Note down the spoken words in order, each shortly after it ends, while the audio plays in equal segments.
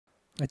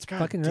It's God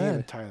fucking damn rad.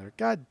 it, Tyler.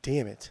 God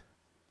damn it.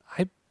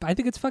 I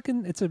think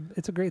it's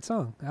a great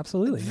song.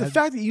 Absolutely. The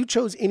fact that you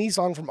chose any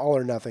song from All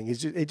or Nothing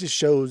is just, it just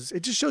shows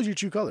your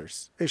true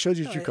colors. It shows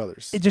your true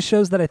colors. It just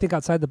shows that I think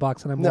outside the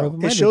box and I'm more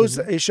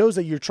open-minded. It shows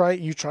that you're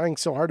trying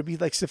so hard to be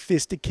like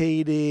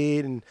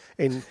sophisticated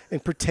and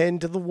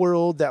pretend to the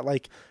world that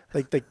like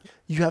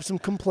you have some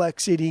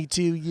complexity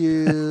to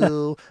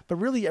you, but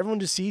really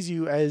everyone just sees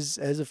you as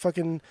a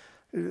fucking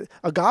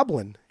a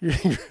goblin.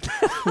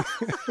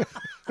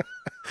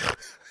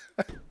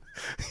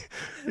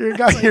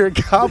 You're a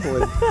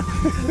goblin.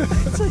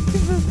 It's like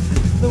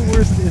the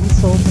worst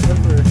insult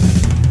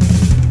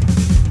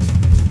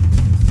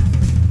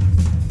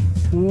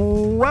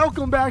ever.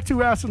 Welcome back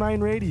to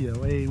Asinine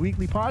Radio, a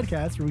weekly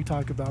podcast where we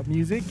talk about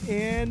music,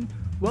 and,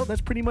 well,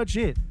 that's pretty much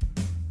it.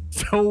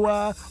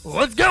 So,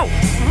 let's go!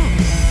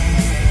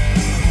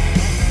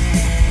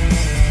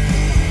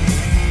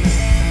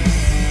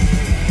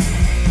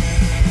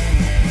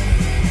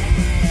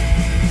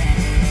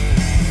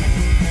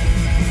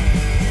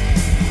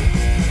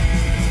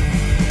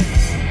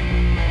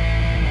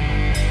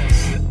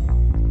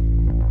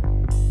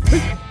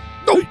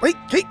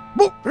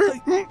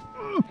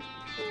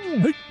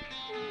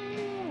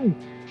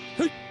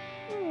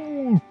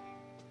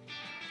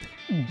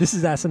 This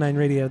is Asinine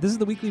Radio. This is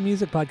the weekly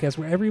music podcast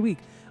where every week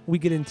we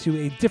get into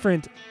a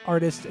different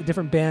artist, a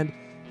different band,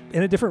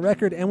 and a different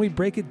record, and we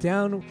break it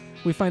down.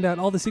 We find out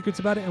all the secrets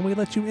about it, and we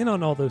let you in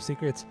on all those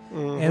secrets.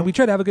 Mm-hmm. And we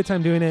try to have a good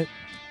time doing it.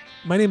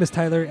 My name is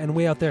Tyler, and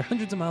way out there,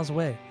 hundreds of miles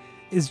away,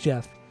 is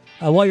Jeff.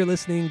 While you're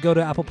listening, go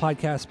to Apple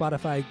Podcasts,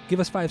 Spotify, give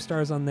us 5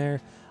 stars on there.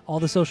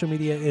 All the social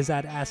media is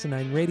at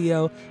Asinine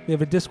Radio. We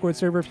have a Discord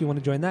server. If you want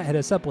to join that, hit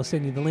us up. We'll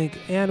send you the link.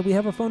 And we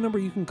have a phone number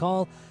you can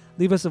call.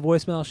 Leave us a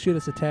voicemail. Shoot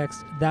us a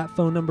text. That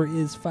phone number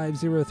is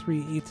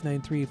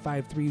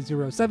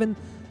 503-893-5307.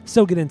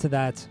 So get into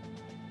that.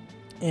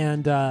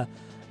 And now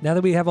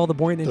that we have all the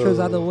boring intros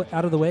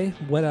out of the way,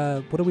 what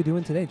are we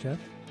doing today, Jeff?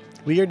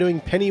 We are doing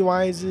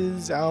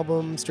Pennywise's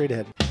album Straight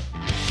Ahead.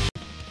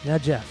 Now,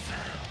 Jeff,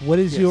 what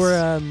is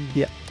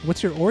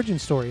what's your origin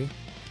story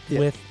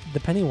with the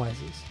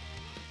Pennywises?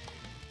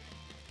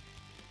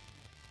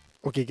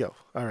 Okay, go.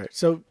 All right.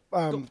 So,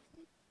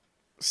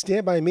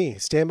 Stand By Me,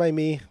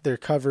 their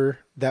cover,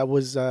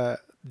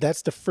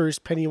 that's the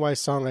first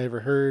Pennywise song I ever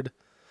heard.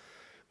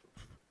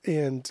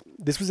 And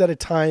this was at a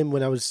time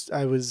when I was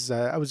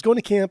going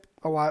to camp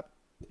a lot.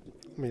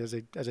 I mean, as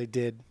I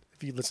did.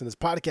 If you listen to this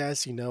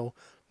podcast, you know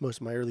most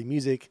of my early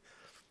music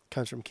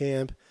comes from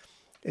camp.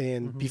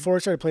 And before I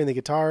started playing the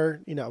guitar,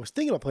 I was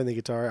thinking about playing the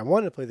guitar. I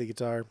wanted to play the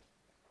guitar.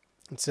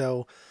 And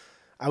so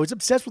I was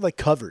obsessed with like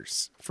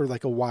covers for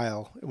like a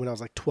while when I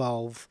was like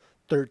 12,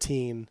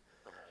 13.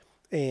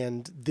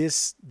 And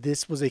this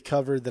was a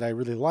cover that I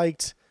really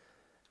liked,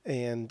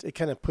 and it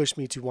kind of pushed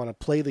me to want to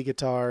play the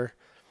guitar.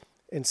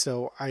 And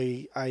so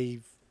I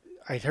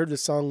heard the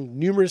song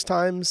numerous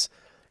times,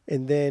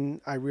 and then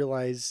I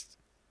realized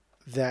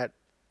that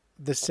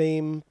the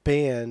same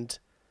band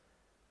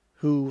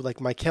who like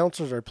my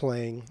counselors are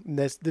playing, and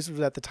this was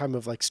at the time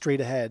of like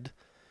Straight Ahead,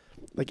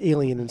 like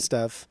Alien and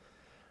stuff.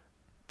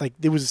 Like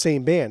it was the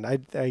same band.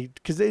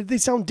 Because they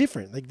sound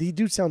different. Like they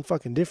do sound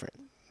fucking different.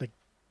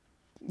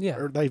 Yeah.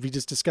 Or like we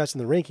just discussed in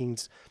the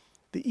rankings,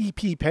 the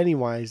EP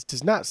Pennywise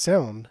does not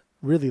sound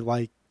really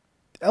like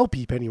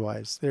LP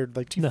Pennywise. They're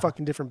like two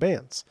fucking different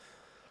bands.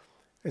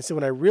 And so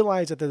when I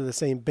realized that they're the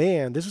same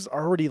band, this was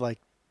already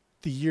like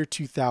the year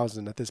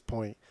 2000 at this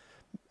point.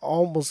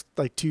 Almost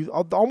to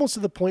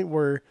the point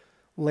where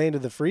Land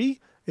of the Free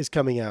is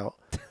coming out.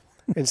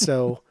 And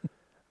so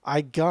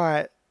I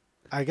got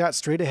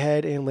Straight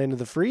Ahead and Land of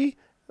the Free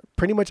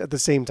pretty much at the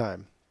same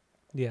time.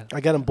 Yeah. I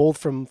got them both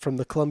from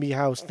the Columbia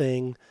House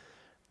thing.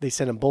 They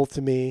sent them both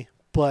to me,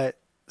 but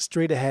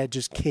Straight Ahead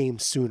just came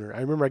sooner. I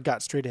remember I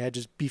got Straight Ahead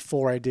just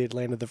before I did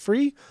Land of the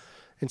Free.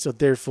 And so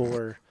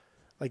therefore,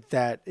 like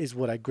that is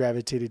what I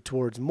gravitated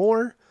towards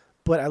more.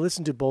 But I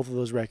listened to both of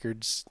those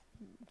records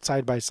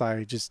side by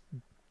side just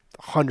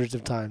hundreds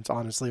of times,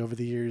 honestly, over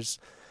the years.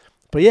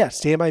 But yeah,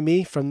 Stand By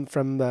Me from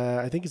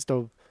the, I think it's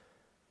the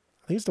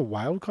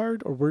Wild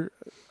Card,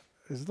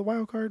 is it the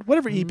Wild Card?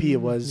 Whatever EP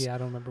it was. Yeah, I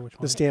don't remember which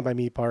one. The Stand By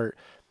Me part.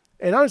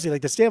 And honestly,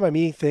 like the Stand By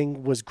Me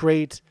thing was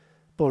great.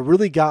 But what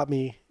really got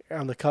me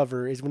on the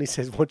cover is when he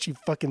says, "Won't you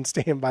fucking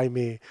stand by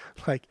me?"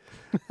 Like,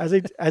 as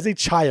a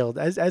child,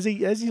 as a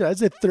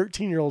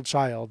 13-year-old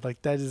child,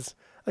 like that is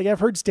like I've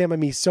heard "Stand by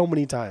Me" so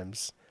many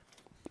times,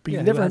 but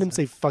you've never heard him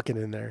say "fucking"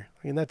 in there.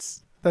 I mean,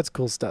 that's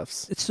cool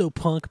stuff. It's so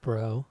punk,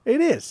 bro.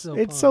 It is.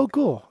 It's so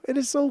cool. It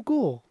is so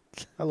cool.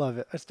 I love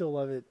it. I still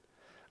love it.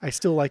 I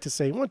still like to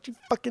say, "Won't you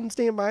fucking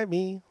stand by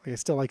me?" Like, I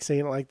still like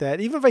saying it like that.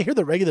 Even if I hear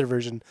the regular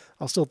version,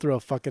 I'll still throw a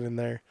 "fucking" in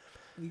there.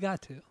 You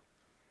got to.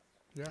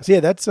 Yeah. So yeah,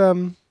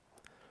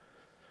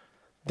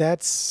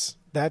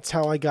 that's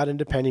how I got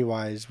into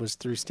Pennywise, was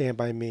through Stand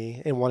By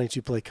Me and wanting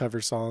to play cover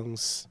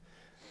songs.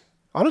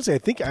 Honestly, I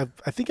think I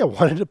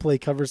wanted to play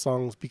cover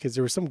songs because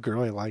there was some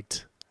girl I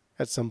liked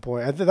at some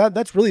point.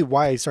 That's really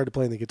why I started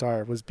playing the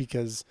guitar, was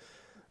because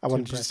I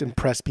wanted to just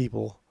impress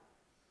people.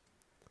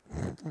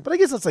 But I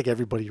guess that's like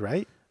everybody,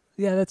 right?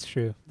 Yeah, that's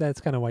true.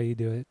 That's kind of why you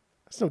do it.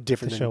 It's no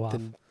different To show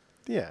than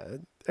yeah,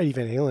 Eddie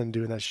Van Halen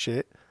doing that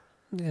shit.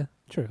 Yeah,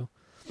 true.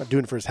 Not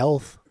doing it for his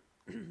health.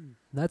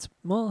 That's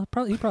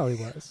he probably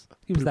was.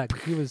 He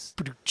was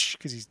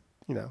because he's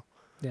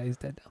yeah, he's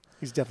dead now.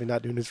 he's definitely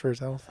not doing this for his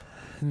health.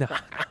 No.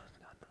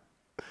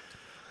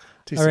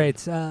 Too All soon. right.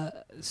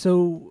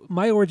 So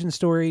my origin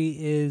story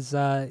is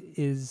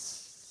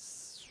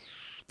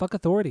fuck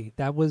Authority.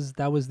 That was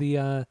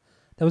the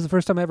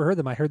first time I ever heard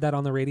them. I heard that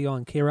on the radio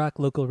on K-Rock,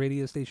 local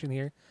radio station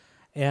here,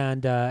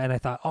 and I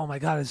thought, oh my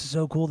god, this is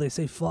so cool. They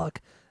say fuck.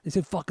 They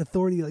say fuck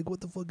Authority. Like,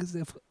 what the fuck is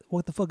this?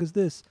 What the fuck is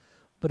this?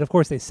 But of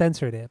course they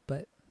censored it.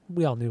 But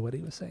we all knew what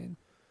he was saying.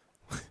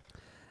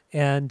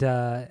 And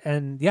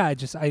yeah,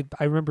 I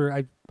remember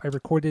I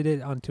recorded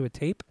it onto a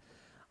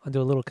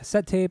little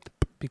cassette tape,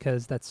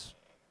 because that's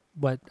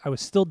what I was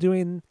still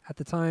doing at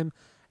the time.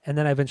 And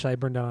then eventually I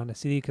burned it on a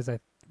CD because I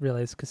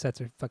realized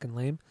cassettes are fucking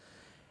lame.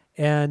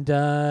 And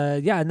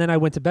yeah, and then I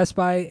went to Best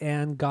Buy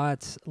and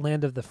got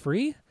Land of the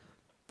Free.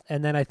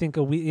 And then I think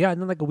and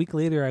then like a week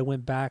later I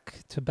went back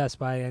to Best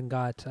Buy and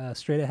got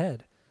Straight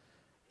Ahead.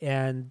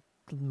 And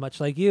much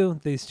like you,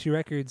 these two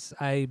records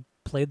I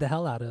played the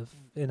hell out of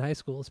in high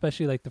school,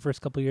 especially like the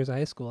first couple of years of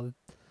high school. I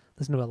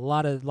listened to a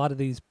lot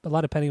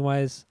of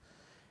Pennywise,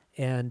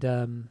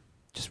 and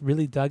just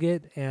really dug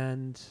it.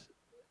 And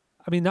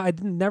I mean, I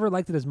never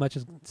liked it as much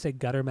as, say,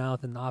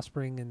 Guttermouth and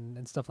Offspring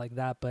and stuff like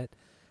that, but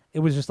it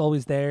was just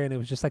always there, and it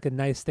was just like a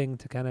nice thing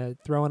to kind of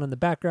throw on the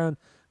background,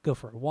 go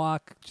for a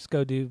walk,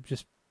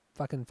 just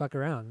fucking fuck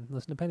around and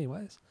listen to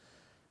Pennywise.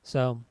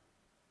 So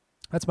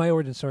that's my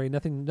origin story.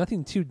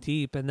 Nothing too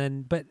deep. And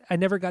then, but I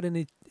never got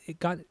into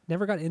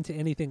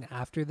anything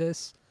after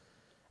this,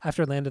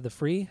 after Land of the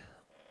Free,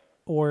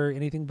 or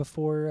anything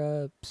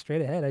before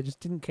Straight Ahead. I just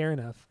didn't care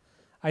enough.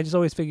 I just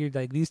always figured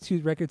like these two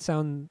records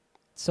sound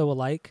so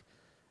alike,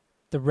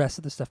 the rest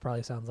of the stuff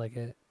probably sounds like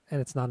it, and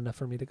it's not enough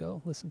for me to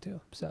go listen to.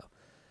 So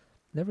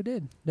never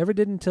did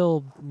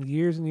until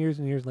years and years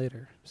and years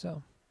later.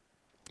 So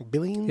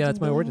Billions. Yeah, that's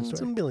and my origin billions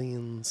story. And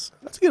billions.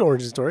 That's a good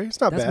origin story.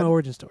 It's not that's bad. my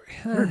origin story.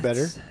 I heard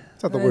better.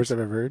 It's not the worst I've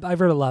ever heard. I've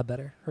heard a lot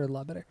better.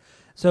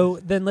 So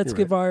then let's You're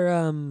give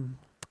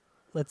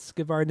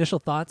our initial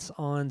thoughts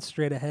on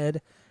Straight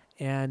Ahead,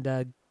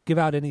 and give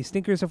out any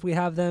stinkers if we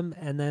have them,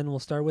 and then we'll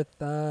start with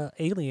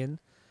Alien,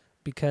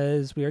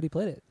 because we already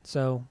played it.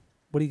 So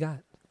what do you got?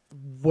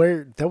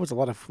 That was a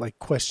lot of like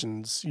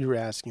questions you were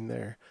asking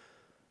there.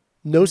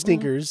 No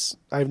stinkers.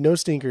 I have no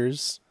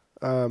stinkers.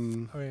 All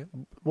right.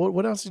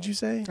 What else did you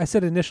say? I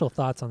said initial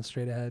thoughts on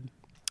Straight Ahead,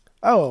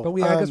 Oh, but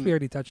I guess we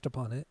already touched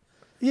upon it.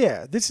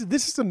 Yeah, this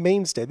is the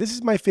mainstay. This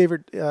is my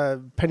favorite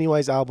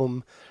Pennywise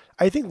album.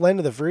 I think Land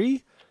of the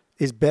Free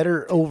is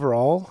better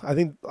overall. I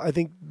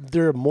think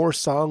there are more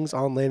songs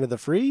on Land of the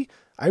Free.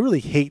 I really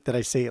hate that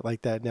I say it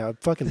like that now. It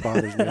fucking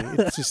bothers me.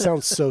 It just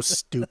sounds so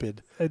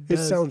stupid. It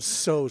sounds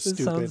so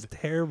stupid. It sounds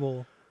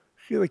terrible.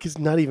 I feel like it's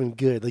not even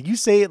good. Like you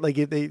say it like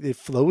it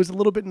flows a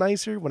little bit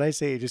nicer. When I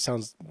say it, just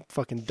sounds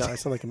fucking dumb. I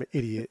sound like I'm an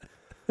idiot.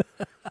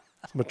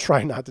 I'm gonna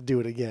try not to do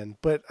it again.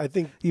 But I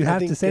think You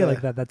have to say it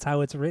like that. That's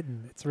how it's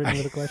written. It's written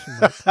with a question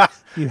mark.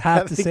 You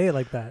have to say it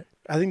like that.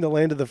 I think The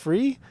Land of the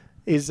Free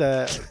is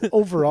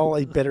overall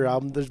a better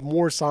album. There's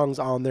more songs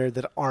on there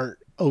that aren't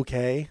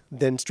okay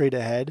than Straight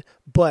Ahead.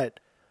 But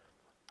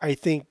I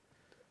think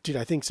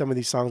some of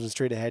these songs in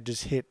Straight Ahead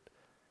just hit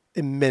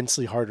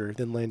immensely harder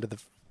than Land of the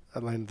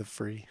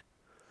Free.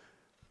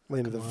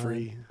 Land of the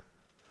Free.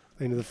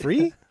 Land of the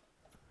Free?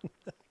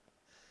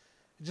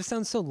 It just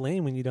sounds so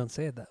lame when you don't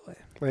say it that way.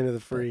 Land of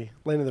the Free.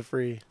 Land of the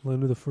Free.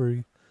 Land of the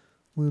Free.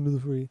 Land of the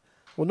Free.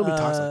 Well, nobody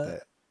talks like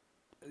that.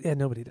 Yeah,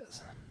 nobody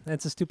does.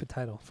 That's a stupid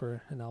title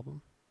for an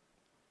album.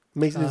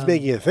 It's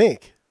making you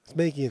think. It's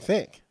making you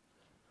think.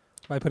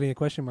 By putting a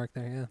question mark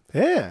there, yeah.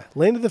 Yeah,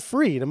 Land of the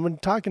Free. And I'm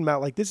talking about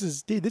like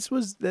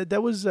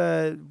that was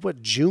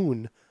what,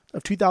 June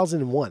of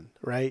 2001,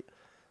 right?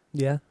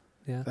 Yeah.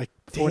 Like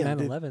Before damn,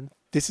 9/11.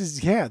 This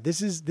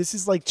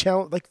is like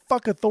challenge. Like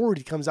Fuck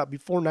Authority comes out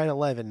before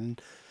 9/11,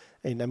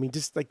 and I mean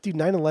just like dude,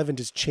 9/11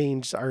 just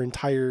changed our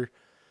entire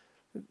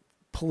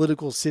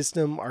political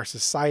system, our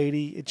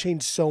society. It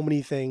changed so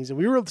many things, and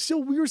we were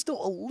still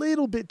a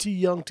little bit too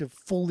young to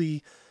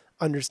fully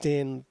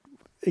understand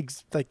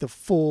like the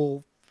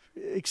full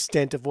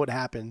extent of what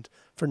happened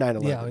for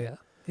 9/11.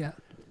 Yeah.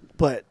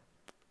 But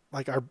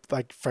like our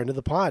friend of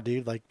the pod,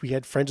 dude, like we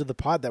had friends of the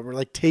pod that were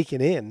like taken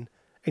in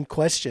and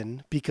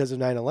questioned because of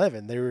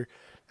 9/11. They were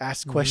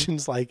asked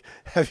questions like,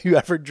 have you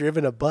ever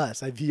driven a bus?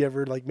 Have you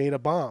ever like made a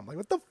bomb? Like,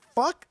 what the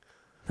fuck?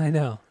 I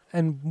know.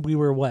 And we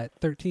were what,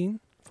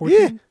 13?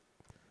 14?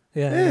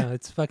 Yeah. I know.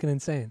 It's fucking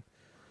insane.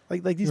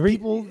 Like these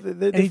people,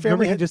 their and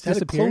family had just had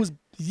to disappeared? close.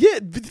 Yeah,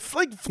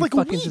 like He a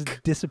fucking week.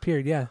 just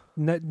disappeared, yeah.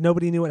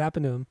 Nobody knew what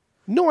happened to him.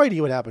 No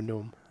idea what happened to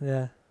him.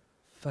 Yeah.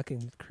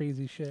 Fucking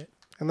crazy shit.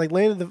 And like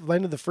Land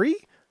of the Free,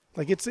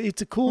 like it's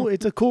a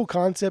cool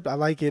concept. I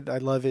like it. I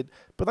love it.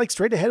 But like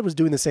Straight Ahead was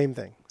doing the same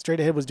thing. Straight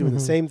Ahead was doing the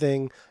same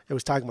thing. It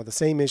was talking about the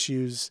same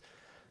issues.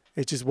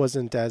 It just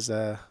wasn't as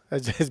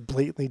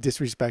blatantly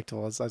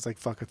disrespectful as like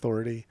fuck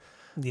authority.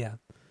 Yeah.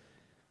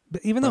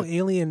 But even though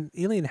Alien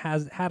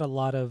has had a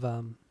lot of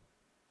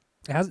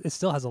it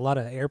still has a lot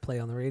of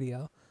airplay on the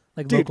radio,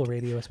 like Dude, local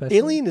radio especially.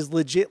 Alien is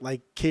legit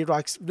like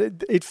K-Rock's.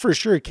 It's for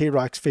sure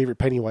K-Rock's favorite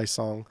Pennywise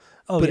song.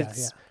 Oh but yeah,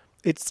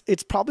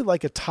 it's probably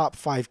like a top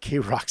 5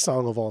 K-Rock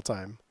song of all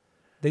time.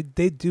 They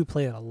do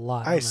play it a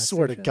lot. I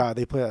swear to God,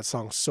 they play that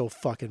song so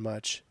fucking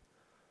much.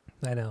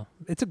 I know,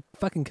 it's a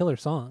fucking killer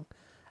song.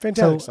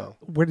 Fantastic song.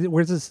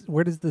 Where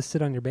does this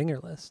sit on your banger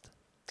list?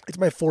 It's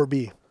my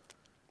 4B.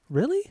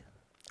 Really?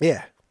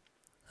 Yeah.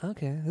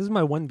 Okay, this is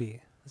my 1B.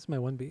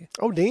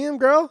 Oh damn,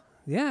 girl.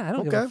 Yeah, I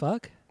don't give a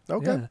fuck.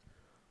 Okay. Yeah.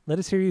 Let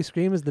Us Hear You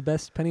Scream is the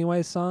best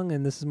Pennywise song,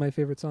 and this is my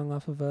favorite song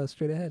off of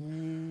Straight Ahead.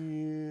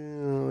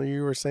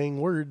 You were saying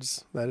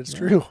words. That is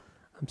true.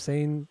 I'm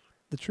saying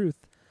the truth.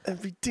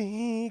 Every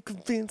day,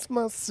 convince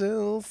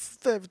myself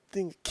of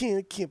everything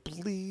I can't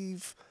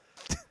believe.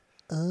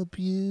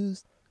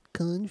 Abused,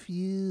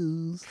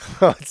 confused.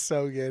 Oh, it's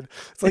so good.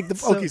 It's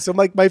like so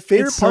like my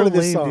favorite part of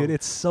this lame, song, dude.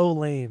 It's so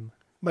lame.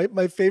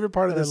 My favorite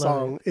part of the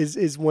song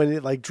is when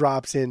it like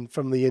drops in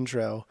from the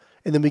intro,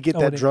 and then we get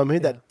that drum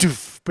hit, that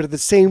doof. But at the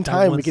same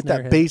time, we get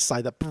that bass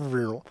slide,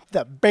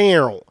 that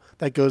barrel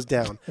that goes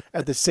down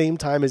at the same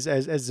time as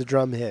the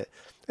drum hit,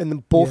 and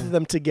then both of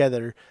them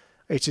together.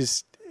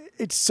 It's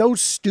so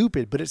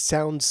stupid, but it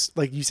sounds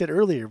like you said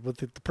earlier with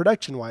the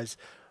production wise.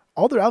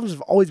 All their albums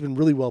have always been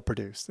really well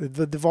produced.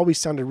 They've always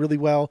sounded really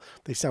well.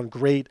 They sound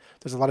great.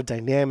 There's a lot of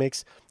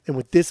dynamics, and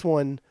with this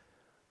one,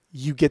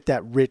 you get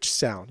that rich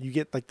sound. You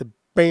get like the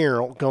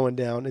barrel going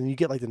down, and you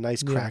get like the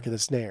nice crack of the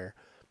snare.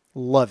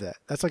 Love that.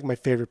 That's like my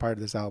favorite part of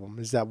this album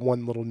is that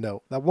one little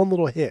note, that one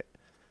little hit.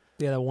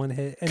 Yeah, that one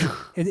hit, and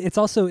it's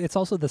also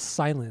the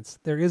silence.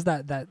 There is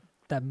that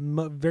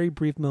very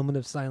brief moment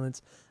of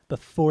silence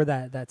before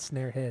that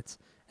snare hits,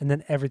 and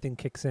then everything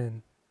kicks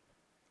in.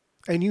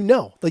 And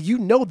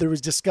there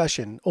was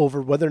discussion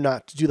over whether or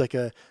not to do like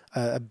a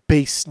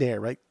bass snare,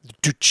 right?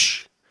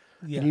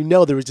 Yeah. And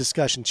there was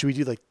discussion. Should we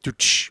do like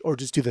or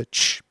just do the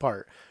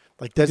part?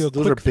 Like those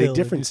are big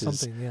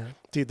differences.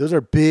 Dude, those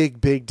are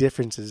big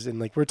differences. And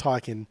like we're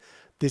talking,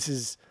 this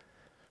is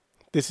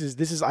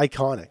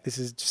iconic. This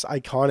is just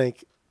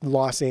iconic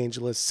Los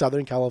Angeles,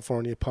 Southern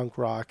California punk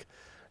rock.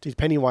 Dude,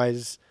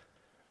 Pennywise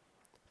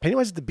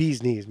is the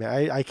bee's knees,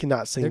 man. I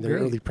cannot sing their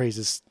early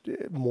praises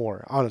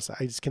more. Honestly,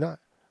 I just cannot.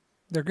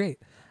 They're great.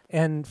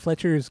 And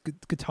Fletcher's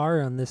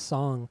guitar on this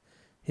song,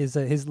 his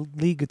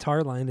lead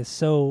guitar line is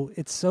so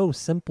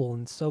simple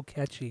and so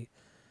catchy.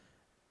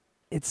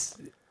 It's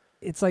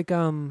like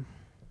I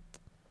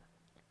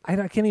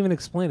can't even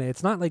explain it.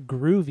 It's not like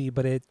groovy,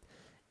 but it's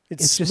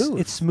smooth. Just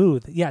it's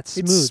smooth. Yeah, it's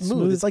smooth. It's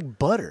smooth. It's like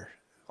butter.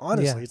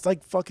 Honestly, it's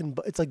like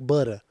it's like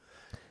butter.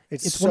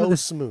 It's so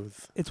smooth.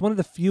 It's one of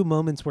the few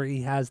moments where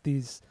he has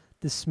this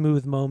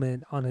smooth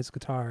moment on his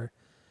guitar.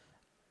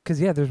 Because,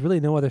 there's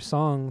really no other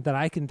song that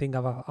I can think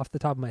of off the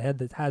top of my head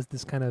that has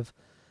this kind of,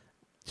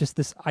 just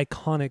this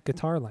iconic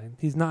guitar line.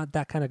 He's not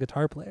that kind of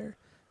guitar player.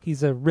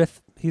 He's a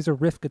riff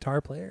guitar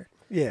player.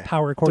 Yeah.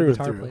 Power chord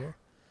guitar player.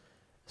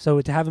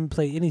 So to have him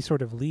play any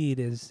sort of lead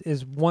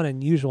is one,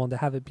 unusual, and to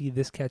have it be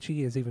this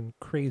catchy is even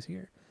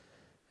crazier.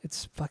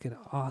 It's fucking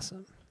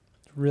awesome.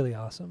 It's really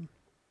awesome.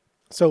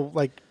 So,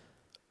 like,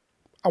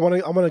 I want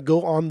to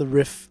go on the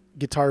riff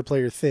guitar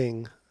player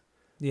thing.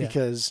 Yeah.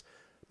 Because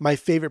my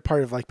favorite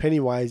part of like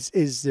Pennywise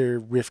is their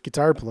riff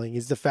guitar playing,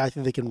 is the fact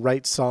that they can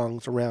write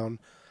songs around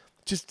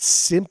just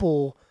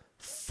simple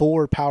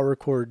 4 power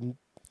chord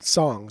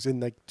songs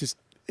and like just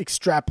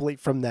extrapolate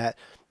from that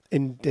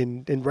and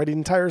write an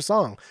entire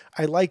song.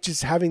 I like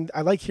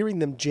hearing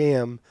them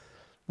jam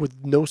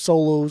with no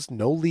solos,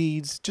 no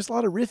leads, just a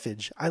lot of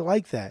riffage. I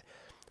like that.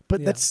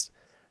 But that's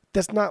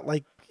not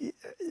like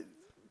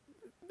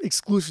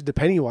exclusive to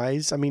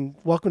Pennywise. I mean,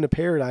 Welcome to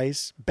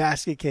Paradise,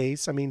 Basket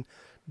Case, I mean,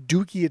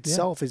 Dookie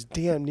itself is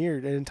damn near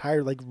an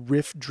entire like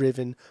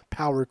riff-driven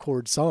power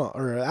chord song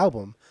or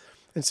album,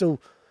 and so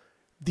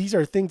these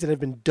are things that have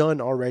been done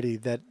already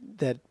that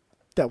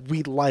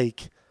we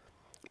like.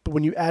 But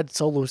when you add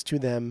solos to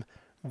them,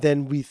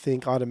 then we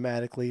think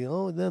automatically,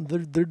 oh,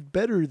 they're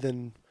better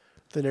than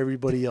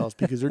everybody else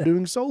because they're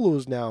doing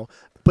solos now.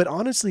 But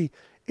honestly,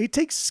 it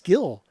takes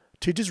skill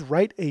to just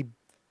write a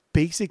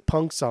basic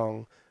punk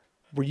song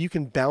where you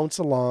can bounce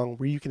along,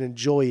 where you can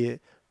enjoy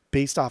it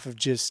based off of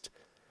just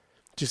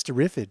the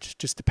riffage,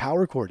 just the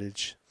power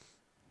chordage.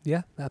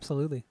 Yeah,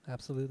 absolutely.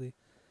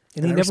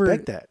 And I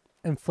respect that.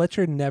 And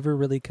Fletcher never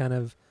really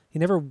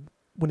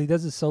when he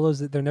does his solos,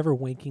 they're never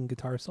wanking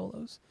guitar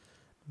solos.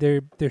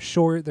 They're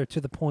short, they're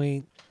to the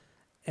point,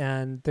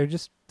 and they're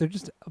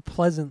a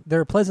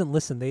pleasant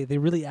listen. They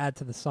really add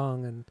to the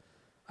song, and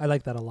I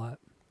like that a lot.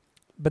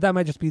 But that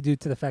might just be due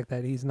to the fact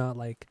that he's not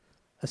like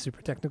a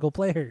super technical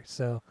player.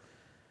 So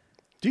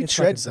dude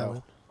shreds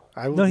though.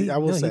 I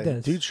will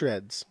say, dude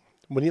shreds.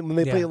 When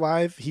they play it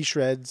live, he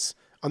shreds.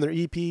 On their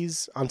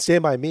EPs, on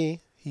Stand By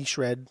Me, he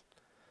shred.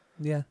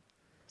 Yeah.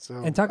 So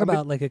and talk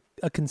about like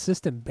a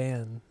consistent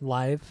band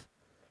live,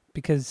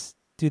 because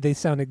dude, they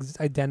sound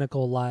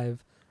identical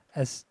live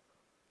as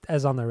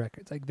on their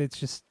records. Like it's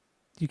just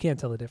you can't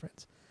tell the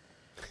difference.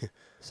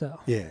 So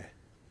Yeah.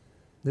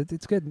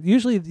 it's good.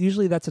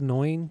 Usually that's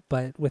annoying,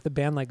 but with a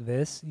band like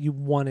this, you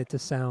want it to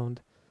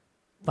sound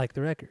like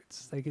the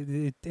records. Like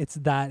it's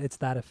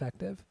that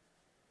effective.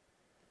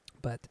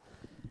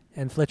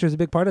 And Fletcher's a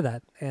big part of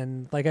that.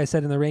 And like I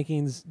said in the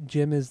rankings,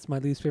 Jim is my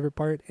least favorite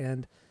part.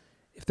 And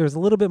if there's a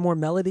little bit more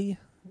melody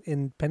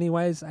in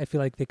Pennywise, I feel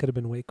like they could have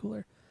been way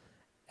cooler.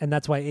 And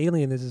that's why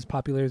Alien is as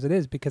popular as it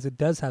is, because it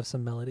does have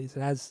some melodies.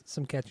 It has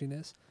some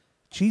catchiness.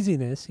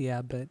 Cheesiness,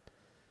 yeah, but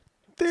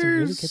some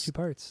really catchy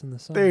parts in the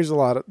song. There's a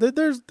lot of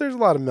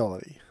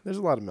melody. There's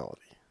a lot of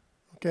melody.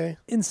 Okay.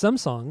 In some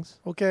songs.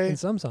 Okay. In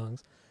some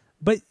songs.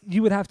 But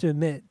you would have to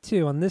admit,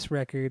 too, on this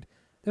record,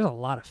 there's a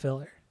lot of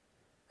filler.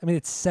 I mean,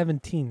 it's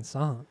 17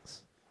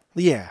 songs.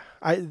 Yeah,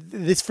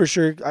 this for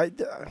sure.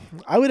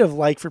 I would have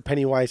liked for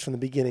Pennywise from the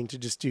beginning to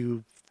just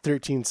do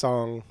 13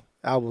 song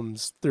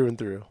albums through and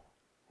through.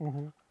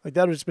 Mm-hmm. Like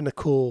that would have just been a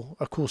cool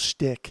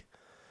shtick.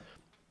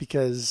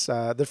 Because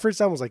the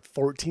first album was like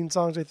 14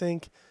 songs, I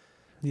think.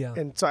 Yeah.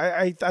 And so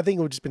I think it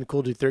would have just been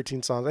cool to do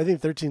 13 songs. I think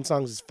 13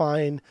 songs is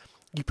fine.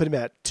 You put them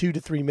at 2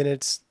 to 3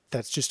 minutes.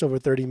 That's just over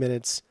 30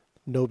 minutes.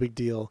 No big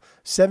deal.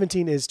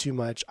 17 is too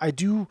much. I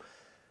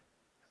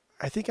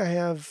think I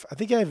have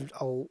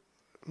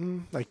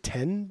like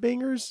 10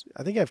 bangers.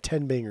 I think I have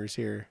 10 bangers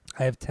here.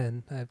 I have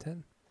 10.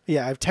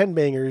 Yeah, I have 10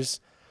 bangers.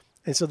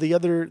 And so the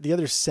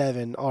other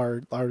 7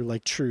 are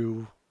like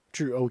true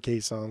okay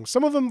songs.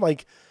 Some of them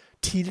like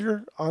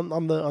teeter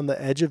on the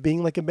edge of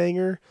being like a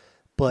banger,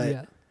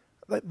 but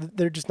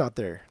they're just not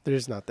there. They're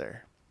just not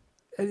there.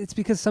 It's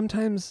because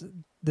sometimes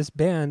this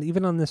band,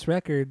 even on this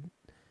record,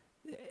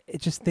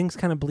 it just things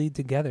kind of bleed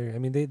together. I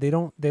mean, they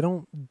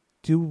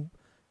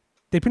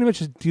pretty much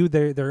just do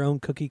their own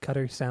cookie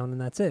cutter sound,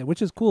 and that's it,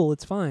 which is cool.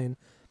 It's fine.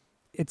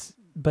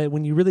 But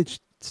when you really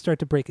start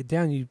to break it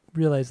down, you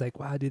realize like,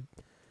 wow, dude,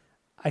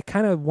 I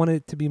kind of want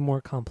it to be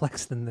more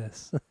complex than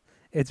this.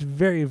 It's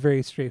very,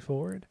 very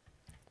straightforward.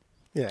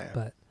 Yeah.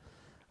 But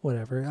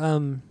whatever.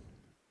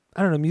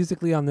 I don't know.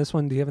 Musically on this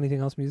one, do you have anything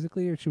else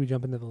musically, or should we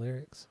jump into the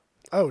lyrics?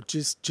 Oh,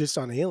 just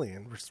on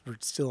Alien. We're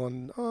still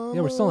on.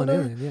 Yeah, we're still on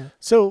Alien. Yeah.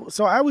 So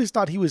I always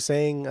thought he was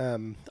saying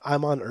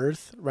 "I'm on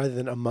Earth" rather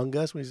than "Among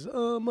Us" when he says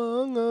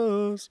 "Among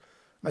Us."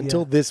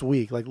 Until this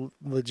week, like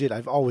legit,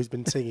 I've always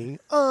been singing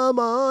 "I'm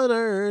on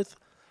Earth"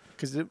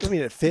 because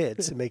it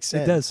fits. It makes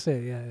sense. It does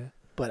fit. Yeah.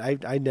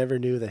 But I never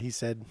knew that he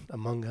said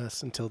 "Among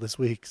Us" until this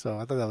week, so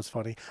I thought that was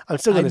funny. I'm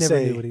still going to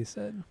say knew what he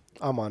said.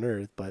 "I'm on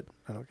Earth," but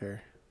I don't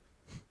care.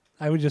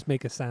 I would just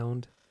make a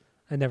sound.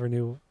 I never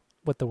knew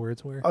what the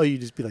words were. Oh, you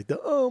just be like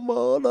the "I'm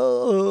on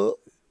Earth."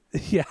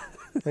 Yeah.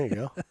 There you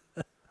go.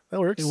 That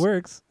works. It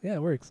works. Yeah,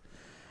 it works.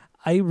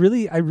 I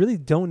really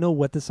don't know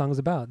what this song is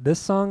about. This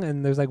song,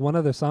 and there's like one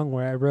other song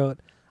where I wrote,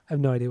 I have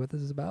no idea what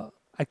this is about.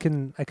 I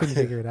couldn't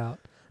figure it out.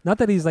 Not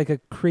that he's like a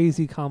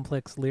crazy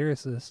complex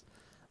lyricist,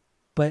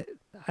 but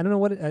I don't know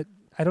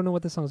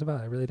what this song's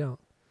about. I really don't.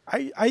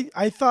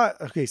 I thought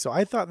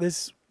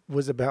this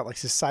was about like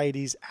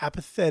society's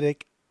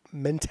apathetic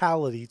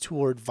mentality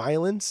toward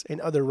violence and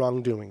other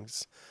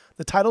wrongdoings.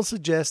 The title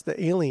suggests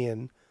the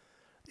alien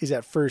is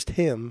at first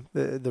him,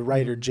 the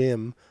writer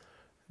Jim,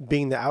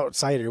 being the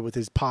outsider with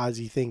his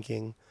posy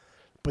thinking,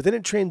 but then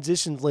it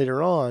transitions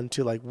later on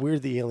to like we're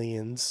the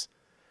aliens,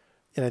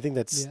 and I think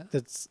that's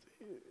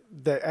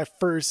that at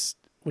first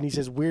when he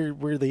says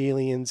we're the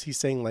aliens, he's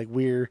saying like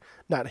we're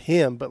not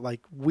him, but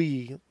like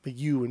we, like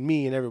you and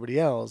me and everybody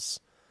else.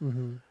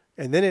 Mm-hmm.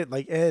 And then it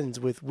like ends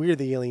with we're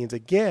the aliens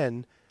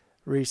again,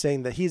 where he's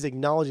saying that he's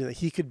acknowledging that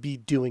he could be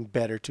doing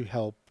better to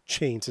help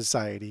change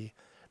society,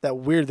 that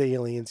we're the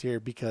aliens here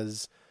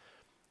because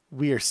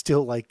we are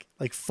still like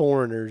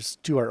foreigners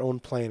to our own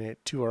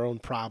planet, to our own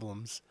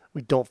problems.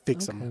 We don't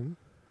fix them.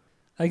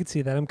 I can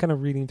see that. I'm kind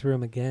of reading through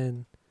them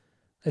again.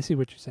 I see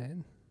what you're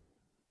saying.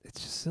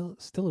 It's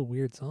just still a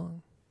weird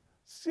song.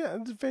 Yeah,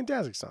 it's a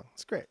fantastic song.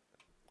 It's great.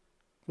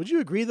 Would you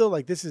agree though?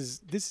 Like this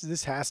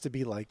has to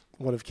be like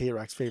one of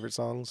K-Rock's favorite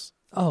songs.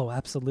 Oh,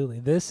 absolutely.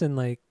 This and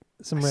like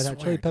some Red Hot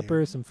Chili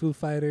Peppers, some Foo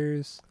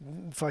Fighters.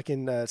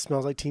 Fucking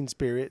Smells Like Teen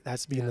Spirit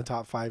has to be in the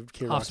top 5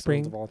 K-Rock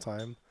songs of all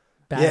time.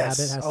 Bad Habit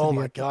has to be. Oh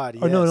my God.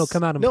 Yes. Or no,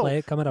 Come Out and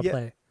Play. Come Out and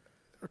Play.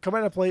 Come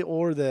Out and Play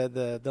or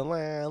the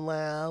la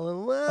la la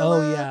la.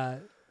 Oh yeah.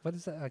 What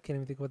is that? I can't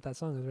even think what that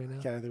song is right now.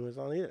 Can't think what it's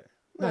on either.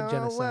 Not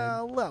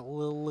Genocide.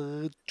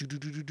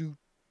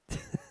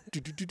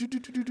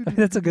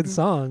 That's a good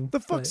song. The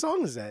fuck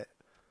song is that?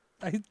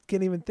 I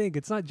can't even think.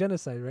 It's not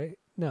Genocide, right?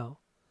 No.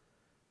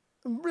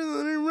 I'm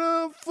running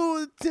around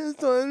for the 10th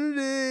time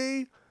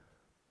today.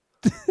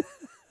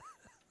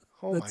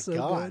 Oh my so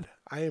God.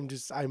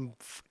 Good.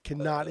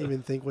 Cannot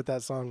even think what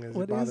that song is.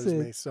 What it bothers is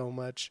it? me so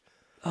much.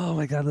 Oh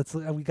my God.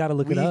 We got to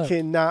look it up. We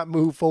cannot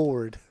move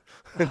forward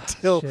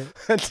until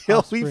we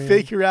Offspring.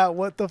 figure out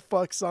what the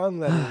fuck song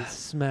that is.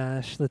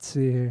 Smash. Let's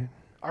see here.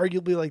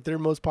 Arguably like their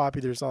most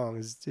popular song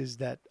is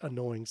that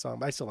annoying song.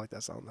 But I still like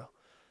that song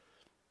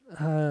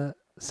though.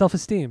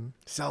 Self-Esteem.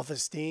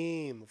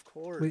 Self-Esteem, of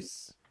course. Wait,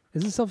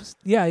 is it self?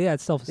 Yeah,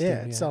 it's Self-Esteem.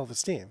 Yeah, it's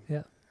Self-Esteem.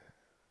 Yeah.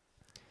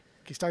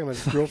 He's talking about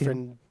his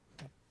girlfriend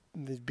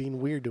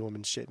being weird to him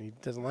and shit, and he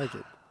doesn't like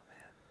it.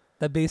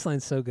 That bass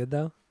line's so good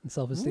though, in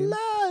Self-Esteem. No,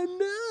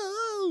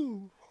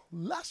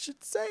 I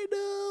should say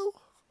no.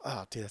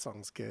 Oh, dude, that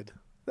song's good.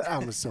 That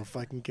album is so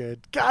fucking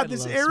good. God,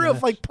 this era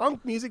of like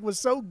punk music was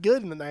so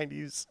good in the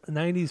 90s.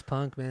 90s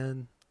punk,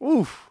 man.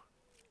 Oof.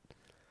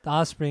 The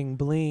Offspring,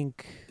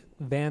 Blink,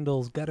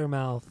 Vandals,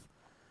 Guttermouth,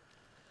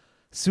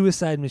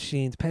 Suicide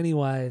Machines,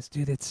 Pennywise.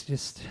 Dude, it's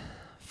just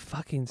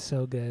fucking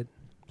so good.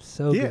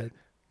 So good.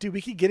 Dude,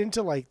 we could get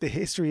into like the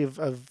history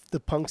of the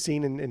punk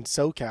scene in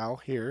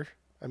SoCal here.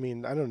 I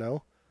mean, I don't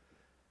know.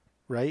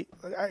 Right?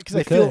 Because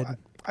I feel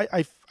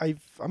I'm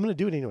going to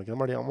do it anyway. I'm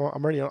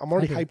already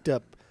hyped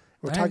up.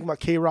 We're talking about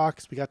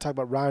K-Rocks. We got to talk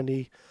about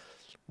Rodney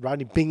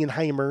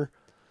Bingenheimer,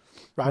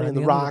 Rodney and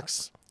the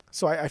Rocks.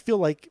 So I feel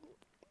like,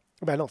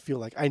 I don't feel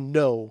like, I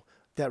know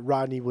that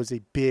Rodney was a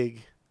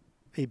big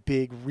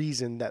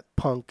reason that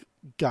punk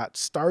got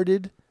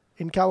started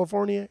in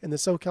California in the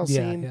SoCal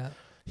scene. Yeah.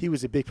 He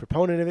was a big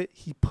proponent of it.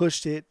 He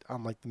pushed it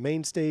on like the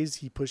mainstays.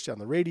 He pushed it on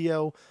the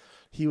radio.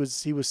 He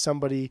was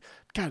somebody.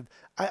 God,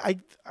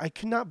 I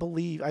cannot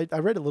believe. I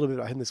read a little bit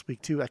about him this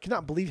week too. I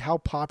cannot believe how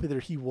popular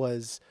he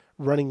was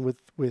running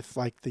with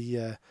like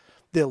the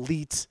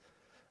elite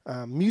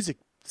music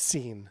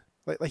scene.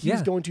 Like he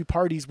was going to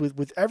parties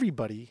with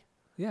everybody.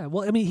 Yeah,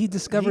 well, I mean, he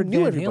discovered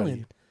Van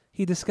Halen.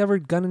 He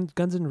discovered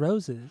Guns N'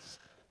 Roses.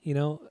 You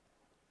know,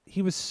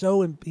 he was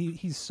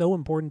he's so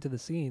important to the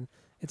scene.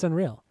 It's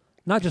unreal.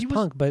 Not just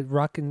punk, but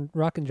rock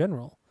in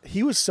general.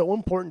 He was so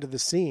important to the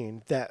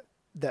scene that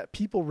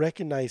people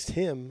recognized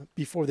him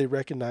before they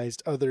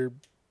recognized other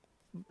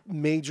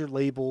major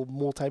label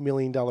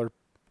multi-million-dollar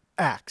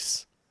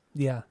acts.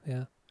 Yeah,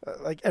 yeah.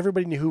 Like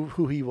everybody knew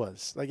who he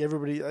was. Like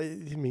everybody.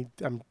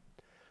 There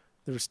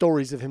were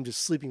stories of him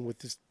just sleeping with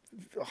just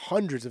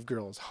hundreds of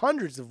girls,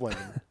 hundreds of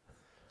women,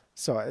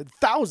 so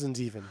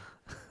thousands even.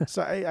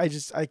 So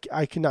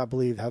I cannot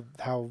believe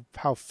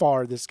how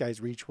far this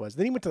guy's reach was.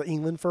 Then he went to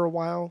England for a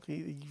while.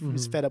 He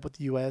was fed up with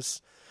the U.S.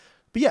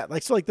 But yeah,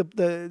 like so, like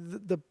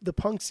the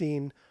punk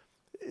scene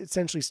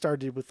essentially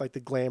started with like the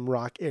glam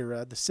rock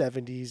era, the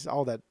 70s,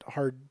 all that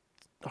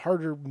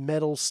harder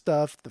metal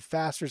stuff, the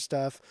faster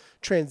stuff,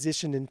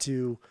 transitioned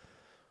into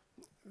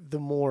the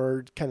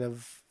more kind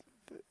of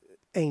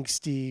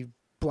angsty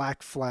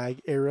Black Flag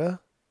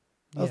era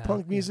of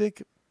punk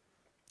music,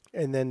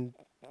 and then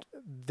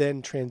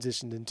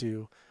transitioned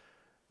into,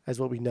 as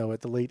what we know,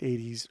 at the late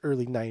 80s,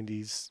 early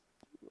 90s.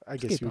 I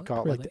guess you would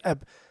call it like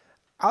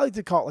I like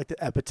to call it like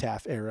the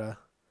Epitaph era,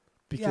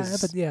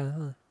 because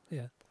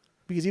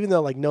because even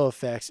though like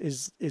NoFX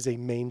is a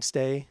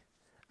mainstay,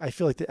 I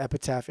feel like the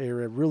Epitaph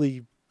era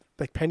really,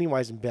 like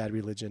Pennywise and Bad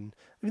Religion.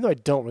 Even though I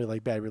don't really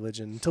like Bad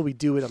Religion until we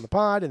do it on the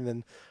pod and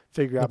then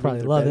figure out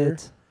probably love better.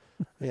 It.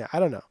 Yeah, I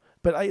don't know,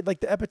 but I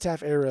like the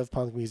Epitaph era of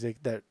punk music,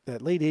 that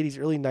late 80s,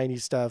 early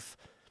 90s stuff.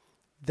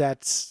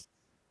 That's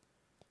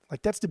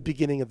the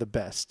beginning of the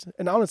best.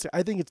 And honestly,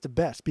 I think it's the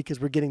best because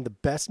we're getting the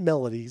best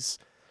melodies.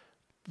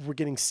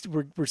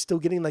 We're still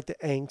getting like the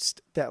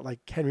angst that like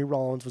Henry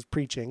Rollins was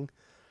preaching.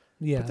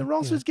 Yeah. But they're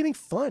also just getting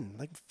fun.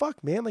 Like,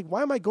 fuck, man. Like,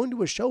 why am I going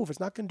to a show if it's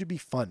not going to be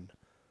fun?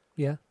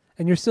 Yeah.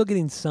 And you're still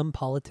getting some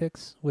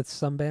politics with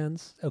some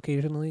bands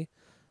occasionally.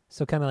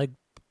 So kind of like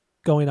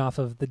going off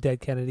of the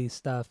Dead Kennedys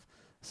stuff,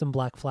 some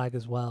Black Flag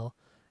as well.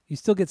 You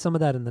still get some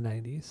of that in the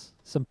 90s,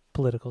 some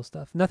political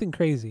stuff. Nothing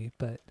crazy,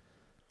 but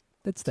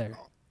it's there.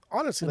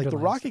 Honestly, like the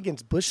Rock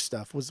Against Bush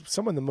stuff was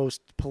some of the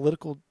most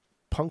political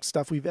punk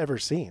stuff we've ever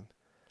seen.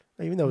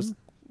 Even though it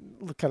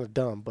was kind of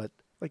dumb, but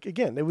like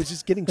again, it was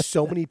just getting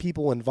so many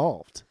people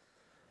involved.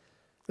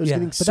 It was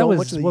getting so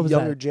much of the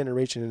younger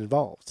generation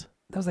involved.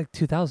 That was like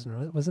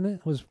 2000, wasn't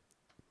it?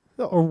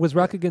 Or was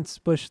Rock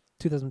Against Bush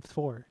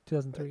 2004,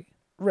 2003?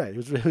 Right.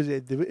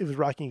 It was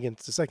Rocking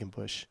Against the second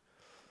Bush.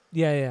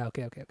 Yeah.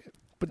 Okay.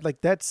 But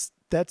like that's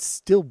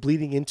still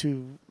bleeding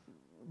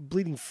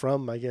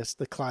from, I guess,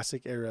 the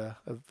classic era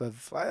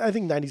of I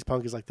think 90s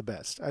punk is like the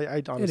best.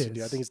 I honestly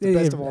do. I think it's the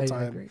best of all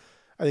time.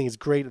 I think it's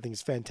great. I think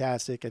it's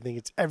fantastic. I think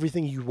it's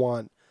everything you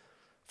want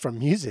from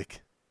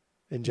music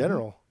in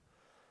general.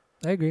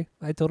 I agree.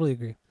 I totally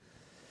agree.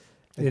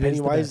 And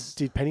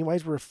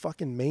Pennywise were a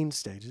fucking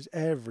mainstay just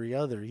every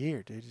other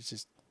year, dude. It's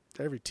just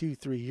every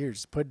 2-3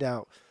 years putting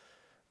out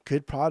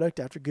good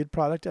product after good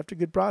product after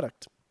good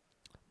product.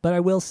 But I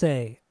will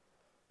say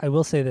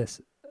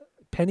this.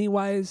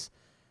 Pennywise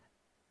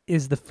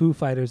is the Foo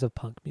Fighters of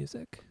punk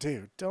music.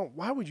 Dude,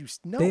 why would you?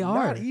 No, they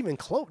are. Not even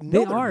close.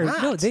 No, they are.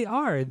 Not. No, they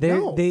are.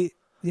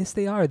 Yes,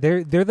 they are.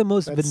 They're the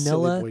most vanilla.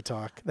 Silly boy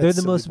talk. They're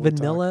the most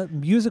vanilla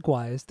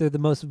music-wise. They're the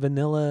most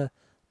vanilla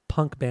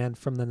punk band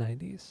from the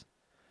 90s.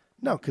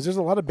 No, because there's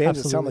a lot of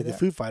bands that sound like the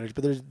Foo Fighters,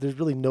 but there's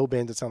really no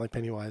bands that sound like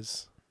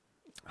Pennywise.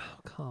 Oh,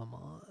 come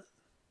on.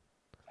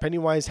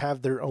 Pennywise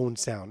have their own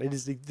sound. It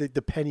is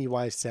the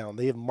Pennywise sound.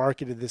 They have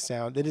marketed this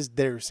sound. It is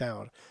their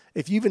sound.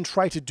 If you even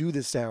try to do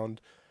this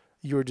sound,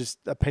 you're just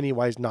a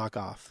Pennywise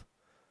knockoff.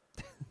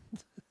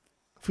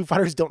 Foo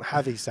Fighters don't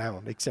have a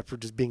sound except for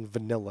just being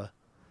vanilla.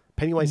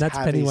 Pennywise And that's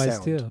have Pennywise a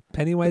sound. too.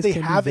 Pennywise They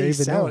can have be very a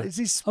vanilla. sound. It's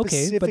a specific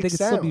Okay, but they can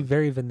sound. still be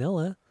very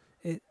vanilla.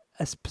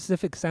 A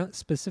specific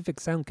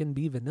sound can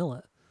be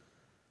vanilla.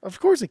 Of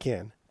course it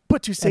can.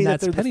 But to say And that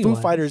that's they're the Foo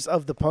Pennywise. Fighters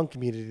of the punk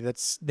community,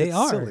 that's They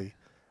are. silly.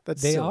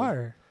 That's They silly.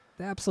 are.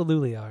 They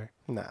absolutely are.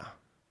 Nah.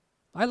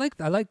 I like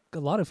a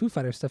lot of Foo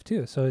Fighters stuff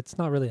too, so it's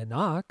not really a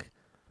knock.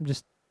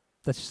 That's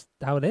just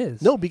how it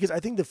is. No, because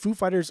I think the Foo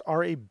Fighters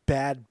are a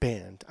bad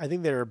band. I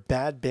think they're a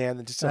bad band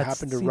that just so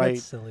happened to write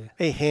that's silly.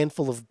 a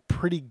handful of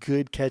pretty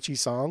good, catchy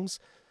songs.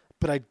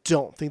 But I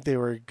don't think they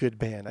were a good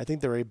band. I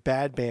think they're a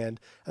bad band.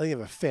 I think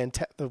they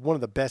have one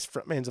of the best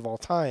frontmans of all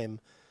time,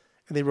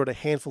 and they wrote a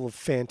handful of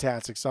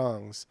fantastic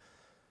songs.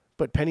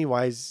 But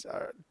Pennywise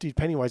are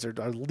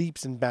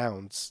leaps and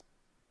bounds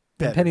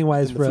better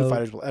Pennywise than the wrote- Foo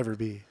Fighters will ever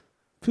be.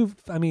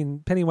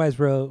 Pennywise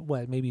wrote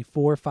maybe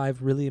 4 or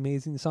 5 really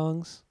amazing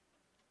songs.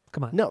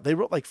 Come on. No, they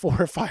wrote like 4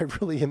 or 5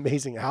 really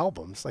amazing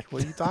albums. Like,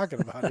 what are you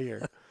talking about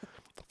here?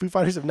 Foo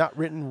Fighters have not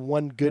written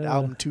one good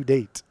album to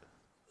date.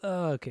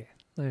 Okay.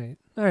 All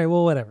right.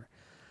 Well, whatever.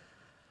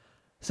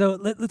 So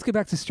let's get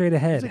back to Straight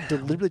Ahead. He's like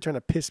deliberately trying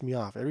to piss me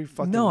off every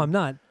fucking. No, I'm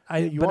not.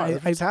 You are.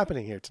 What's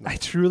happening here tonight?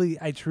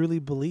 I truly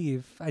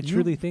believe. I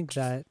truly think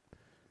that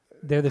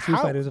they're the Foo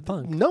How? Fighters of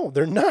punk. No,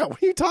 they're not.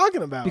 What are you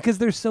talking about? Because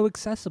they're so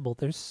accessible.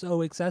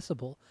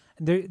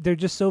 And they're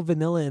just so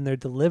vanilla in their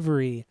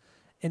delivery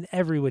in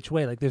every which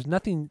way. Like there's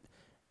nothing.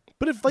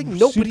 But if like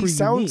nobody super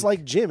sounds unique.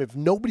 like Jim, if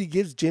nobody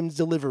gives Jim's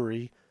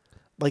delivery,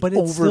 like But it's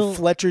over still-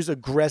 Fletcher's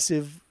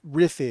aggressive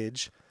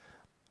riffage,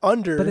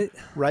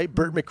 right,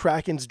 Burt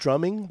McCracken's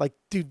drumming, like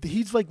dude,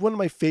 he's like one of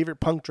my favorite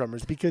punk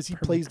drummers because he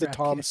Burt plays the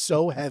tom McCracken.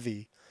 so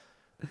heavy.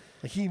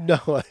 Like he knows.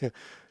 But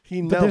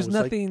there's like,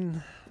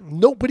 nothing.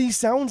 nobody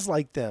sounds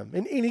like them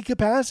in any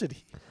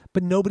capacity.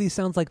 But nobody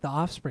sounds like the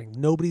Offspring.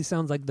 Nobody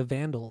sounds like the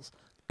Vandals.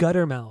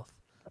 Guttermouth.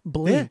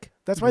 Blink. Yeah,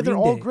 that's why they're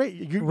Green all Day, great.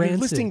 You're Rancid.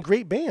 listing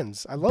great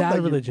bands. I love Bad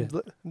that. Religion.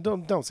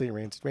 Don't say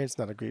Rancid. Rancid's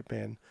not a great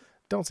band.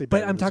 Don't say.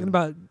 But Bad I'm talking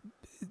Religion.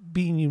 about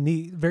being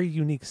unique, very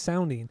unique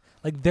sounding.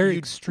 Like they're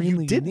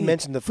extremely You didn't unique.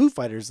 mention the Foo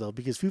Fighters though,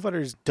 because Foo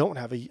Fighters don't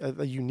have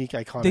a unique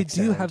iconic. They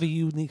do sound. have a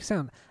unique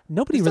sound.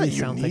 Nobody It's not really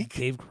sounds like unique.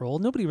 Dave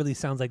Grohl. Nobody really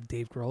sounds like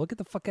Dave Grohl. Get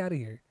the fuck out of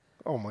here.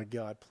 Oh my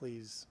God!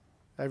 Please,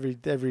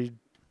 every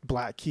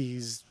Black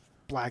Keys,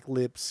 Black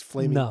Lips,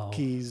 Flaming No.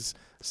 Keys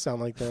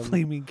sound like them.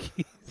 Flaming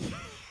Keys.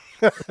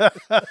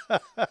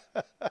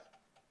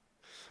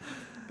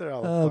 They're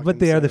all But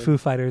they are the same. Foo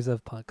Fighters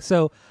of punk.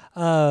 So,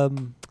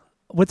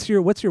 what's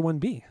your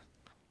 1B?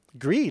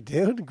 Greed,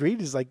 dude.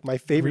 Greed is like my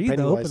favorite Greed,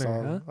 the Pennywise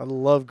opener, song. huh? I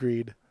love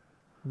Greed.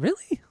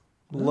 Really?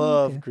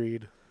 Love okay.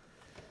 Greed.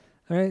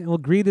 All right. Well,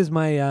 Greed is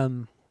my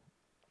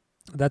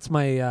that's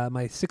my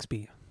my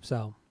 6B.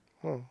 So,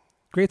 Oh,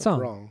 great song.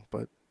 wrong,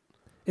 but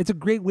It's a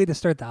great way to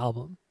start the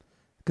album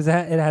because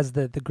it has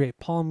the great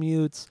palm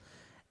mutes.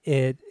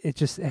 It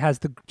has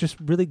the just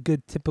really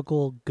good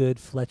typical good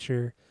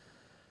Fletcher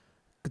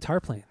guitar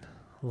playing.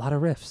 A lot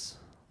of riffs,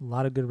 a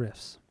lot of good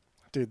riffs.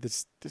 dude,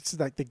 this is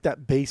like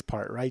that bass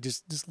part, right?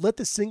 Just let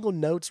the single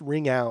notes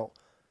ring out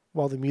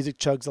while the music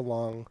chugs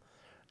along,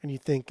 and you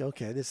think,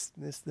 okay, this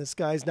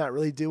guy's not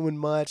really doing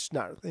much,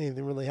 not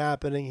anything really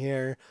happening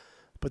here,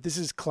 but this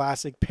is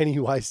classic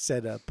Pennywise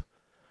setup.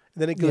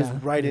 And then it goes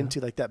right into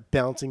like that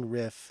bouncing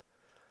riff.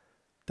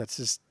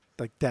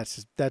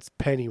 That's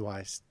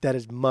Pennywise. That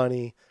is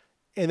money,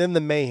 and then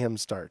the mayhem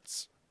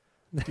starts.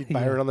 Dude,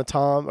 Byron on the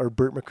tom or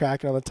Burt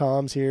McCracken on the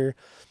toms here,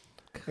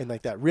 and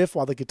like that riff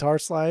while the guitar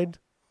slide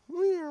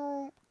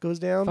goes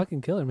down.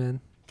 Fucking killer,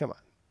 man. Come on.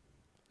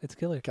 It's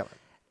killer. Come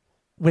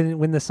on.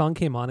 When the song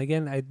came on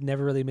again, I'd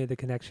never really made the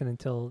connection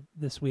until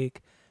this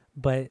week,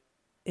 but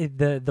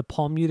the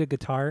palm muted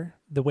guitar,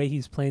 the way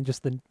he's playing,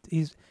 just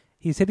he's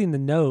hitting the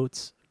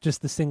notes,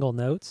 just the single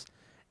notes,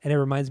 and it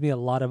reminds me a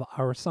lot of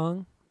our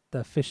song,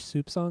 the Fish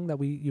Soup song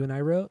that you and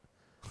I wrote.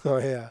 Oh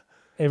yeah.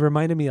 It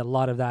reminded me a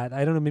lot of that.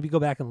 I don't know, maybe go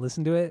back and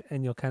listen to it,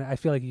 and I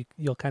feel like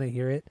you'll kind of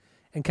hear it,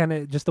 and kind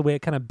of just the way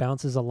it kind of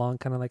bounces along,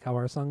 kind of like how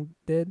our song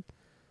did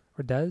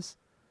or does.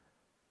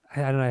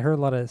 I don't know. I heard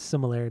a lot of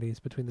similarities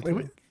between the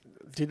two.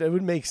 Dude, it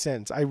would make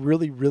sense. I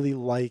really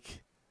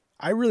like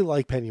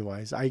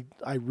Pennywise. I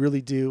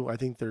really do. I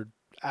think they're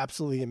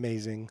absolutely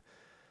amazing.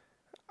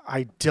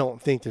 I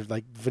don't think they're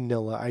like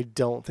vanilla. I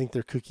don't think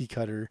they're cookie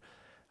cutter.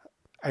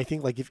 I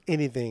think like if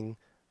anything,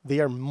 they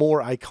are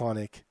more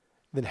iconic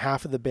than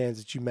half of the bands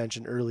that you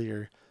mentioned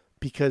earlier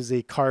because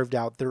they carved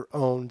out their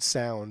own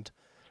sound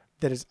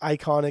that is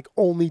iconic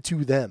only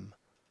to them.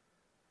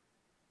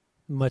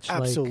 Much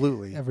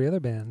Absolutely. like every other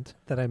band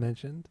that I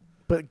mentioned.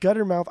 But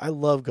Guttermouth, I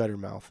love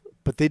Guttermouth,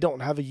 but they don't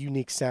have a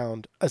unique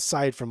sound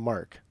aside from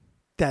Mark.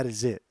 That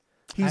is it.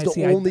 He's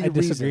the only I reason.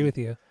 disagree with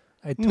you.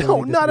 I totally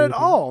No, not disagree at with you.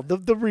 all.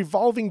 The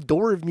revolving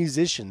door of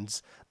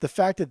musicians, the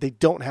fact that they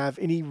don't have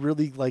any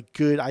really like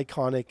good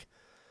iconic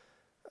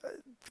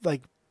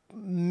like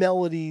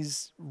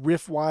melodies,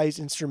 riff wise,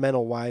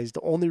 instrumental wise.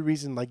 The only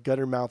reason like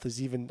Guttermouth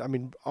is even, I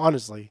mean,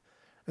 honestly,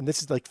 and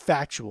this is like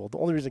factual, the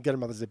only reason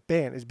Guttermouth is a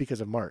band is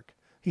because of Mark.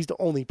 He's the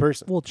only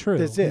person. Well, true.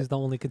 That's He's it. the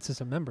only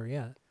consistent member,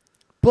 yeah.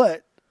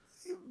 But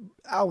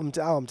album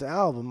to album to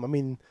album, I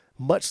mean,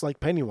 much like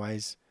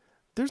Pennywise,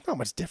 there's not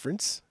much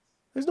difference.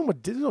 There's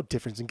no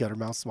difference in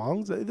Guttermouth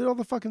songs. They're all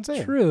the fucking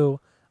same. True,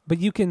 but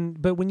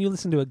when you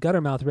listen to a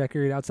Guttermouth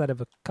record outside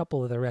of a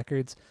couple of the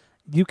records,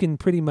 you can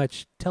pretty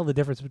much tell the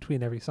difference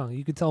between every song.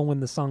 You can tell when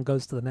the song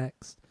goes to the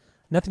next.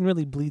 Nothing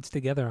really bleeds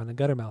together on the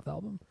Guttermouth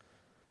album.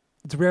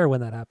 It's rare when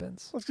that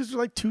happens. Well, it's because they're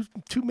like two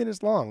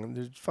minutes long, and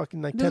there's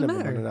fucking like 10 of them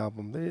on an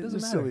album. It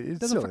doesn't matter. Silly. It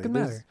doesn't fucking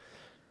matter.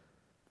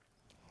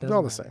 They're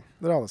all the same.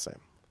 They're all the same.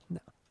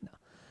 No.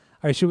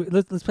 All right,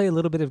 let's play a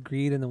little bit of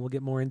Greed, and then we'll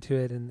get more into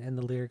it and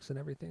the lyrics and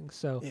everything.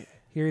 So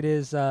Here it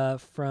is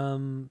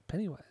from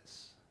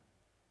Pennywise.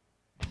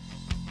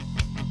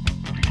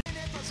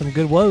 Some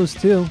good woes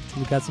too.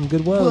 We got some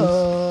good woes.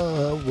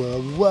 Whoa,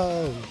 whoa,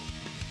 whoa!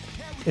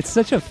 It's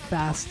such a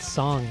fast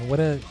song. What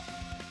a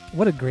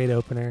great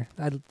opener.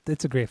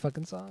 It's a great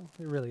fucking song.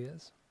 It really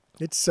is.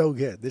 It's so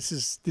good. This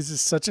is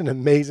such an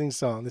amazing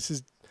song. This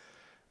is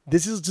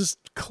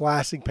just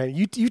classic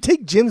Pennywise. You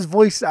take Jim's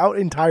voice out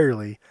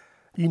entirely,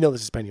 you know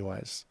this is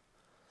Pennywise.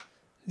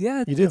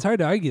 Yeah, it's hard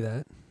to argue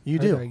that. You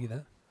hard do to argue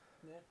that,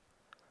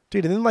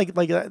 dude. And then like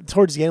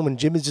towards the end when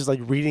Jim is just like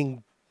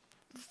reading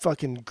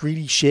fucking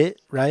greedy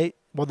shit, right?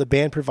 While the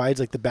band provides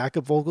like the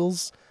backup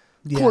vocals,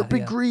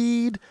 corporate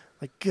greed.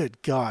 Like,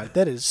 good God,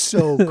 that is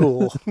so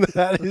cool.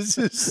 That is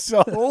just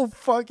so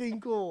fucking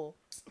cool.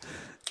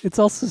 It's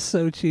also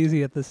so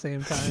cheesy at the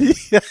same time.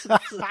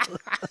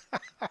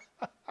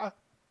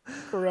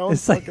 Grown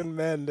fucking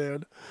men,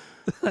 dude.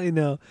 I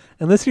know.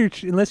 Unless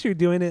you're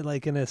doing it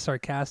like in a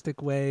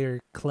sarcastic way or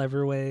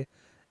clever way,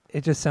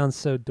 it just sounds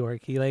so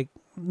dorky.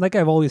 Like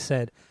I've always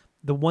said,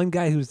 the one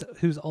guy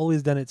who's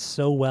always done it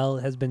so well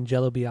has been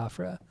Jello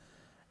Biafra.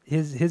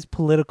 His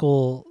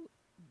political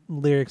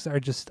lyrics are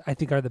just, I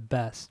think, are the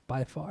best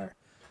by far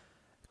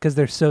because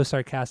they're so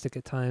sarcastic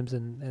at times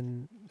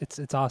and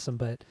it's awesome.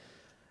 But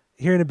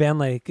hearing a band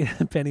like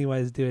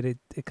Pennywise do it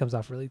comes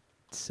off really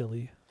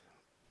silly.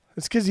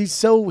 It's because he's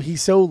so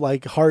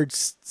like hard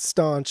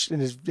staunch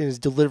in his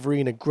delivery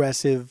and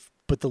aggressive,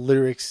 but the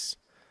lyrics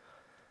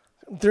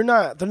they're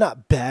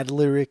not bad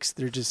lyrics.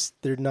 They're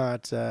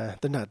not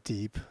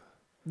deep.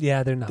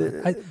 Yeah, they're not.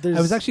 I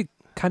was actually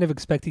kind of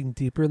expecting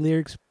deeper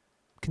lyrics,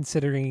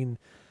 considering,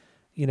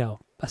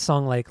 a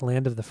song like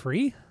 "Land of the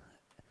Free,"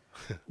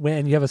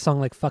 when you have a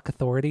song like "Fuck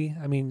Authority."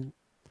 I mean,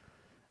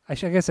 I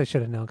guess I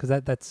should have known because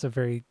that's a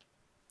very,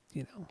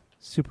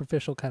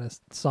 superficial kind of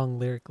song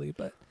lyrically,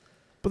 but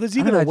there's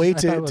even a way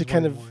to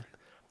kind of more.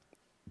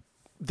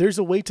 There's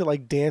a way to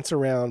like dance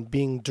around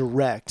being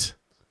direct,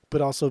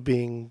 but also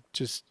being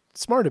just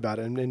smart about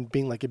it and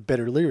being like a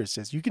better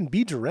lyricist. You can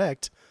be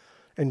direct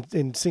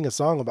and sing a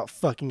song about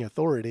fucking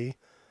authority.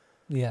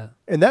 Yeah.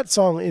 And that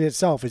song in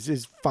itself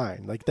is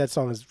fine. Like that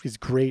song is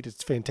great.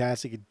 It's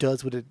fantastic. It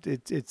does what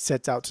it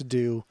sets out to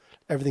do.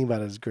 Everything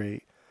about it is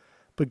great.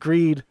 But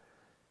Greed,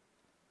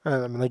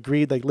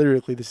 Greed, like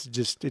lyrically,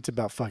 it's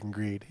about fucking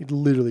greed. It's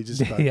literally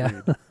just about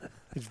greed.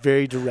 It's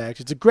very direct.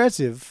 It's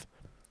aggressive.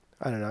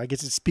 I don't know. I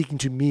guess it's speaking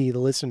to me, the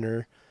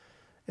listener.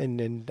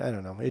 And I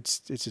don't know. It's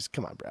just,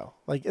 come on, bro.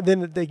 Like, and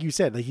then like you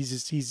said, like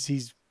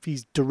he's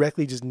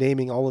directly just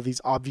naming all of these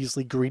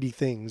obviously greedy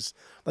things,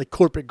 like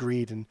corporate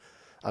greed and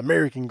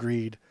American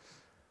greed.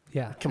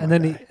 Yeah. And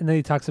then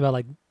he talks about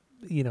like,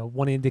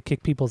 wanting to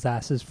kick people's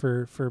asses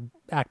for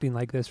acting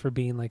like this, for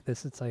being like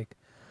this. It's like,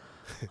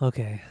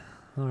 okay,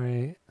 all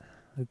right.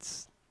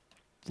 It's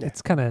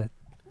kind of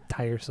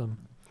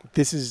tiresome.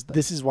 This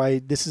is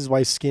why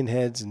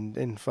skinheads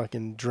and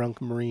fucking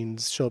drunk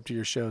Marines show up to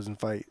your shows and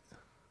fight.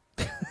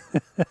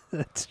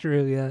 That's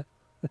true. Yeah,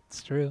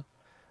 that's true.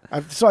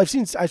 I've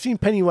seen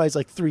Pennywise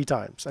like 3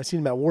 times. I've seen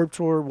him at Warped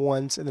Tour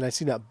once, and then I've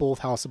seen him at both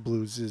House of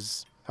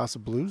Blues. How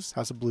would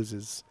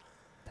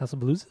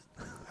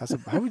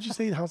you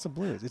say House of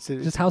Blues? It's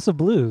just House of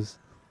Blues.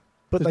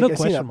 But there's like, no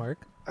question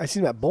mark. I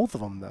seen him at both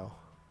of them though.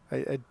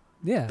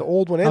 Yeah, the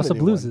old one and House the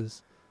of new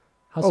Blueses.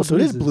 one. Oh, so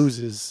it is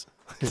Blueses.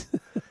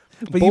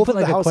 But you put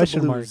like a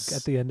question mark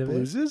at the end of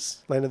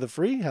Blueses? Land of the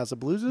Free, House of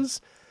Blueses.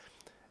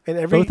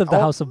 And both of the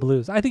House of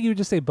Blues. I think you would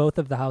just say both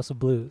of the House of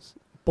Blues.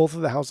 Both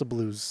of the House of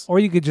Blues. Or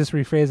you could just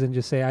rephrase it and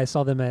just say, I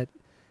saw them at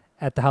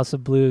the House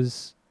of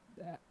Blues.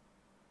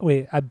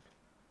 Wait, fuck.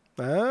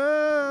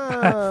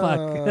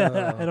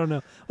 I don't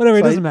know. Whatever,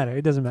 it doesn't matter.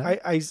 It doesn't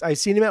matter. I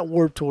seen him at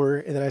Warped Tour,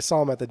 and then I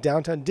saw him at the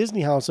Downtown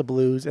Disney House of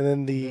Blues, and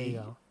then the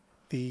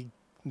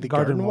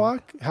Garden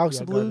Walk House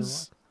of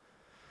Blues.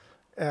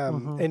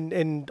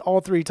 And all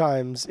 3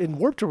 times, and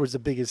Warped Tour was the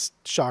biggest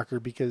shocker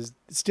because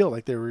still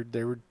like there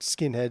were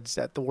skinheads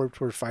at the Warped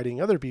Tour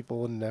fighting other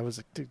people, and I was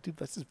like, dude,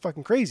 this is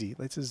fucking crazy.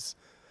 This is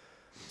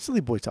silly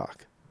boy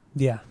talk.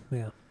 Yeah.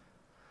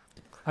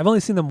 I've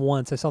only seen them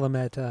once. I saw them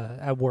at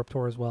Warped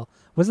Tour as well.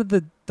 Was it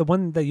the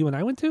one that you and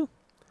I went to?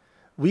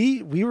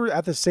 We were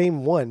at the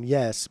same one,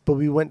 yes, but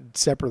we went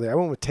separately. I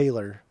went with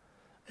Taylor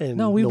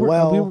and we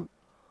went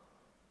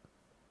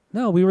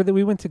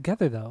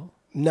together though.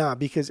 Nah,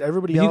 because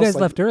everybody but else. You guys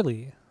left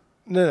early.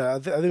 No.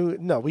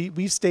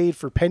 We stayed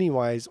for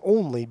Pennywise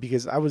only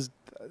because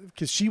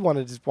she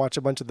wanted to watch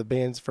a bunch of the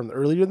bands from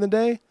earlier in the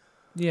day.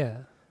 Yeah.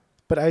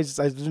 But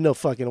there's no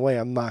fucking way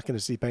I'm not going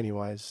to see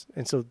Pennywise.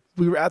 And so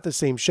we were at the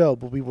same show,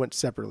 but we went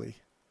separately.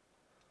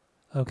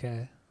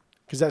 Okay.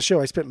 Because that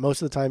show, I spent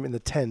most of the time in the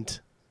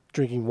tent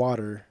drinking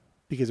water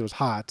because it was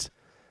hot.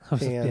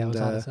 Yeah, it was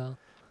hot as hell.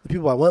 The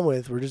people I went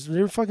with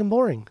they were fucking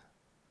boring.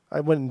 I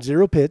went in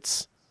 0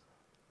 pits.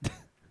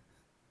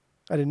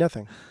 I did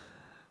nothing.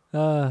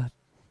 That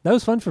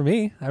was fun for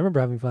me. I remember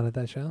having fun at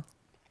that show.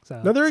 So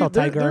No, saw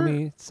Tiger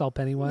Army, saw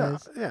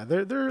Pennywise. No, yeah,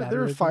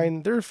 they're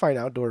fine. They're a fine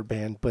outdoor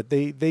band, but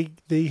they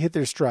hit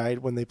their stride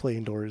when they play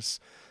indoors,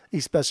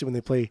 especially when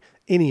they play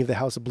any of the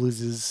House of Blues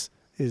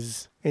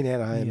is in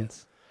Anaheim.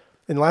 Yes.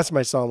 And the last time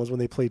I saw them was when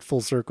they played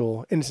Full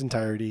Circle in its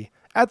entirety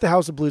at the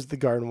House of Blues at the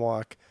Garden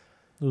Walk.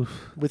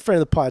 Oof. With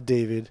friend of the pod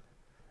David,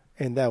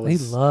 and that was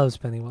he loves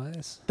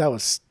Pennywise. That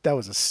was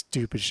a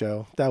stupid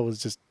show. That was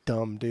just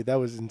dumb, dude. That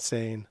was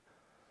insane.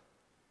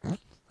 I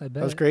bet.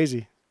 That was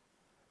crazy.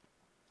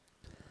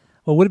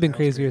 What would have been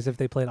crazier is if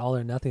they played All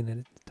or Nothing in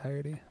its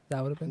entirety.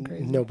 That would have been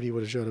crazy. Nobody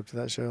would have showed up to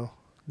that show.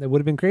 That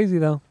would have been crazy,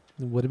 though.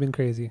 It would have been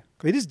crazy.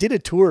 They just did a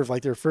tour of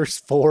like their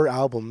first 4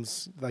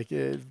 albums. Like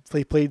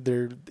they played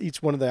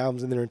each one of the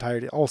albums in their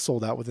entirety, all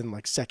sold out within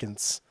like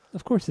seconds.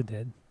 Of course it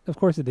did. Of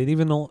course it did.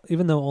 Even though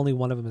only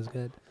one of them is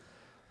good.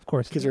 Of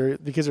course.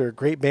 Because they're a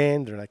great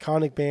band. They're an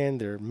iconic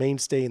band. They're a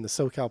mainstay in the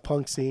SoCal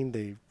punk scene.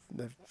 They've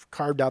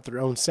carved out their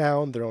own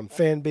sound, their own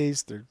fan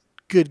base. They're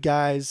good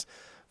guys.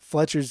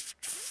 Fletcher's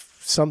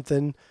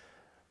something,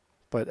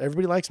 but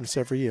everybody likes him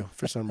except for you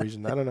for some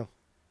reason. I don't know.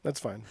 That's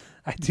fine.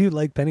 I do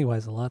like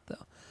Pennywise a lot,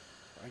 though.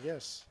 I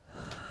guess.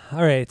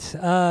 All right.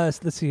 So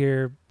let's see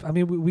here. I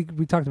mean,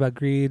 we talked about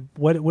Greed.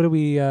 What do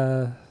we?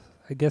 I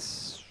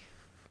guess.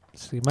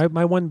 Let's see. My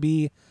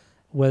 1B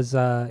was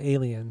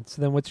Alien.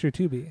 So then, what's your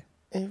 2B?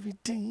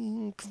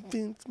 Everything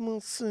convince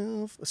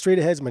myself. Straight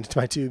Ahead's my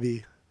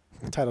 2B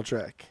title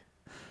track.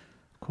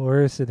 Of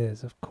course it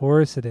is. Of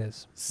course it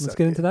is. So let's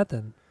get into that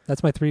then.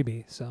 That's my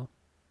 3B. So.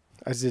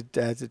 As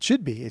it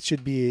should be. It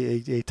should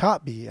be a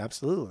top B,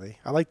 absolutely.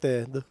 I like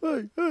the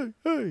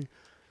hey.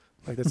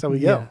 Like that's how we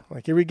go. Yeah.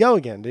 Like here we go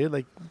again, dude.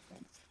 Like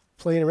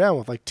playing around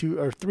with like 2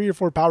 or 3 or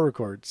 4 power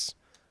chords.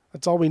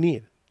 That's all we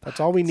need. That's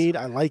all we need.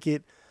 I like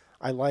it.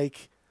 I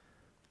like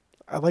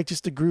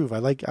just the groove. I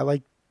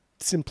like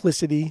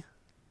simplicity,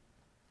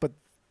 but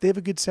they have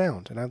a good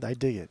sound, and I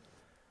dig it.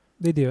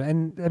 They do,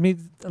 and I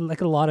mean,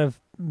 like a lot of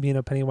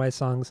Pennywise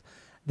songs,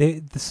 a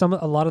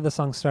lot of the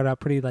songs start out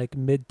pretty like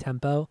mid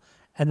tempo.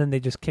 And then they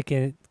just kick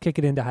it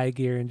into high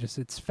gear and just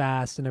it's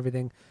fast and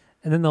everything.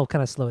 And then they'll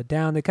kind of slow it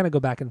down. They kind of go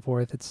back and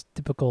forth. It's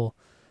typical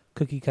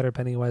cookie cutter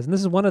Pennywise. And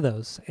this is one of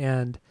those.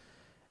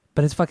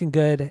 But it's fucking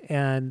good.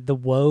 And the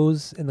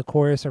woes in the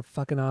chorus are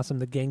fucking awesome.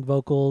 The gang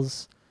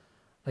vocals,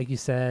 like you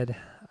said,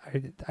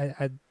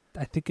 I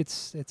think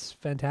it's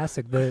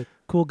fantastic. The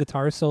cool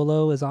guitar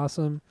solo is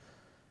awesome.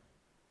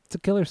 It's a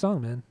killer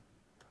song, man.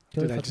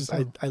 Dude,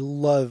 I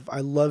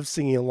love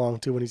singing along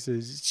to when he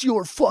says, "It's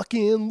your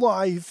fucking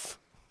life."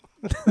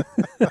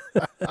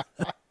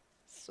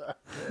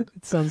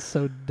 It sounds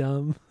so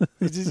dumb.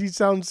 He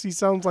sounds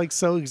like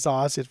so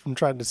exhausted from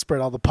trying to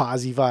spread all the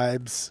posy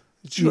vibes.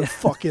 It's your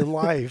fucking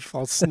life,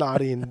 all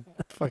snotty and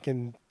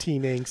fucking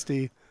teen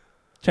angsty.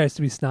 Tries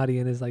to be snotty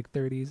in his like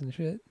 30s and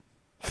shit.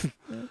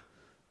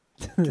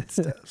 Good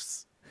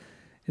stuff.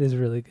 It is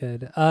really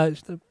good.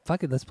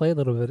 Fuck it, let's play a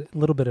little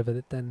bit of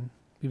it then,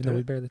 even though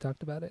we barely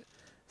talked about it.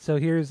 So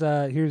here's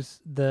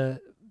the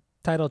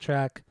title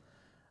track.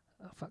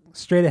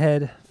 Straight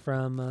Ahead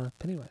from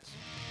Pennywise.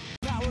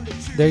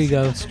 There you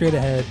go, Straight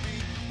Ahead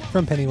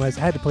from Pennywise.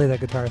 I had to play that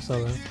guitar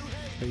solo.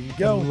 There you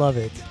go. I love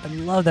it. I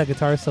love that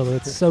guitar solo.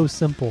 It's so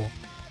simple.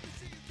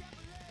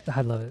 I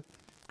love it.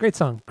 Great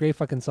song. Great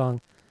fucking song.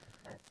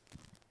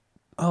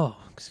 Oh,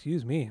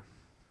 excuse me.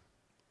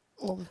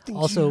 All the things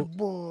Also, you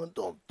want,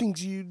 all the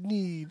things you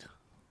need.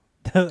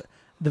 The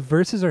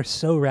verses are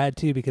so rad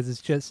too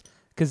because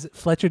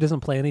Fletcher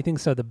doesn't play anything,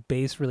 so the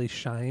bass really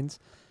shines.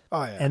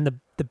 Oh yeah. And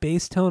the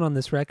bass tone on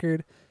this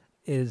record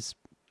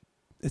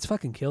it's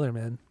fucking killer,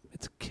 man.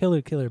 It's a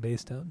killer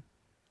bass tone.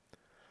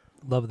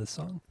 Love this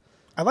song.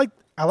 I like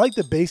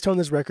the bass tone on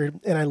this record,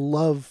 and I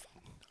love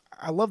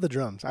the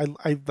drums.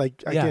 I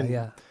like again.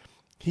 Yeah.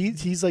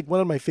 He's like one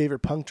of my favorite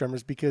punk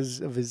drummers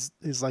because of his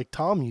like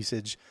tom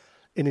usage,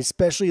 and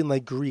especially in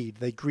like Greed.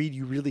 Like Greed,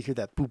 you really hear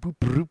that boop boop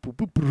boop boop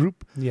boop boop.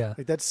 Yeah.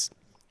 Like that's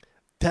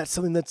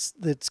something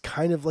that's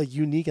kind of like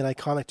unique and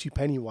iconic to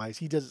Pennywise.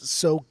 He does it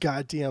so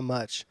goddamn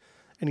much,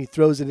 and he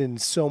throws it in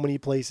so many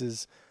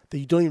places that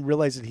you don't even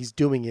realize that he's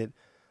doing it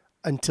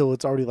until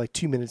it's already like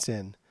 2 minutes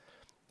in.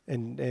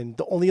 And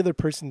the only other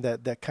person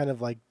that kind of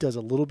like does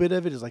a little bit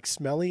of it is like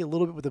Smelly, a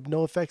little bit with the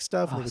no effect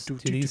stuff. Oh,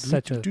 dude, he's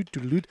such a...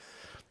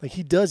 Like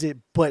he does it,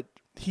 but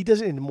he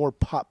does it in a more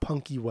pop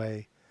punky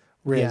way.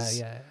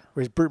 Whereas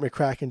Burt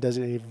McCracken does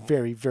it in a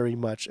very, very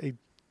much a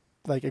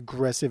like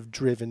aggressive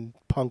driven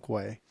punk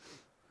way.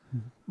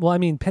 Well, I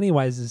mean,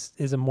 Pennywise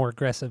is a more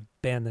aggressive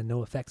band than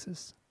No Effects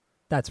is.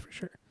 That's for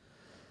sure.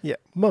 Yeah,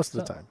 most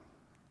of the time.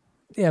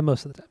 Yeah,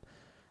 most of the time.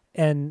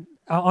 And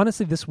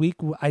honestly, this week,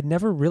 I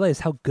never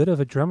realized how good of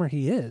a drummer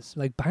he is.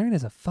 Like, Byron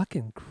is a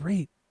fucking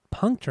great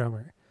punk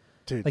drummer.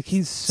 Dude, Like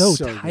he's so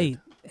so tight,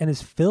 and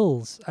his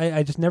fills.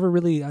 I just never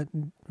really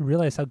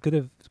realized how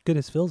good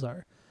his fills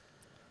are.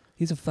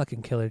 He's a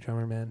fucking killer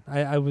drummer, man.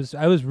 I was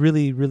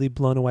really, really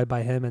blown away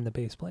by him and the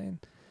bass playing.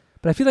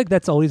 But I feel like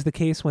that's always the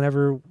case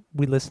whenever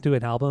we listen to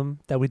an album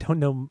that we don't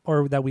know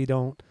or that we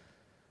don't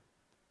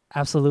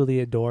absolutely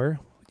adore.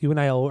 You and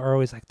I are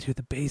always like, dude,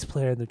 the bass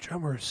player and the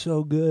drummer are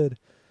so good.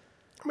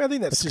 I mean, I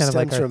think That's kind of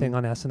like our thing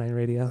on Asinine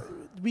Radio.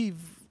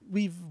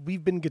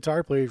 We've been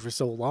guitar players for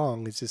so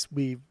long. It's just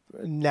we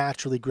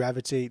naturally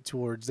gravitate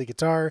towards the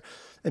guitar,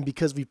 and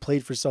because we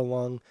played for so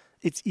long,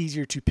 it's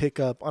easier to pick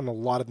up on a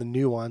lot of the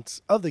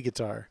nuance of the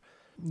guitar.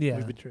 Yeah,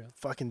 we've been true.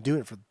 fucking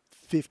doing it for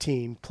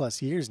 15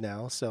 plus years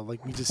now, so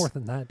like we just More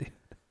than that, dude.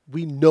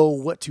 we know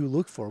what to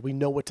look for. We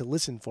know what to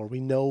listen for. We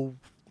know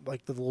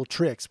like the little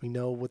tricks. We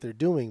know what they're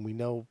doing. We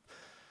know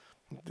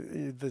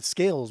the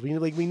scales. We know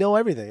everything. We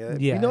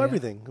know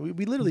everything.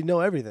 We literally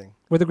know everything.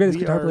 We're the greatest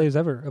guitar players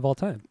ever of all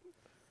time.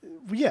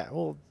 Yeah,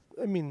 well,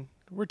 I mean,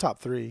 we're top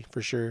 3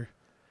 for sure.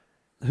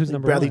 Who's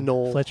number Bradley one?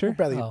 Knoll, Fletcher?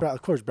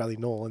 Of course, Bradley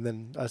Knoll, and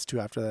then us 2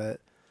 after that.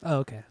 Oh,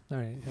 okay. All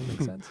right. That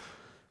makes sense.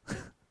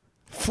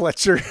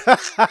 Fletcher.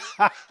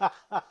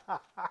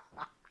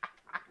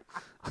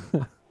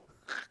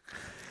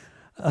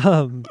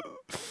 All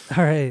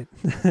right.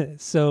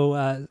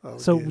 So,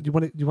 dude.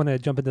 do you want to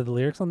jump into the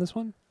lyrics on this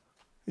one?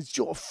 It's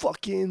your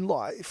fucking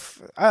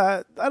life.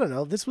 I don't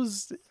know. This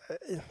was.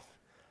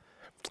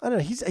 I don't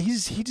know.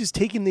 He's just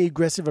taking the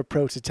aggressive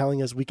approach to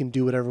telling us we can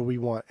do whatever we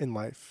want in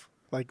life.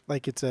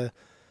 Like it's a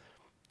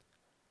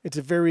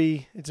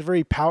very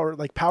power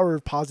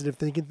of positive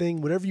thinking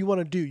thing. Whatever you want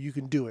to do, you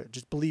can do it.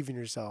 Just believe in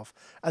yourself.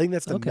 I think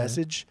that's the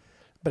message,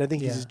 but I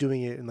think he's just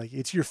doing it and like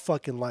it's your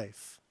fucking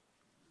life.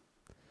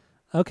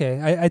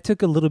 Okay, I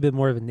took a little bit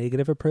more of a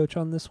negative approach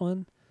on this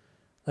one.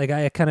 Like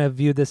I kind of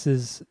view this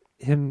as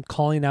him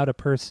calling out a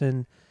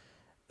person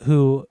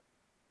who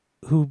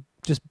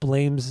just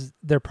blames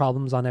their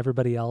problems on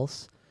everybody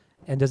else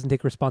and doesn't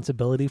take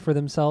responsibility for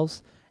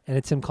themselves. And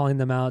it's him calling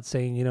them out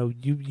saying, you know,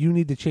 you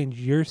need to change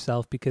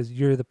yourself because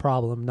you're the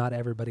problem, not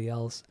everybody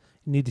else.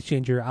 You need to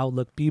change your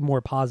outlook, be more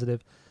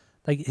positive.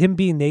 Like him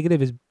being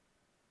negative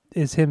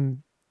is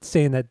him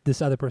saying that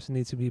this other person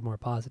needs to be more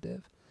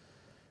positive.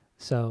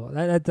 So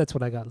that's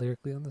what I got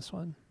lyrically on this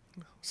one.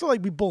 So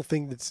like we both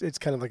think it's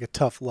kind of like a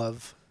tough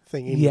love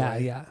thing.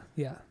 Anyway.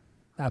 Yeah.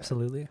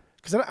 Absolutely.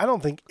 Because I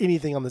don't think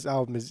anything on this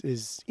album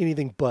is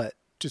anything but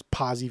just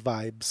posy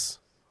vibes.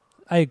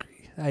 I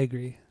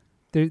agree.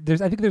 I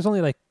think there's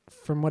only like,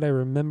 from what I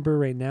remember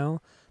right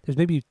now, there's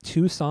maybe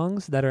 2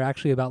 songs that are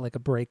actually about like a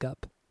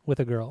breakup with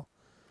a girl.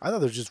 I thought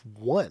there was just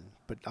one,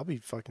 but I'll be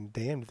fucking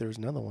damned if there was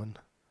another one.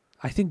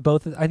 I think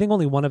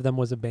only one of them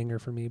was a banger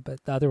for me,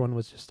 but the other one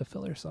was just a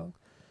filler song.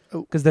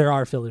 Oh. Because there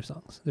are filler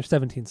songs. There's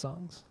 17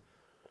 songs.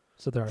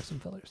 So there are some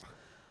fillers.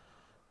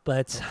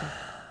 But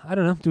I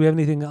don't know. Do we have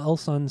anything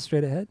else on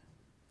Straight Ahead?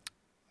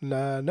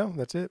 Nah, no,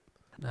 that's it.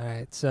 All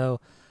right. So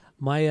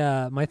my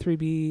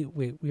 3B,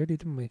 wait, we already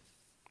did my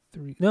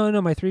 3. No,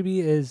 my 3B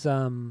is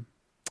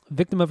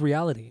Victim of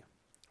Reality.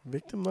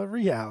 Victim of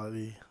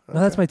Reality. Okay. No,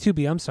 that's my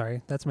 2B. I'm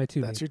sorry. That's my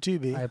 2B. That's your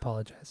 2B. I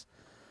apologize.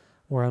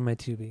 We're on my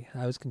 2B.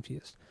 I was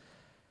confused.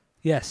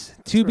 Yes,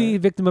 2B,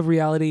 right. Victim of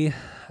Reality.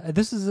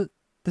 This is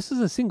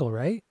a single,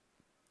 right?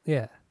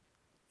 Yeah.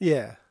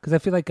 Yeah. Because I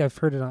feel like I've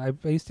heard it on,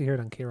 I used to hear it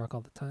on K-Rock all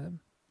the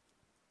time.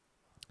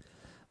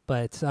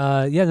 But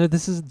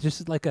this is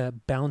just like a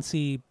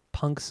bouncy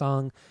punk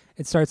song.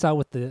 It starts out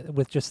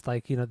with just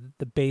like, you know,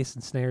 the bass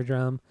and snare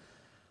drum.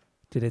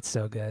 Dude, it's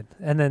so good.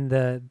 And then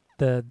the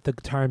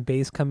guitar and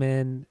bass come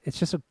in. It's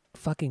just a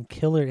fucking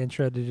killer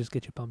intro to just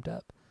get you pumped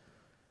up.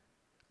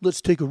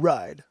 Let's take a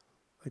ride.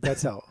 Like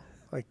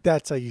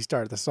that's how you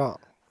start the song.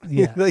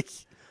 Yeah.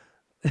 That's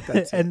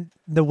and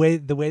the way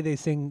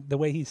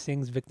he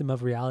sings Victim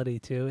of Reality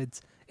too,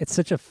 it's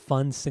such a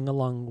fun sing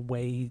along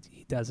way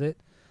he does it.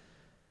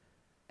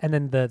 And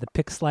then the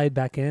pick slide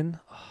back in,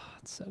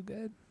 it's so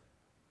good.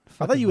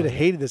 I thought you would have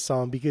hated this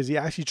song because he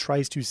actually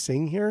tries to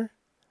sing here,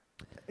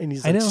 and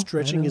he's like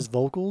stretching his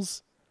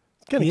vocals.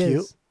 It's kind of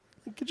cute. Is.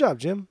 Good job,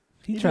 Jim.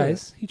 He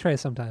tries. He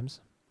tries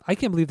sometimes. I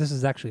can't believe this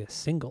is actually a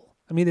single.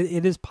 I mean,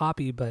 it is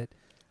poppy, but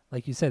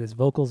like you said, his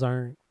vocals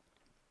aren't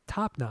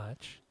top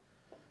notch.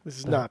 This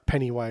is not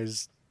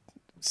Pennywise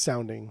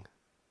sounding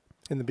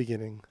in the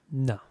beginning.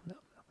 No,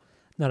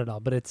 not at all.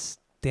 But it's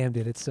damn,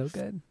 dude, it's so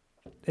good.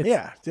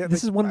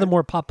 This is one of the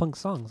more pop punk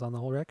songs on the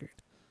whole record.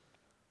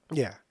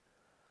 Yeah,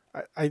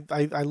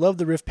 I love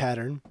the riff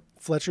pattern.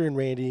 Fletcher and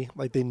Randy,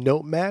 like they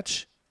note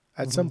match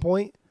at some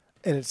point,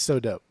 and it's so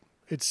dope.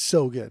 It's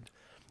so good.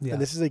 Yeah.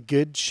 And this is a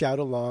good shout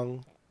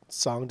along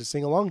song to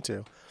sing along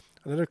to.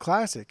 Another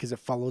classic because it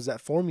follows that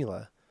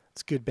formula.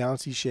 It's good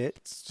bouncy shit.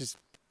 It's just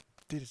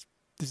this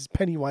is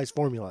Pennywise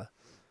formula.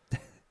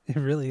 It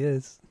really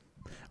is.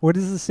 Where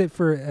does this sit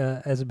for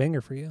as a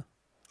banger for you?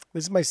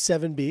 This is my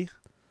 7B.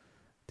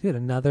 Dude,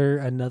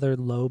 another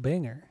low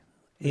banger.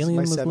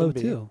 Alien was 7B. Low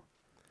too.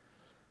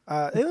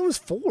 Alien was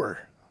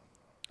 4.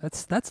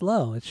 That's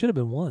low. It should have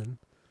been 1.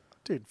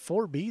 Dude,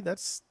 4B.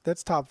 That's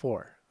top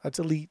 4. That's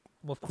elite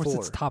Well, of course,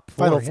 it's Four. top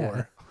four. Final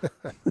yeah.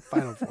 four.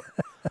 Final four.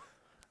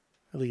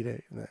 Elite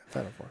Eight.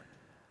 Final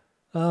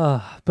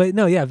four. But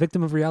no, yeah,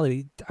 Victim of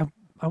Reality.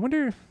 I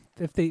wonder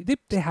if they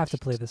have to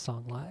play this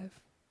song live.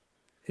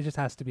 It just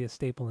has to be a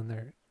staple in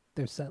their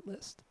set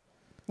list.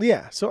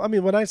 Yeah. So I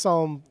mean, when I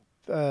saw them,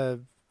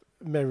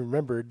 I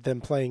remembered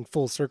them playing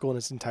Full Circle in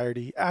its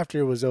entirety. After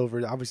it was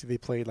over, obviously they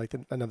played like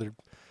another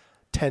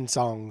 10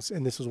 songs,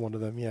 and this was one of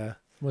them. Yeah.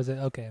 Was it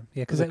okay?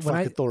 Yeah, Because like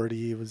Fuck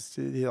Authority, it was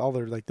all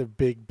their like the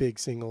big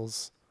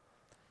singles.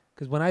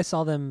 Because when I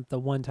saw them the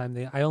one time,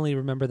 I only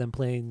remember them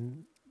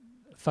playing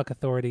Fuck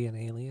Authority and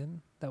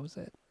Alien. That was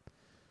it.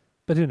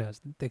 But who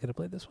knows? They could have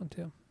played this one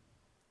too.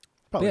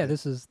 But yeah,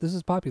 this is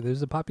popular. This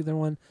is a popular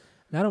one,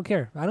 and I don't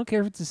care. I don't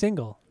care if it's a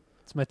single.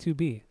 It's my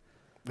 2B.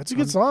 That's a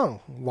good song.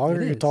 Longer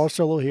it guitar is.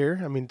 solo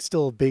here. I mean, it's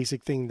still a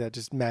basic thing that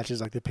just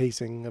matches like the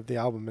pacing of the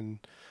album and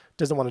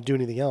doesn't want to do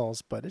anything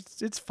else. But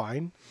it's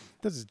fine.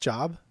 Does its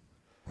job.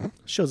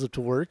 Shows up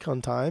to work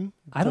on time.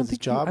 I don't does think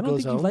its job. I don't goes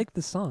think you home. like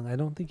the song. I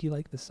don't think you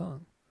like the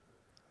song.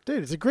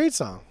 Dude, it's a great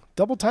song.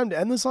 Double time to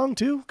end the song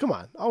too. Come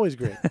on, always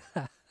great.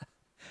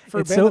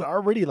 For It's a band so- that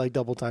already like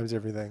double times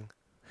everything.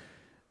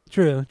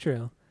 True.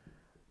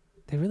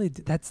 They really.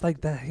 That's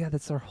like that. Yeah,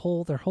 that's their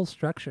whole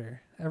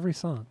structure. Every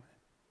song.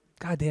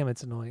 God damn,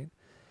 it's annoying.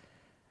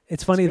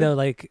 It's funny good. though.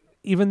 Like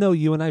even though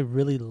you and I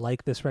really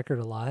like this record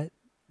a lot,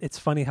 it's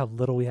funny how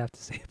little we have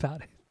to say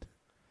about it.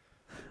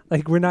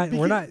 Like we're not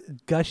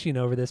gushing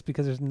over this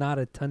because there's not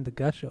a ton to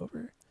gush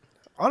over.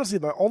 Honestly,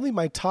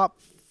 my top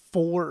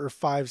 4 or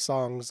 5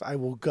 songs I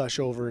will gush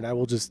over, and I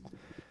will just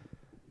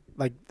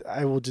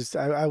I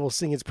will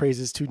sing its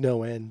praises to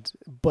no end.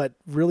 But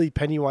really,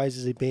 Pennywise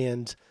is a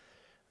band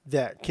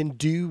that can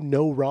do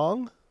no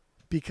wrong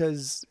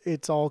because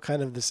it's all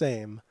kind of the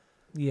same.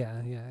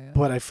 Yeah.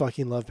 But I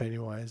fucking love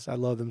Pennywise. I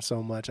love them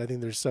so much. I think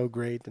they're so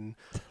great, and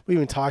we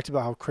even talked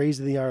about how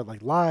crazy they are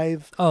like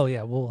live. Oh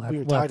yeah, we We even we'll have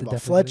talked to about definitely do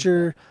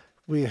Fletcher.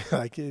 We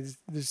like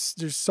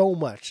there's so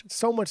much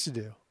to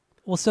do.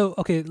 Well, so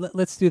okay,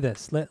 let's do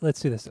this. Let's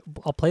do this.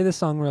 I'll play this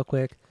song real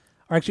quick,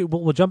 or actually,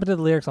 we'll jump into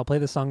the lyrics. I'll play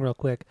this song real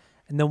quick,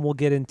 and then we'll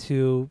get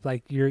into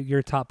like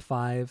your top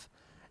 5,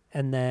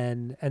 and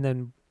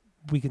then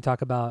we can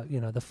talk about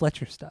the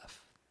Fletcher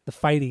stuff, the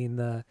fighting,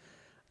 the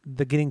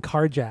getting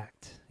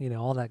carjacked,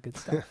 all that good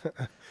stuff.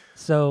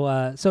 So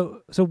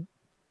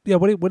yeah,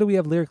 what do we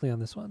have lyrically on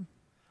this one?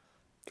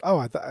 Oh,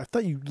 I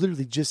thought you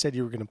literally just said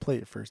you were going to play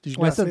it first. Did you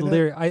Well, I not said say that?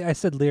 lyric. I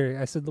said lyric.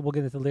 I said we'll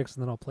get into the lyrics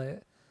and then I'll play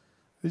it.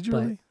 Did you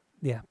But- really?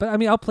 Yeah, but I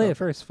mean, I'll play it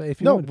first.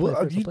 If you No, want to play it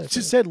first, you I'll play it just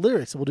first. said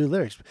lyrics. We'll do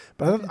lyrics.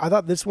 But Okay. I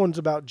thought this one's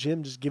about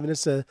Jim just giving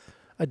us a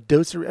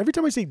dose of. Every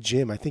time I say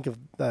Jim, I think of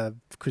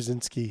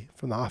Krasinski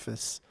from The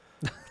Office.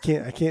 I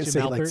can't Jim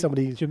say like Halpert?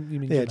 somebody. You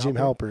mean Jim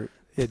Halpert.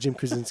 Yeah, Jim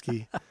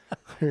Krasinski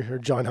or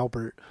John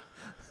Halpert.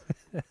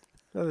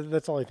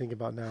 That's all I think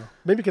about now.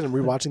 Maybe because I'm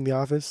rewatching The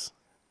Office.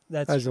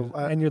 That's as true.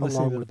 a- And you're listening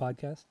along to the with-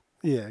 podcast.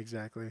 Yeah,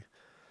 exactly.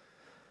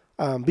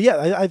 But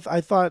yeah,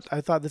 I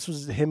thought this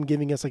was him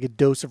giving us like a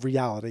dose of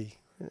reality.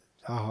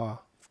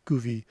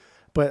 Goofy.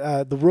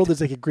 But the world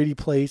is like a gritty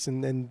place,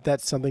 and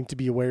that's something to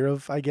be aware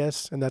of, I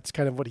guess. And that's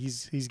kind of what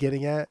he's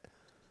getting at.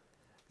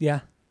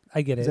 Yeah,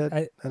 I get Is it.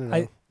 that- I don't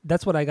know.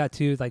 That's what I got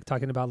too, like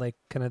talking about like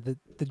kind of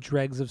the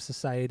dregs of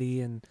society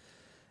and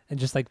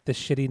just like the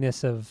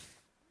shittiness of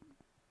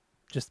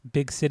just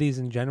big cities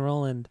in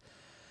general.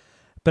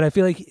 But I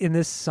feel like in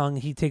this song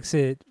he takes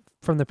it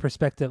from the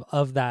perspective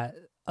of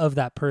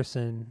that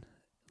person,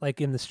 like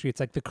in the streets,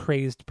 like the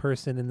crazed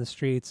person in the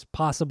streets,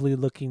 possibly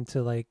looking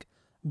to like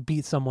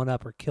beat someone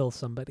up or kill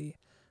somebody.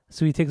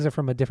 So he takes it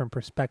from a different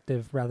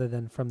perspective rather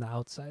than from the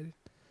outside.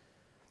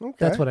 Okay.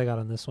 That's what I got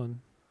on this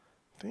one.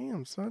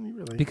 Damn, son, you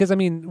really. Because I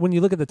mean, when you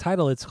look at the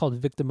title, it's called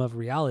 "Victim of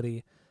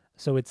Reality,"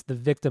 so it's the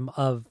victim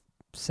of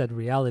said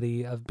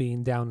reality of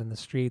being down in the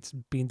streets,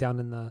 being down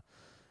in the,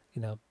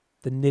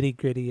 the nitty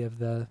gritty of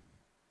the,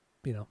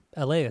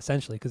 L.A.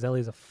 essentially, because L.A.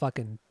 is a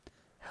fucking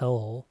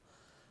hellhole.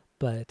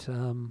 But I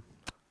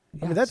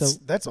yeah, mean, so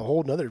that's a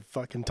whole nother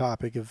fucking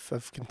topic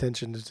of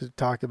contention to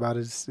talk about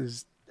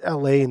is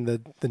L.A. in the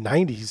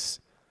 90s.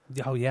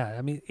 oh yeah,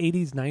 I mean,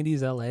 80s,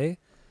 90s L.A.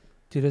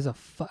 Dude,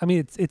 I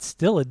mean, it's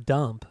still a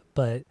dump,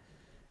 but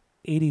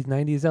 80s,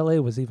 90s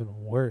L.A. was even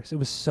worse. It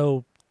was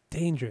so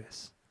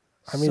dangerous.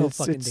 I mean, so it's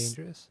fucking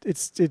dangerous.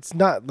 It's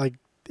not like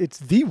it's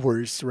the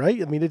worst, right?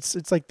 I mean,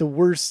 it's like the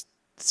worst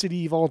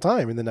city of all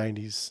time in the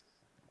 90s.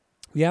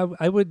 Yeah,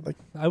 I would Like-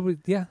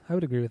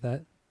 agree with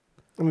that.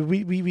 I mean,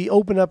 we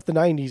open up the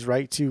 90s,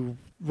 right, to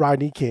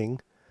Rodney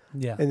King,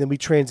 Yeah. and then we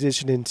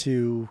transition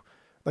into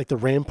like the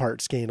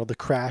Rampart scandal, the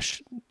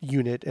crash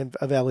unit of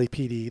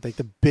LAPD, like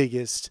the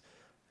biggest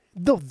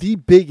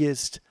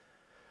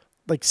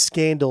like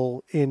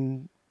scandal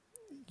in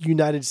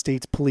United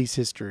States police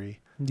history.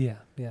 Yeah,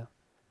 yeah.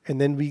 And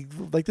then we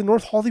like the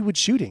North Hollywood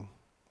shooting,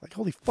 like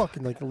holy fuck,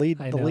 in like the late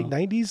I know.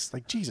 90s,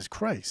 like Jesus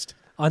Christ.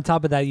 On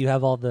top of that, you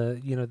have all the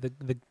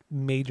the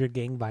major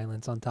gang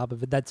violence on top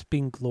of it. That's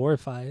being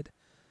glorified.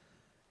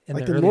 In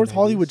Like the the early North 90s.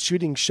 Hollywood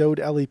shooting showed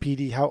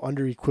LAPD how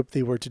under-equipped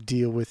they were to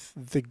deal with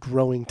the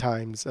growing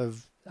times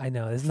of I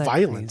know, isn't that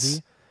violence.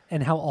 crazy?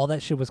 and how all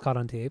that shit was caught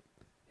on tape,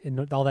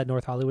 and all that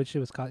North Hollywood shit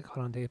was caught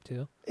on tape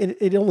too.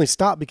 It only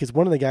stopped because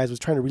one of the guys was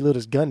trying to reload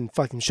his gun and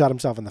fucking shot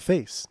himself in the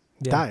face.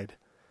 Yeah. Died.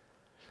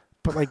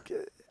 But like,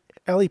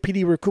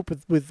 LAPD were equipped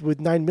with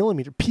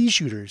 9mm pea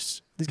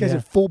shooters. These guys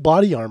have full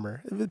body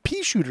armor.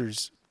 Pea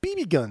shooters,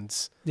 BB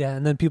guns. Yeah,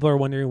 and then people are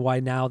wondering why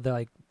now the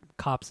like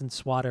cops and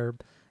SWAT are,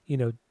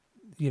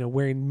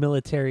 wearing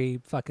military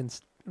fucking,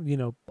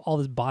 all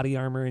this body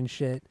armor and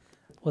shit.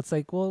 Well, it's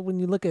like, well, when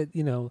you look at,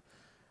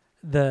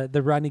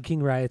 the Rodney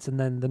King riots and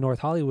then the North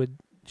Hollywood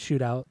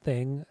shootout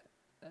thing,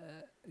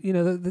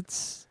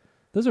 those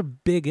are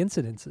big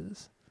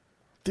incidences.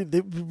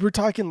 We're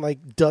talking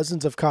like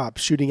dozens of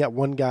cops shooting at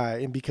one guy,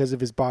 and because of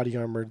his body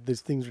armor,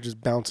 these things are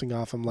just bouncing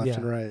off him left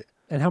and right.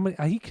 And how many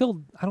he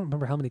killed? I don't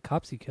remember how many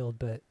cops he killed,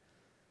 but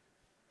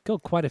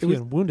killed quite a few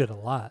and wounded a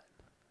lot.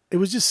 It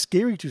was just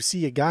scary to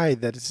see a guy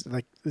that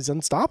is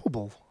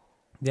unstoppable.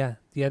 Yeah,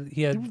 he had.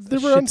 They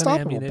were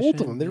unstoppable.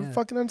 Both of them, they were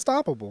fucking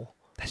unstoppable.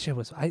 That shit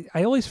was.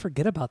 I always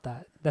forget about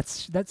that.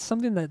 That's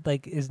something that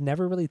like is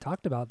never really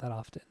talked about that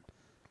often.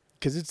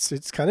 Because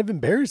it's kind of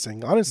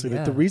embarrassing, honestly. Yeah.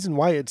 Like, the reason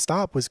why it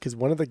stopped was because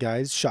one of the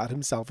guys shot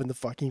himself in the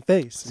fucking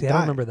face. See, I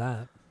don't remember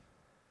that.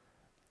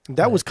 And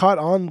that was caught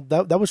on.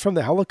 That was from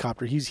the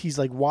helicopter. He's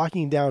like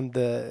walking down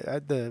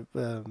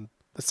the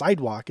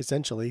sidewalk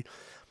essentially,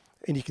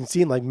 and you can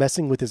see him like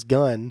messing with his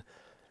gun,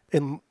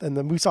 and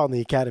then we saw it in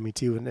the academy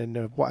too. And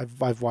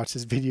I've watched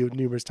this video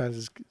numerous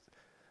times.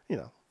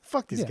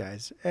 Fuck these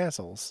guys,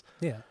 assholes.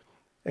 Yeah.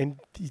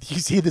 And you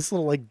see this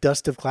little like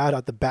dust of cloud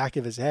out the back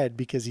of his head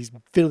because he's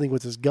fiddling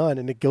with his gun,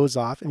 and it goes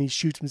off, and he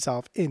shoots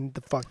himself in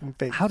the fucking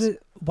face.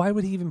 Why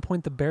would he even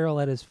point the barrel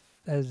at his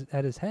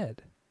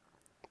head?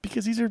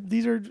 Because these are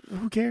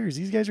who cares?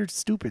 These guys are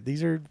stupid. I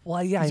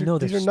know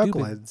they're these are stupid.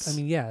 knuckleheads. I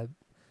mean, yeah,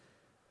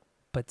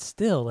 but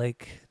still,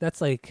 like that's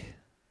like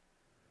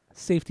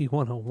safety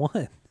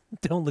 101.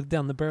 Don't look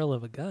down the barrel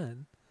of a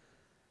gun,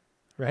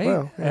 right?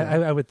 Well, yeah.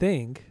 I would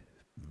think.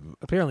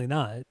 Apparently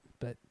not,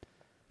 but.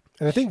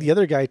 And I think the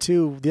other guy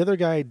too. The other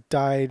guy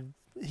died.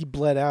 He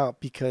bled out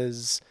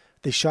because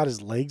they shot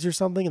his legs or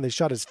something, and they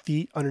shot his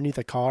feet underneath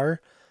a car.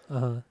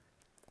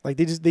 Like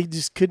they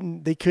just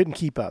couldn't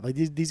keep up. Like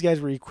these guys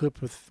were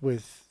equipped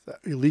with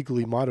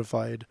illegally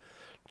modified,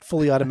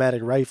 fully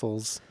automatic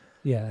rifles.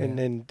 Yeah,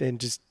 and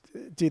just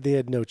dude, they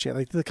had no chance.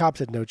 Like the cops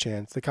had no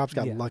chance. The cops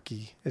got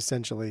lucky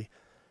essentially.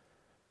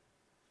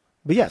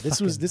 But yeah,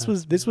 this was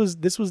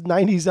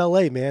 90s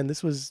LA, man.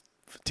 This was,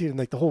 dude,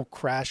 like the whole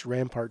crash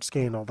Rampart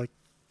scandal. Like,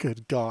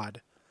 good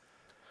God.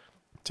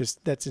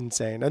 Just, that's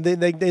insane. And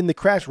then the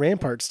crash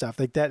Rampart stuff,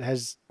 like that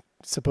has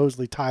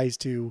supposedly ties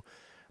to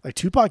like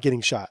Tupac getting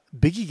shot,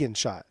 Biggie getting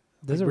shot.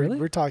 Does like, it really?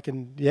 We're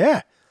talking,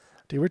 yeah.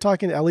 Dude, we're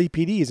talking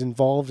LAPD is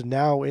involved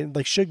now in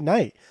like Suge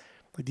Knight.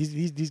 Like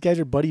these guys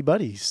are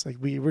buddies. Like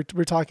we're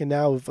talking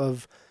now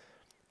of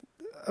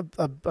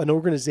an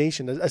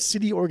organization, a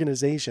city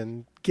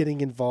organization getting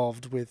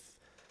involved with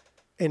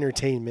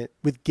entertainment,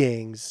 with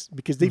gangs,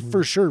 because they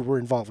for sure were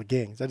involved with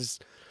gangs. That is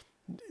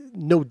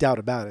no doubt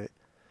about it.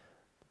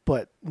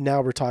 But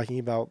now we're talking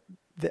about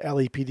the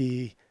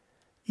LAPD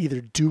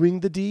either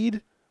doing the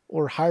deed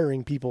or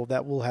hiring people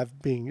that will have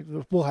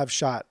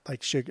shot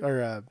like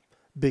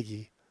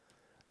Biggie,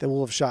 that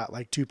will have shot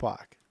like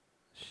Tupac.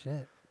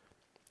 Shit.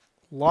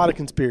 A lot of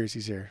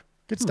conspiracies here.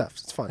 Good stuff.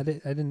 It's fun. I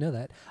didn't know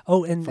that.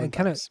 Oh, and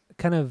kind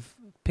of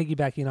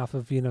piggybacking off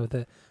of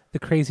the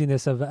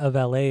craziness of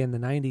LA in the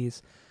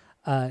 90s.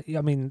 I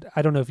mean,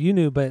 I don't know if you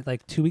knew, but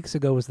like 2 weeks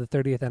ago was the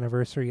 30th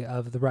anniversary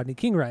of the Rodney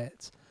King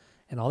riots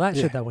and all that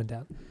shit that went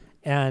down.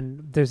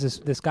 And there's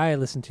this guy I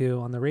listened to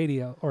on the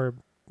radio, or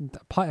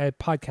I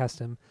podcast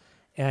him,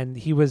 and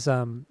he's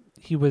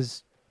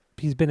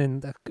been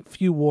in a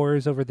few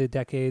wars over the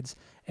decades,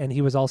 and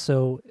he was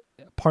also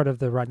part of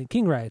the Rodney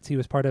King riots. He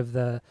was part of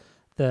the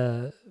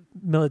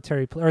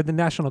military or the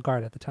National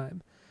Guard at the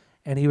time,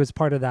 and he was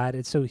part of that.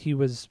 And so he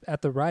was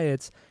at the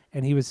riots,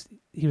 and he was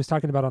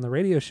talking about on the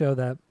radio show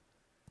that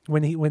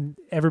when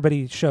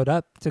everybody showed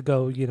up to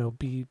go,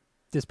 be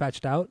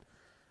dispatched out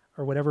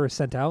or whatever was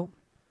sent out,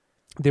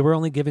 they were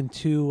only given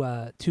two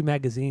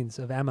magazines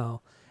of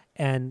ammo,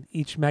 and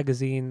each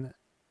magazine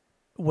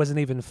wasn't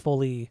even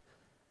fully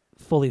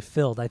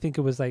filled. I think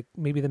it was like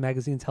maybe the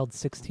magazines held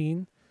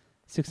 16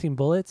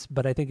 bullets,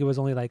 but I think it was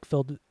only like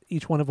filled.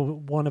 Each one of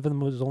them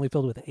was only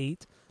filled with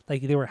 8.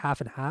 Like they were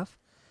half and half,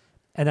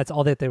 and that's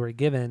all that they were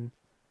given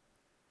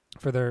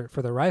for their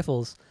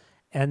rifles.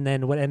 And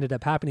then what ended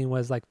up happening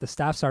was like the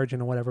staff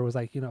sergeant or whatever was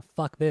like,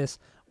 fuck this.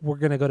 We're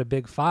gonna go to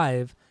Big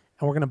 5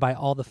 and we're gonna buy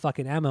all the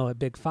fucking ammo at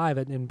Big 5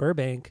 in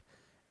Burbank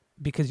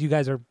because you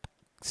guys are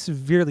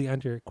severely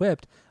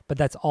under-equipped. But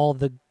that's all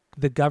the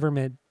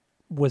government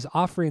was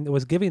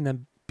giving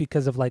them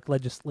because of like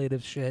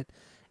legislative shit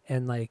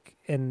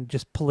and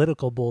just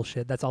political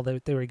bullshit. That's all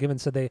they were given.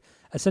 So they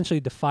essentially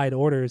defied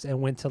orders and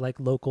went to like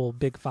local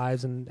Big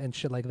 5s and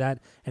shit like that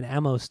and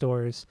ammo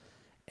stores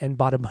and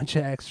bought a bunch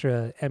of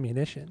extra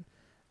ammunition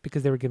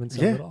because they were given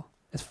so little.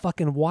 It's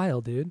fucking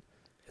wild, dude.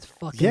 It's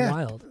fucking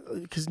wild.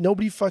 Because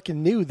nobody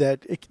fucking knew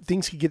that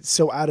things could get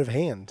so out of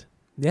hand.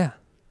 Yeah.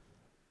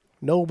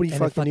 Nobody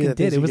And it fucking knew fucking that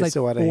did. things It would was get like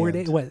so out of 4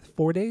 hand. days. What?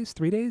 4 days?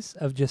 3 days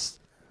of just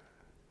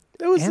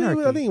It was.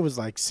 Anarchy. I think it was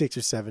like 6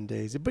 or 7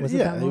 days. But was yeah,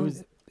 it that long?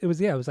 was. It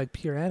was. Yeah, it was like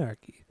pure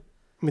anarchy.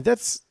 I mean,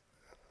 that's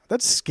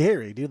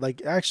scary, dude.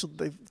 Like, actually,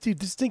 like, dude,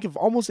 just think of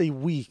almost a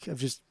week of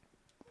just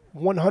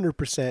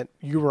 100%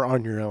 you were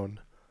on your own.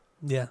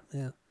 Yeah,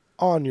 yeah.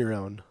 On your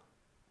own.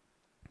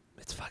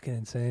 It's fucking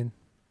insane.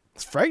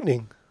 It's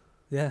frightening.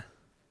 Yeah.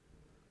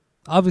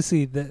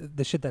 Obviously,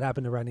 the shit that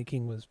happened to Rodney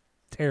King was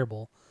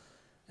terrible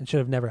and should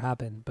have never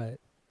happened, but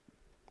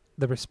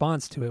the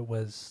response to it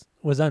was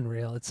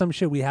unreal. It's some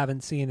shit we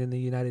haven't seen in the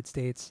United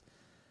States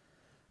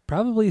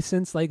probably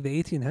since like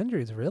the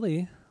 1800s,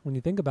 really, when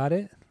you think about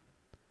it.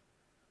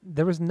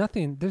 There was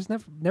nothing, there's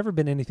never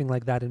been anything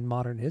like that in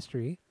modern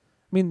history.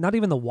 I mean, not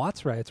even the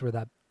Watts riots were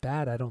that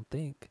bad, I don't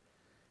think,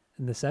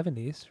 in the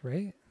 70s,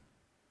 right?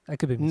 I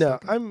could be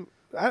mistaken.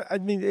 I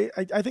mean,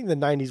 I think the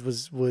 90s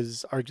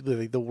was arguably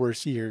like the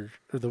worst year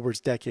or the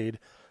worst decade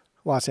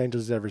Los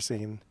Angeles has ever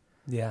seen.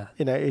 Yeah.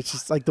 And it's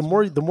just like the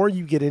more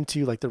you get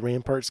into like the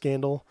Rampart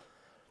scandal,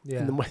 Yeah.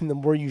 and the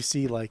more you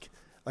see like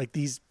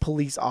these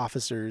police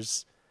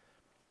officers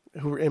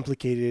who were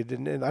implicated,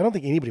 and I don't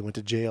think anybody went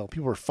to jail.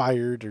 People were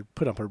fired or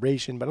put on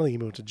probation, but I don't think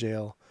anybody went to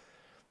jail.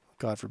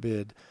 God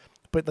forbid.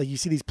 But like you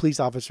see these police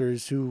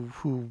officers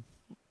who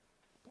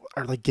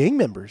are like gang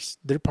members.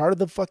 They're part of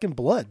the fucking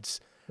Bloods.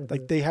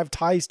 Like they have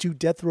ties to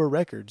Death Row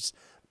Records.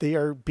 They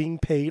are being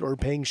paid or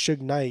paying Suge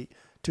Knight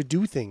to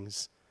do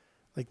things.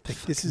 Like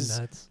this is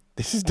nuts.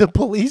 This is the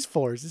police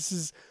force. This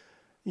is,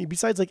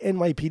 besides like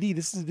NYPD.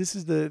 This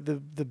is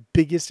the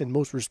biggest and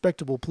most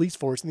respectable police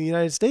force in the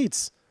United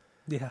States.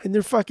 Yeah. And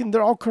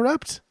they're all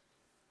corrupt.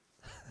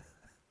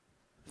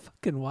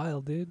 Fucking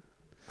wild, dude.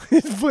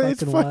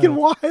 It's fucking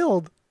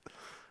wild.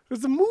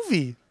 There's a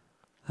movie.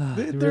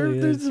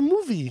 There's a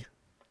movie.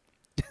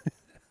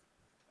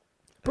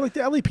 But like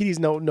the LAPD is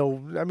no.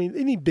 I mean,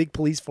 any big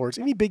police force,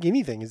 any big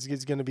anything is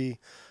going to be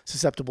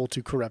susceptible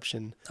to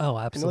corruption. Oh,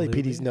 absolutely. And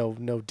LAPD is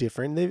no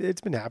different.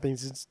 It's been happening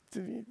since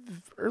the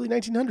early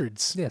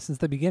 1900s. Yeah, since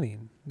the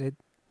beginning.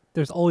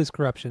 There's always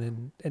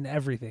corruption in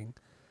everything.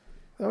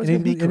 Always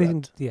going to be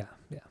corrupt. Yeah.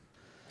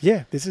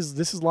 Yeah, this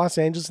is Los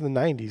Angeles in the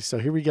 90s. So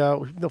here we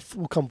go.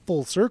 We'll come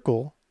full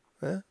circle.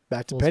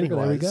 Back to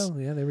Pennywise. There we go.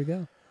 Yeah, there we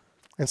go.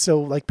 And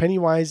so, like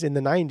Pennywise in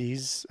the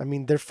 '90s, I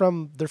mean, they're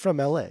from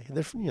LA.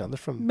 They're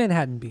from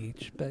Manhattan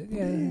Beach, but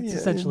it's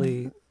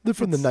essentially they're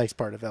from the nice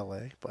part of LA,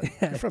 but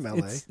they're from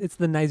LA. It's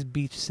the nice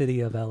beach city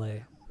of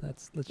LA.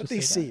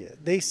 They see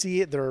it. They see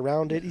it. They're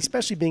around it,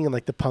 especially being in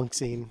like the punk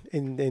scene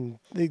and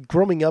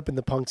growing up in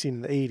the punk scene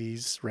in the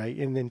 '80s, right,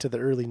 and into the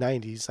early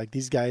 '90s. Like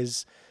these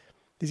guys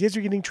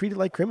are getting treated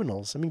like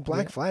criminals. I mean,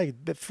 Black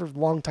Flag, for a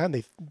long time,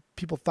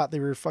 people thought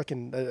they were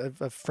fucking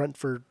a front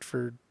for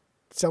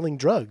selling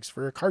drugs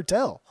for a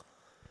cartel.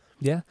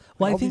 Yeah.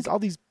 Well, I think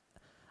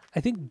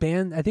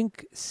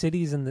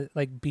cities in the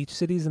like beach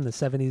cities in the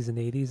 70s and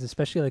 80s,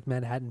 especially like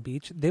Manhattan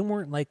Beach, they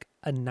weren't like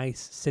a nice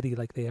city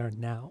like they are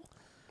now.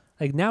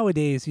 Like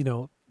nowadays,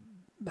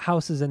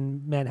 houses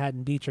in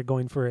Manhattan Beach are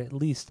going for at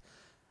least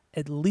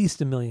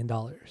 $1 million.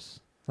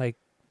 Like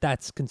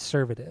that's a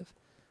conservative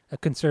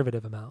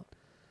amount.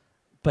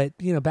 But,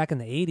 back in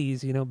the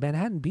 80s,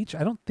 Manhattan Beach,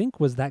 I don't think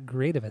was that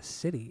great of a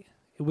city.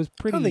 It was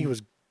pretty. I don't think it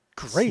was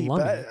great,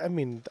 slummy. but I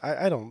mean,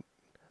 I don't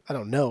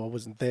know. I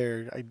wasn't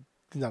there.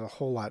 Not a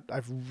whole lot.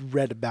 I've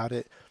read about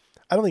it.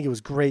 I don't think it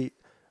was great,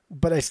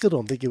 but I still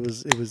don't think it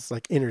was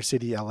like inner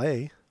city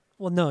LA.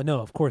 Well, no,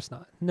 of course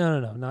not. No,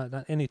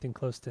 not anything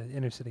close to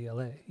inner city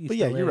LA. East But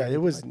yeah, LA, you're right. It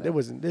like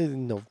was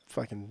no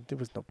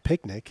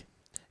picnic.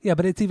 Yeah,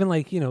 but it's even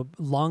like,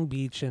 Long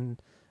Beach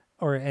and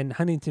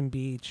Huntington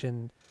Beach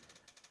and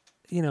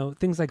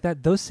things like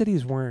that. Those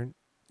cities weren't,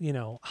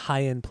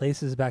 high-end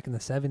places back in the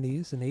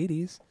 70s and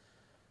 80s.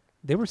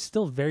 They were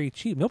still very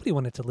cheap. Nobody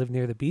wanted to live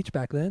near the beach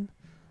back then.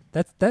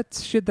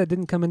 That's shit that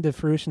didn't come into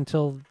fruition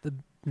until the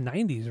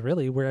 90s,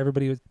 really, where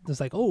everybody was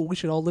like, oh, we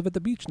should all live at the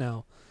beach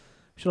now.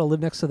 We should all live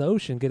next to the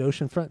ocean, get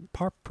oceanfront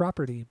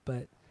property.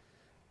 But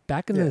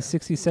back in the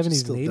 60s,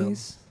 70s, and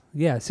 80s,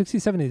 yeah, 60s,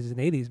 70s, and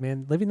 80s,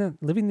 man,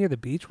 living near the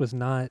beach was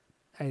not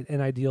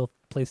an ideal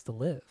place to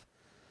live.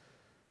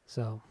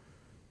 So,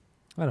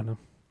 I don't know.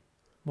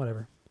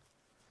 Whatever.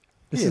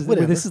 This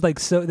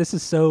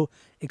is so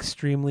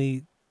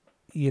extremely,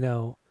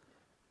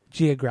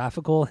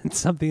 geographical and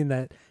something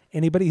that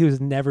anybody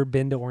who's never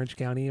been to Orange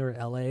County or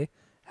LA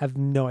have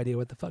no idea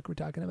what the fuck we're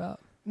talking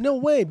about. No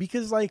way,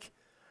 because like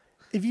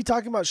if you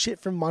talk about shit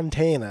from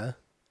Montana,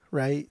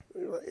 right?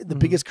 The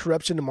biggest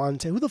corruption in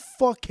Montana, who the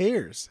fuck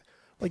cares?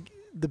 Like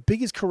the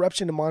biggest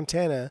corruption in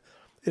Montana,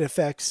 it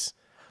affects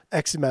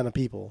X amount of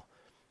people.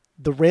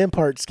 The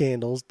Rampart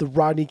scandals, the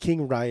Rodney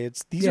King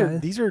riots, these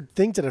are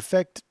things that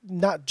affect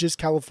not just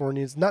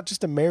Californians, not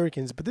just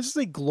Americans, but this is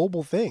a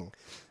global thing.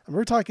 And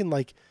we're talking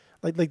like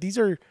these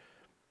are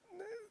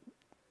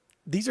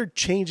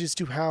changes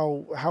to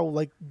how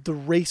like the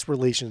race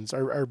relations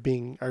are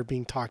being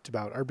talked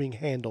about, are being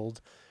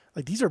handled,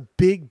 Like these are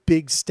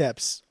big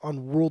steps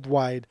on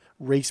worldwide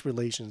race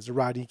relations, the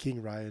Rodney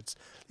King riots,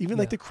 even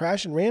like the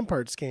Crash and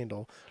Rampart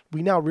scandal.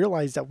 We now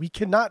realize that we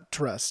cannot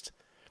trust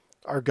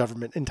our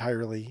government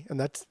entirely. And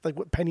that's like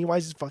what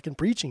Pennywise is fucking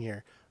preaching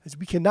here, is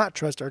we cannot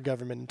trust our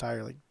government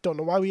entirely. Don't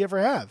know why we ever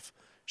have.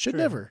 Should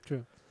never.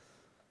 True.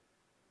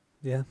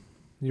 Yeah,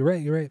 you're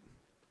right.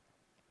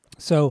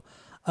 So,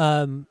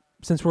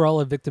 since we're all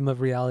a victim of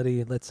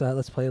reality,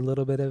 let's play a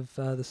little bit of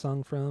the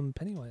song from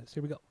Pennywise.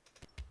 Here we go.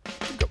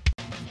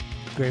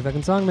 Great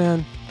fucking song,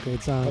 man.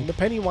 Great song. From the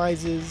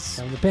Pennywises.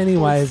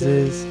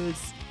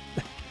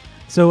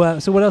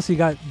 So what else you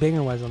got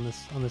banger wise on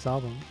this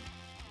album?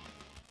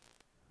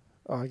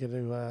 Oh, I got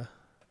to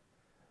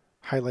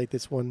highlight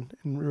this one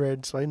in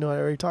red, so I know I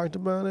already talked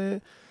about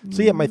it.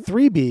 So yeah, my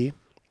 3B.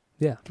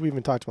 Yeah, we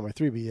haven't talked about my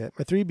 3B yet.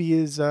 My 3B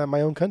is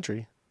My Own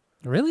Country.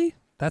 Really?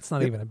 That's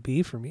not even a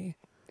B for me.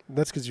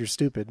 That's because you're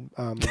stupid.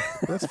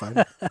 That's fine.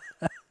 All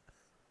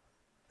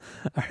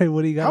right,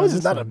 what do you got? How is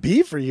this not a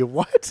B for you?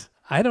 What?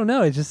 I don't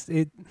know. It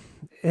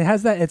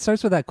has that. It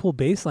starts with that cool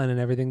bass line and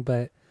everything,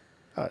 but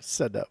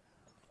set up.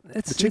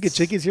 The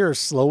chickies here are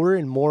slower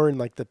and more in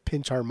like the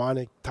pinch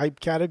harmonic type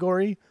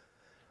category,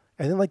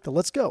 and then like the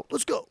let's go.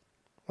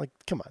 Like,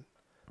 come on.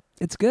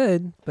 It's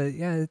good, but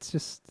yeah,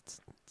 it's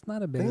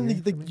not a big. And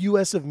then the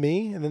U.S. of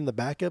me, and then the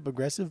backup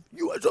aggressive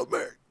U.S. of me.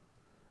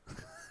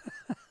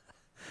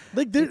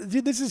 Like, dude,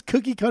 this is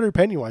cookie cutter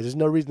Pennywise. There's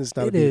no reason it's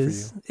not a B for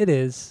you. It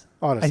is.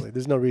 Honestly,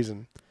 there's no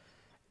reason.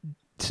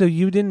 So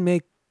you didn't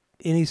make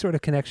any sort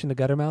of connection to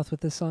Guttermouth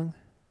with this song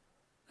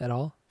at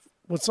all?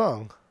 What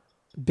song?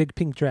 Big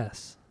Pink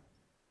Dress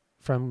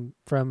from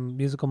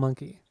Musical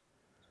Monkey.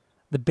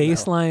 The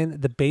bass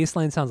line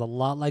sounds a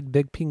lot like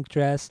Big Pink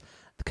Dress.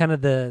 Kind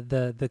of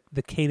the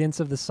cadence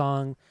of the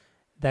song,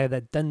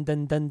 that dun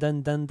dun dun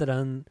dun dun dun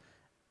dun.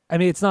 I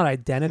mean, it's not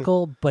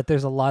identical, but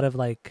there's a lot of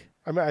like.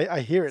 I mean, I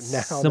hear it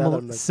now.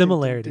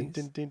 Similarities.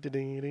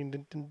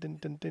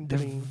 They're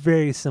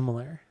very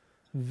similar.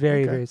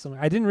 Very similar.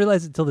 I didn't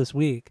realize it till this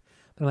week,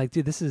 but I'm like,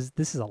 dude, this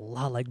is a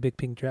lot like Big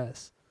Pink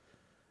Dress.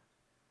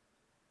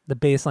 The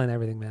bass line,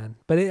 everything, man.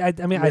 But I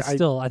think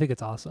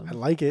it's awesome. I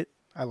like it.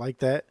 I like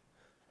that.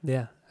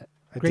 Yeah,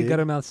 great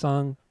Guttermouth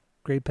song,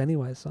 great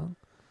Pennywise song.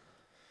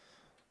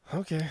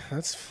 Okay,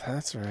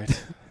 that's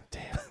right.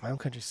 Damn, My Own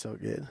Country's so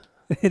good.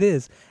 It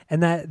is,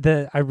 and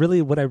what I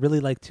really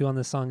like too on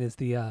this song is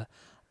the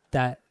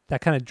that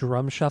kind of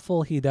drum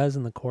shuffle he does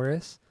in the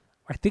chorus.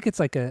 I think it's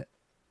like a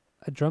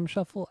drum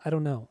shuffle. I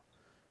don't know,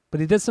 but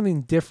he does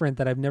something different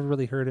that I've never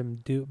really heard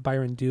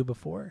Byron do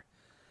before.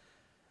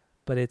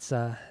 But it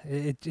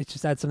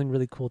just adds something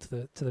really cool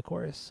to the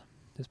chorus.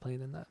 Just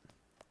playing in that.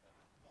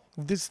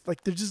 There's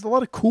just a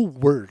lot of cool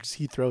words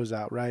he throws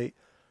out, right?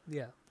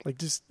 Yeah.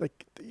 Just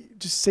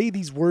say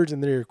these words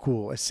and they're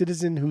cool. A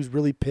citizen who's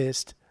really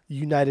pissed.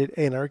 United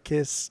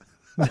anarchists.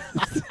 That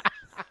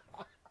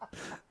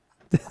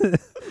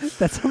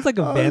sounds like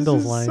a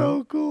Vandals line.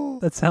 So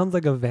cool. That sounds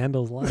like a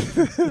Vandals line.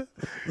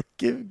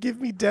 Give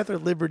me death or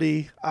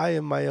liberty. I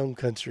am my own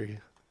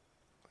country.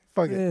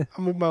 Fuck it.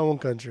 I'm in my own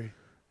country.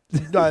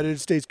 United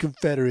States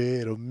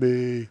Confederate of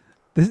me.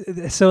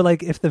 So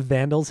like if the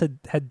Vandals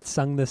had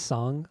sung this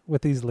song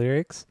with these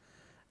lyrics,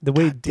 the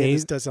way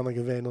this does sound like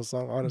a Vandals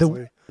song,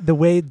 honestly. The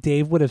way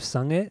Dave would have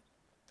sung it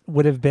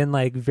would have been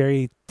like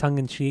very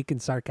tongue-in-cheek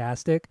and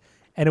sarcastic,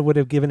 and it would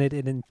have given it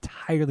an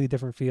entirely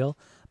different feel.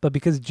 But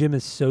because Jim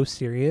is so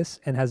serious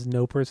and has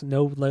no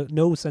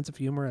sense of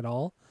humor at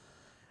all,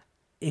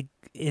 I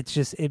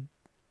don't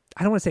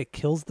want to say it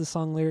kills the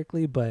song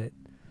lyrically, but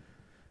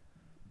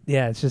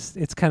yeah,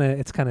 it's kind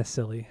of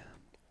silly.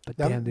 But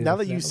now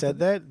that you said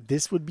that,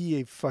 this would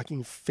be a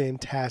fucking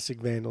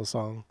fantastic Vandal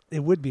song.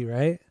 It would be,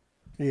 right?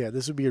 Yeah,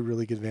 this would be a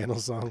really good Vandal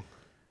song.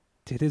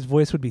 Dude, his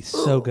voice would be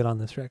so good on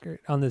this record,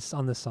 on this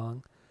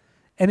song.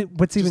 And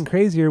what's even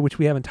crazier, which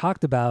we haven't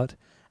talked about,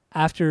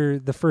 after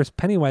the first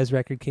Pennywise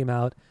record came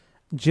out,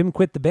 Jim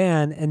quit the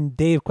band and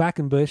Dave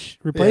Quackenbush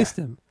replaced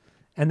him.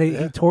 And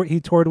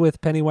he toured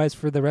with Pennywise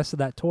for the rest of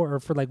that tour, or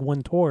for like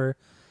one tour,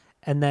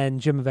 and then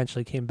Jim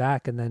eventually came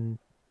back, and then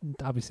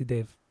obviously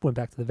Dave went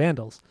back to the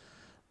Vandals.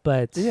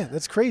 But yeah,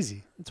 that's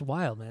crazy. It's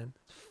wild, man.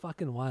 It's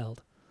fucking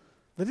wild.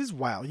 That is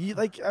wild.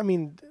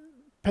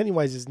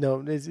 Pennywise is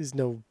no,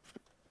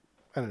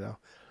 I don't know,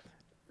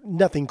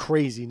 nothing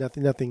crazy,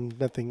 nothing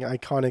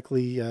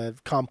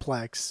iconically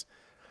complex.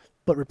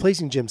 But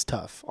replacing Jim's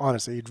tough.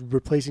 Honestly,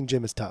 replacing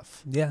Jim is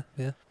tough. Yeah.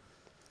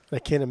 I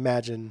can't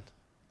imagine.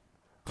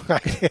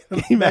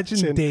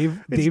 Imagine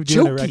Dave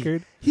doing a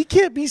record. He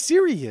can't be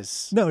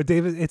serious. No,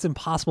 Dave. It's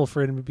impossible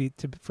for him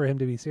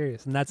to be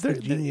serious, and that's the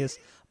genius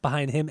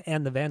behind him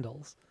and the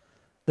Vandals.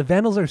 The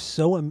Vandals are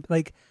so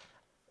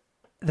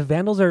the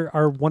Vandals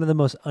are one of the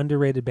most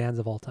underrated bands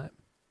of all time.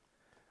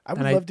 I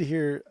would love to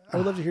hear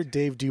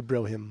Dave do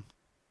Bro Him.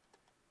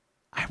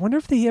 I wonder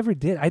if they ever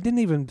did. I didn't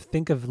even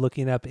think of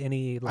looking up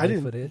any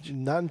live footage.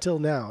 Not until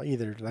now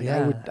either.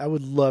 I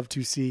would love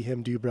to see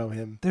him do Bro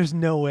Him. There's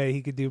no way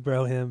he could do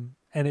Bro Him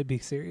and it'd be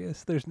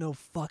serious. There's no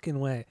fucking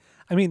way.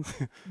 I mean,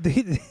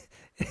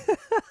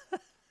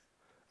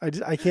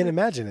 I can't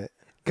imagine it.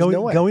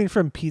 Going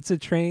from Pizza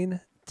Train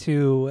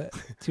to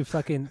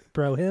fucking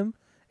Bro Him,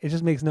 it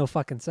just makes no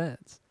fucking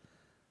sense.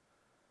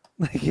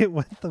 Like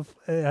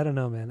I don't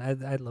know, man.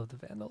 I love the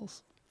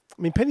Vandals.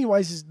 I mean,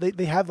 Pennywise is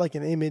they have like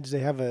an image. They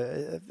have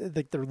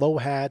like their low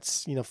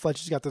hats. You know,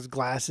 Fletcher's got those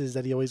glasses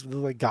that he always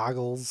look like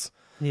goggles.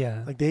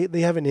 Yeah, like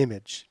they have an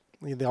image.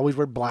 They always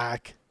wear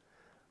black.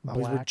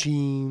 Always wear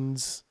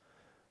jeans.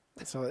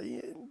 So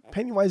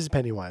Pennywise is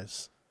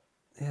Pennywise.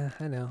 Yeah,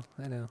 I know.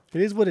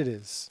 It is what it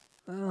is.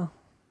 Oh,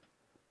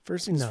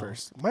 first things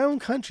first. My Own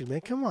Country,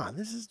 man. Come on,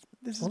 this is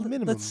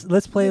minimum.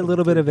 Let's play a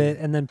little bit of it,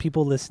 and then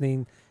people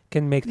listening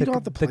can make you don't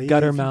have to play the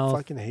gutter it if mouth. You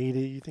fucking hate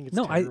it. You think it's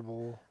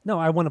terrible.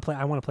 I want to play.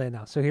 I want to play it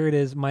now. So here it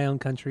is, My Own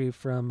Country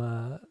from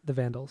the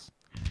Vandals.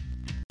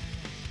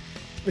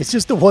 It's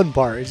just the one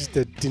bar. It's just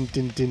the din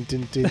din din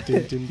din din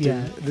din din.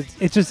 Yeah,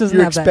 it just doesn't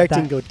you're have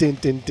expecting that go din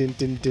din din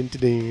din din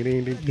din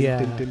din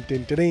din din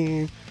din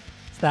din.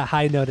 It's that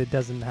high note it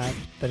doesn't have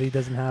that he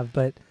doesn't have.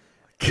 But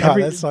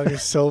God, that song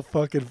is so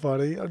fucking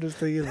funny. I'm just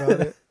thinking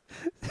about it.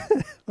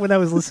 When I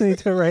was listening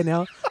to it right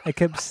now, I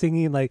kept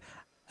singing like,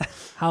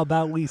 "How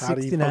about we 69?" How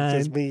do you fuck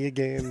just me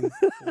again?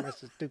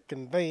 Message to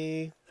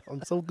convey.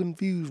 I'm so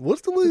confused.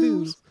 What's to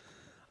lose?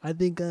 I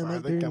think I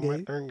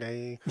might turn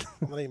gay. I'm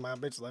gonna leave my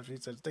bitch left. She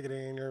said, "Stick it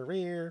in your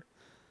rear."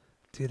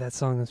 Dude, that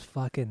song is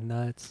fucking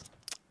nuts.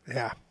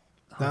 Yeah,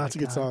 Oh that's a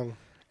good song.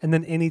 And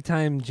then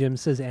anytime Jim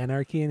says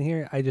anarchy in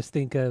here, I just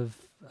think of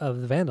the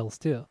Vandals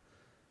too.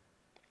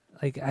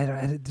 Like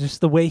I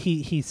just the way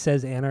he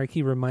says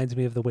anarchy reminds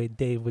me of the way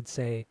Dave would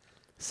say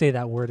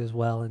that word as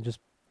well, and just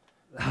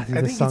I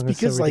think it's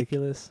because so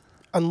ridiculous.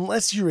 Like,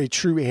 unless you're a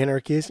true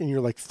anarchist and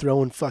you're like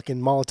throwing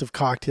fucking Molotov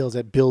cocktails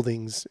at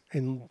buildings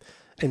and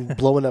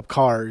blowing up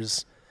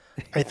cars,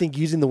 I think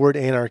using the word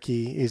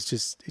anarchy is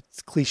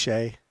it's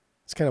cliche.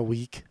 It's kind of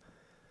weak.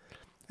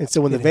 And so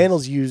when the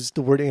Vandals use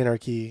the word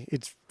anarchy,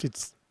 it's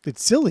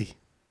silly.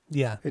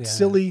 Yeah, it's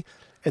silly,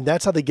 and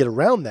that's how they get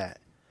around that.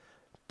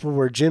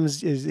 Where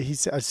Jim's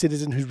he's a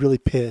citizen who's really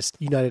pissed,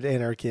 united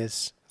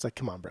anarchists. It's like,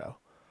 come on, bro.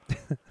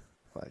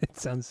 Like, it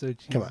sounds so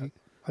cheesy. Come on,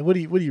 like, what do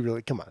you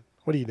really? Come on,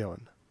 what are you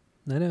doing?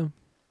 I know.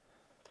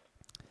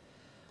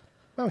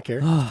 I don't care.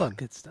 It's fun.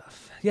 Good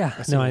stuff. Yeah,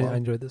 I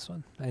enjoyed this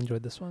one.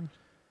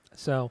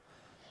 So,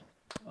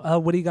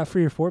 what do you got for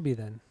your 4B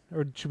then?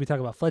 Or should we talk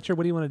about Fletcher?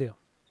 What do you want to do?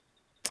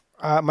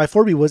 My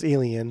 4B was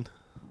Alien.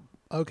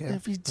 Okay.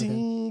 Every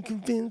day,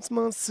 convince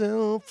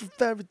myself of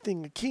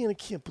everything I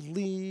can't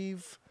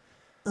believe.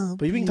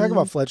 But we can talk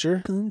about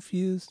Fletcher.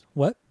 Confused.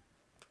 What?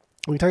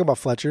 We can talk about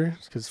Fletcher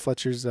because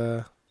Fletcher's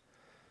probably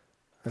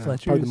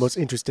the most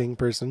interesting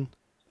person.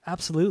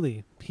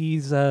 Absolutely.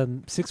 He's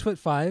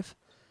 6'5",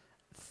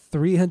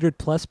 300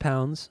 plus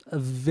pounds, a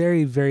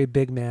very, very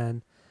big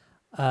man.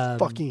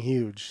 Fucking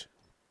huge.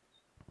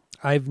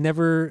 I've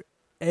never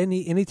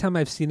anytime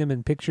I've seen him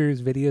in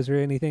pictures, videos, or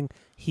anything,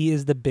 he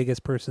is the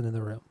biggest person in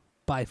the room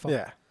by far.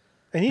 Yeah,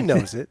 and he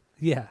knows it.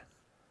 Yeah,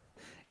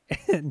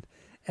 and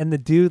the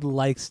dude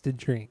likes to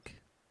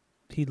drink.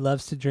 He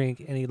loves to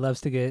drink, and he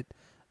loves to get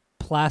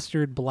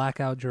plastered,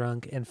 blackout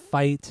drunk, and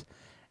fight,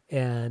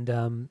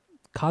 and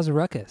cause a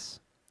ruckus.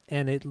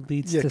 And it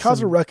leads to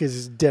cause a ruckus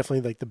is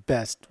definitely like the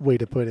best way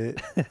to put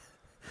it.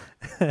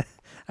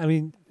 I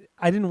mean,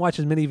 I didn't watch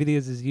as many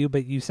videos as you,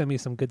 but you sent me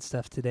some good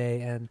stuff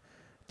today, and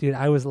dude,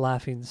 I was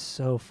laughing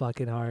so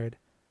fucking hard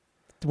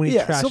when he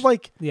trashed. So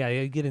like,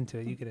 you get into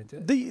it. You get into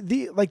it.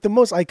 The like the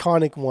most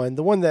iconic one,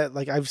 the one that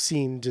like I've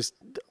seen just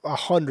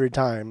 100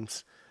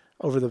 times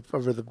over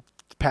the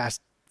past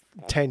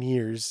 10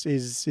 years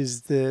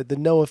is the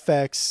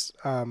NoFX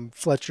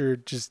Fletcher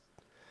just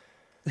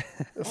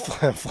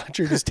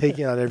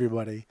taking out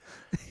everybody,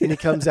 and he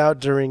comes out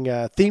during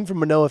a theme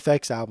from a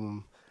NoFX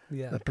album.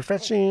 Yeah, the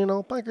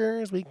professional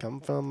punkers, we come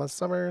from a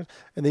summer,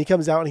 and then he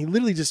comes out and he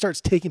literally just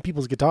starts taking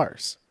people's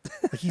guitars.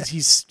 Like I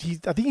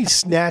think he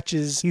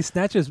snatches.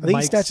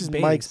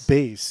 Mike's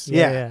bass.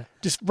 Yeah,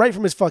 just right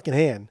from his fucking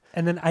hand.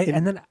 And then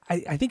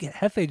I think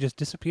Hefe just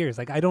disappears.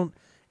 Like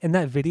in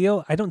that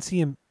video, I don't see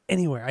him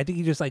anywhere. I think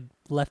he just like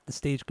left the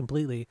stage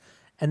completely.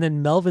 And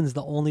then Melvin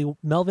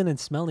and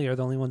Smelly are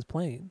the only ones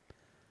playing.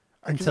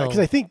 Because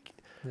I think,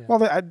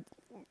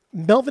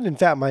 Melvin and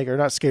Fat Mike are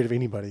not scared of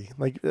anybody,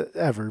 like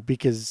ever,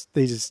 because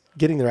they just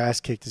getting their ass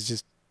kicked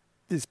is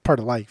part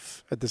of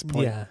life at this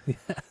point. Yeah.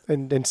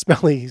 And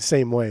Smelly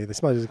same way. The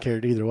Smelly doesn't care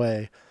either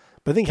way.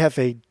 But I think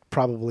Hefe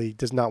probably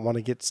does not want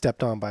to get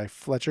stepped on by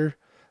Fletcher,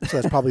 so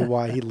that's probably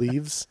why he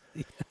leaves.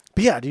 Yeah.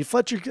 But yeah, dude,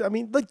 Fletcher. I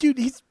mean, like, dude,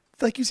 he's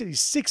like you said,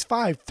 he's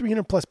 6'5",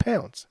 300 plus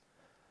pounds.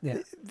 Yeah.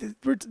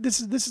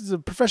 This is a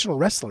professional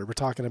wrestler we're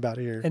talking about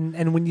here.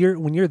 And when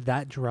you're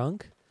that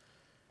drunk,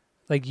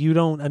 like, you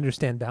don't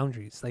understand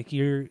boundaries. Like,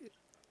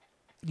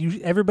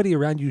 everybody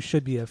around you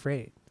should be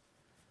afraid,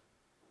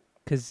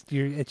 because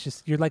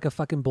you're like a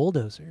fucking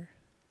bulldozer.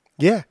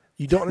 Yeah,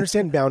 you don't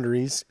understand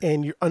boundaries,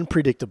 and you're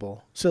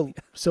unpredictable. So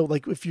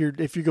like if you're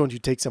going to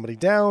take somebody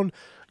down,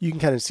 you can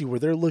kind of see where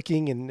they're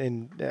looking,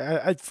 and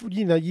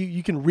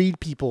you can read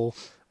people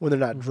when they're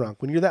not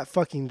drunk. When you're that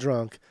fucking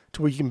drunk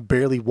to where you can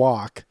barely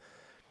walk,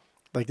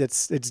 like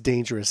it's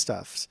dangerous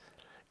stuff.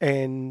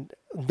 And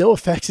No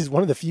Effects is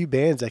one of the few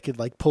bands that could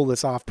like pull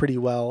this off pretty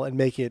well and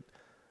make it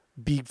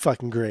be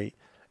fucking great.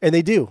 And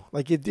they do.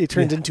 Like it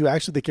turns into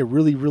actually like a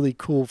really, really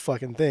cool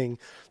fucking thing.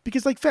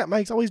 Because like Fat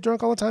Mike's always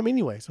drunk all the time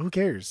anyway, so who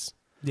cares?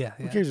 Yeah.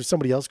 Who cares if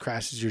somebody else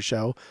crashes your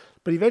show?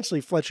 But eventually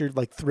Fletcher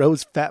like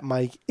throws Fat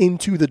Mike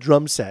into the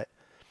drum set.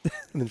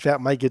 And then Fat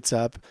Mike gets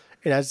up.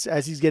 And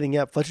as he's getting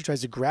up, Fletcher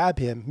tries to grab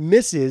him,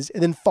 misses,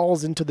 and then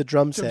falls into the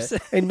drum set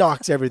and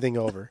knocks everything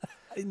over.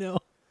 I know.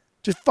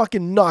 Just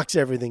fucking knocks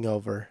everything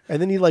over.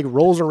 And then he like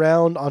rolls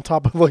around on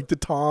top of like the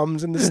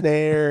toms and the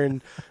snare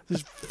and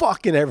just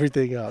fucking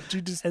everything up.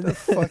 Dude, just a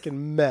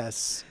fucking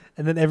mess.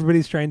 And then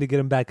everybody's trying to get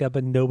him back up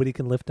and nobody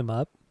can lift him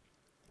up.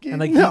 And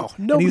like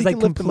nobody he's like can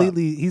lift him up.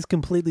 he's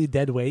completely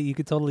dead weight. You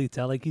could totally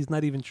tell like he's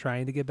not even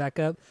trying to get back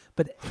up,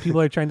 but people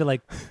are trying to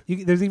like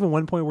there's even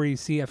one point where you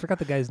see, I forgot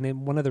the guy's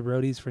name, one of the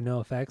roadies for No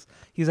Effects.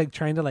 He's like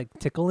trying to like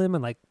tickle him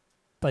and like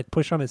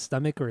push on his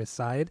stomach or his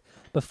side,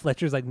 but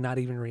Fletcher's like not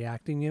even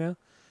reacting, you know?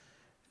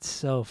 It's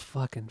so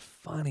fucking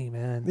funny,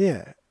 man.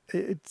 Yeah.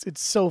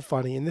 It's so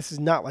funny. And this is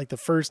not like the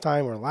first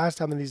time or last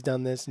time that he's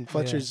done this. And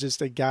Fletcher's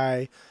just a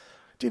guy,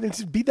 dude, and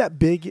to be that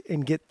big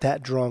and get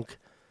that drunk,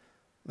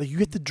 like you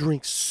get to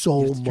drink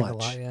so much. Drink a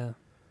lot, yeah.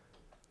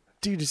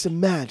 Dude, just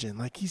imagine,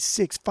 like he's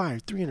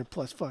 6'5", 300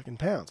 plus fucking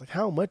pounds. Like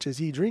how much is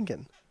he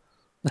drinking?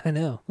 I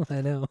know.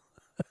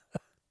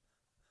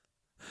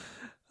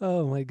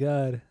 Oh my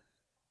God.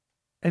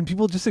 And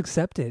people just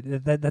accept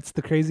it. That's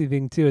the crazy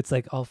thing too. It's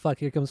like, oh fuck,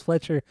 here comes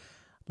Fletcher.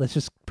 Let's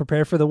just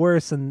prepare for the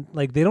worst. And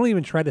like they don't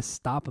even try to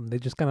stop him. They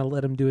just kind of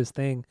let him do his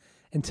thing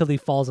until he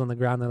falls on the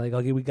ground. They're like,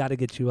 okay, we got to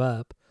get you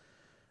up.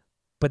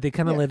 But they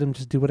kind of let him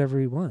just do whatever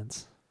he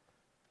wants.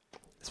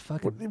 It's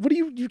fucking. What do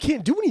you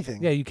can't do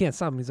anything. Yeah, you can't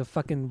stop him. He's a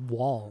fucking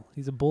wall.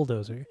 He's a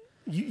bulldozer.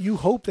 You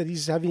hope that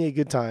he's having a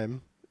good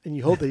time, and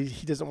you hope that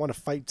he doesn't want to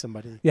fight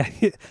somebody. Yeah,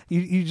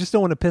 you just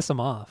don't want to piss him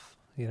off.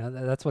 You know,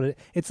 that's what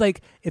it's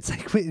like. It's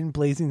like in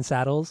Blazing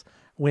Saddles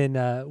when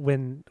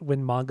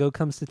Mongo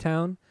comes to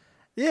town.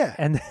 Yeah,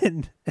 and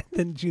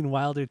then Gene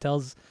Wilder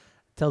tells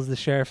the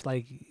sheriff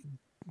like,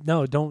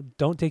 no,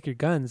 don't take your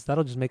guns.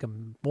 That'll just make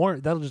him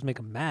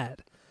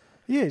mad.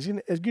 Yeah, he's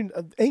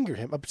gonna anger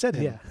him, upset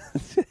him.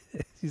 Yeah,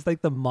 he's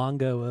like the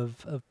Mongo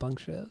of punk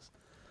shows.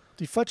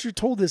 Dude, Fletcher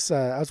told this.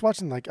 I was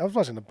watching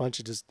a bunch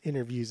of just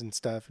interviews and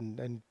stuff,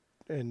 and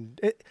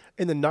the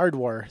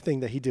Nardwuar thing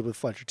that he did with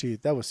Fletcher too.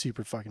 That was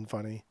super fucking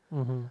funny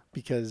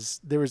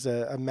because there was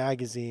a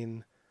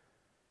magazine.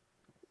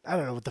 I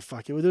don't know what the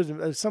fuck it was. There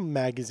was some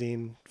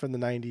magazine from the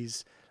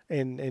 90s,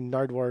 and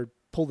Nardwuar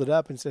pulled it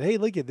up and said, "Hey,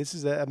 look at this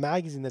is a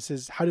magazine that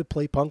says how to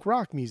play punk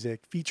rock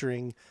music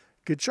featuring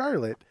Good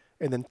Charlotte."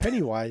 And then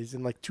Pennywise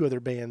and like two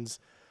other bands.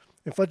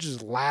 And Fletcher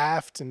just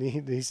laughed and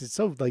he said,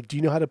 so like, do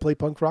you know how to play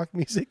punk rock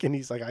music? And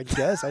he's like, I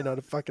guess I know how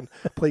to fucking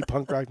play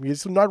punk rock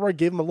music. So Nardwuar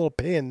gave him a little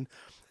pin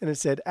and it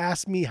said,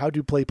 ask me how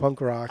to play punk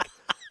rock.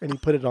 And he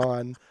put it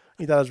on.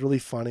 He thought it was really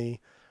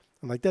funny.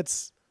 I'm like,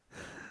 that's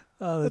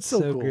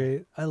so cool.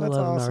 Great. I love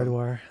awesome.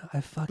 Nardwuar.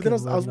 I fucking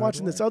love I was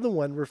watching this other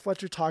one where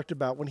Fletcher talked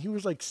about when he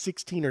was like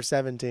 16 or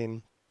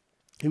 17,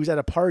 he was at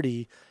a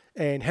party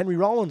and Henry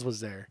Rollins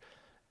was there.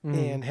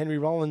 And Henry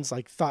Rollins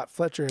like thought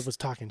Fletcher was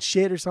talking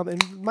shit or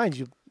something. And mind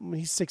you, when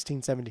he's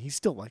 16, 17, he's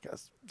still like a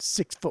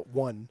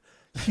 6'1",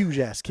 huge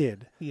ass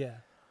kid. Yeah.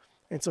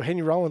 And so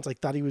Henry Rollins like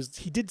thought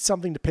he did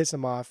something to piss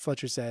him off,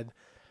 Fletcher said.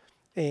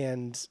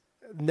 And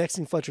next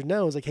thing Fletcher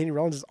knows, like Henry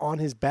Rollins is on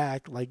his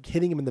back, like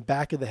hitting him in the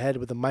back of the head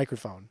with a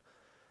microphone.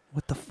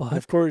 What the fuck? And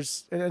of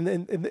course, and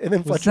then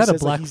was Fletcher that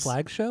says, a Black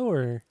Flag show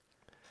or?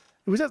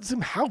 It was at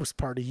some house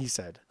party, he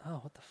said.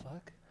 Oh, what the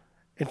fuck?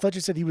 And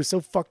Fletcher said he was so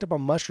fucked up on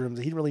mushrooms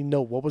that he didn't really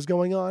know what was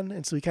going on.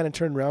 And so he kind of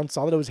turned around,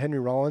 saw that it was Henry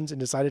Rollins, and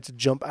decided to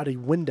jump out a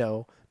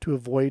window to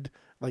avoid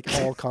like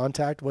all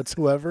contact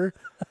whatsoever.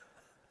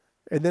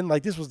 And then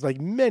like this was like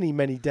many,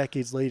 many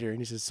decades later. And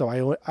he says, so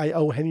I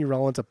owe Henry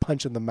Rollins a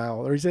punch in the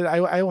mouth. Or he said,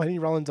 I owe Henry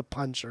Rollins a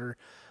punch, or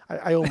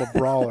I owe him a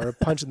brawl or a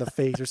punch in the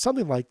face or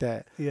something like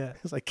that. Yeah.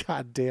 It's like,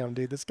 God damn,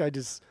 dude, this guy's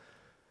just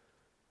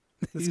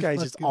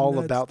all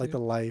nuts, about dude. like the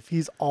life.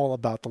 He's all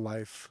about the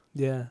life.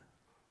 Yeah.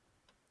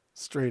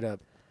 Straight up.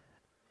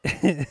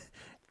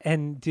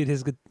 And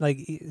dude,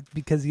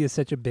 because he is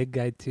such a big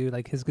guy too,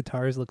 like his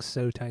guitars look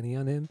so tiny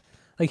on him.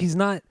 Like he's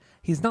not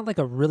like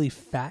a really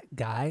fat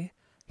guy.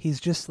 He's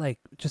just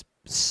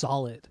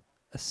solid,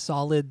 a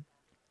solid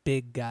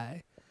big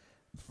guy.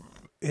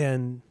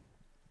 And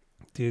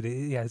dude,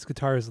 yeah, his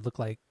guitars look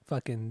like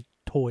fucking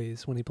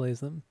toys when he plays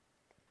them.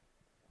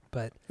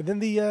 But and then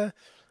the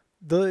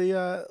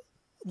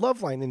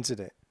Loveline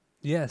incident.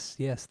 Yes,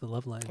 the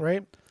Loveline.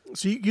 Right.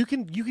 So you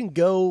can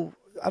go.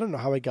 I don't know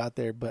how I got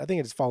there, but I think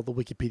I just followed the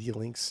Wikipedia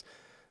links.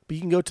 But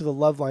you can go to the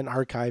Loveline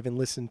archive and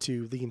listen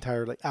to the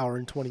entire like hour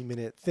and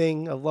 20-minute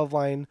thing of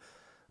Loveline.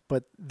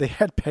 But they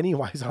had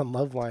Pennywise on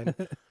Loveline.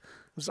 It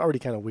was already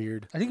kind of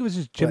weird. I think it was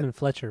just Jim and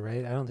Fletcher,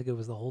 right? I don't think it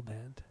was the whole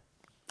band.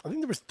 I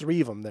think there was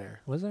 3 of them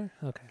there. Was there?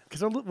 Okay.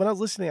 Because when I was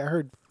listening, I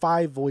heard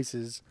 5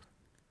 voices,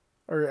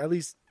 or at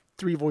least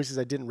 3 voices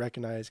I didn't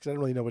recognize because I don't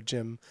really know what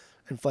Jim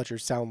and Fletcher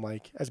sound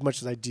like as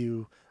much as I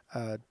do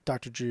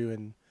Dr. Drew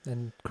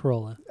And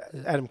Corolla.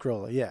 Adam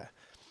Carolla, yeah.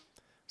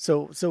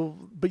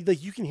 But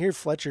like you can hear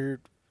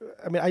Fletcher.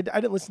 I mean, I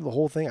didn't listen to the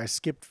whole thing. I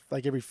skipped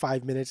like every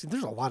 5 minutes.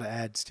 There's a lot of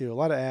ads too. A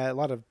lot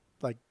of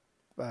like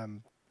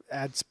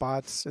ad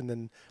spots, and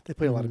then they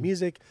play a lot of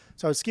music.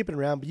 So I was skipping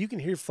around, but you can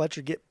hear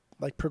Fletcher get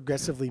like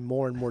progressively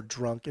more and more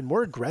drunk and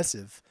more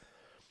aggressive.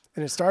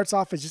 And it starts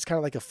off as just kind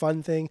of like a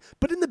fun thing,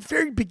 but in the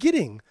very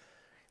beginning,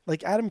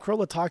 like Adam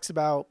Carolla talks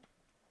about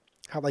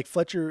how like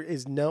Fletcher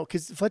is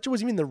because Fletcher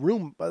wasn't even in the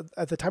room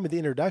at the time of the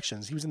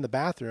introductions. He was in the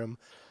bathroom,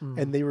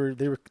 and they were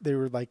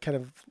like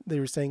they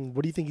were saying,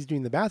 "What do you think he's doing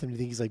in the bathroom? Do you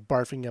think he's like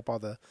barfing up all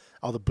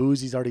the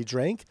booze he's already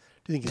drank?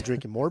 Do you think he's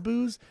drinking more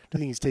booze? Do you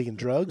think he's taking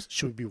drugs?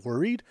 Should we be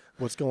worried?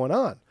 What's going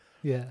on?"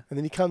 Yeah. And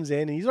then he comes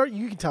in, and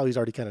you can tell he's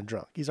already kind of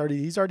drunk. He's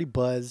already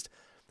buzzed,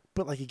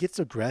 but like he gets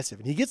aggressive,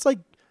 and he gets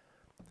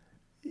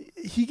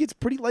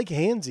pretty like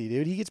handsy,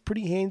 dude. He gets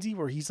pretty handsy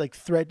where he's like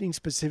threatening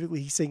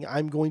specifically. He's saying,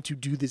 "I'm going to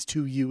do this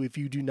to you if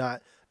you do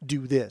not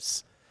do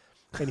this."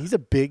 And he's a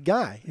big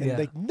guy. And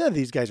like none of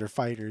these guys are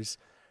fighters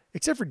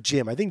except for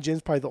Jim. I think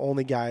Jim's probably the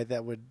only guy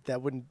that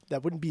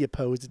wouldn't be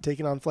opposed to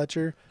taking on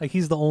Fletcher. Like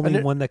he's the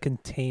only one that can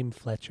tame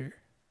Fletcher.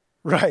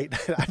 Right.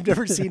 I've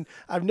never seen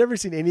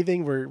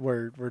anything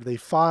where they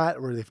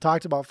fought, where they've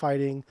talked about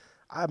fighting.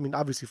 I mean,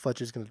 obviously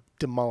Fletcher's going to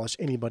demolish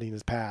anybody in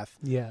his path.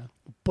 Yeah.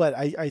 But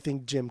I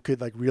think Jim could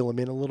like reel him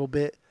in a little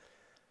bit.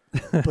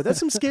 But that's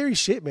some scary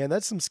shit, man.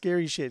 That's some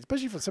scary shit,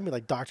 especially for somebody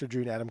like Dr.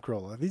 Drew and Adam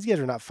Carolla. These guys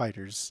are not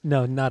fighters.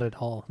 No, not at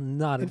all.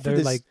 They're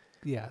like,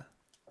 yeah,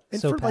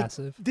 so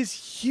passive. Like,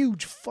 this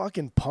huge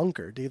fucking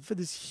punker, dude. For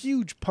this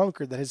huge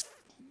punker that has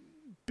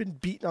been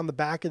beaten on the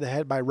back of the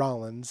head by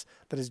Rollins,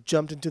 that has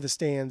jumped into the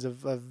stands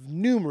of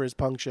numerous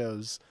punk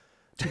shows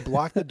to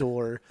block the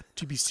door,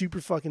 to be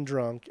super fucking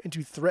drunk, and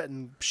to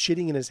threaten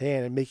shitting in his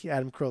hand and making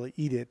Adam Carolla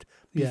eat it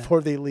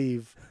before they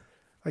leave.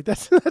 Like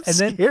that's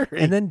scary.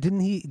 And then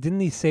didn't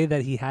he say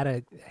that he had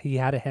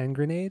a hand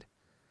grenade?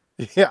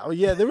 Yeah,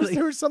 yeah. There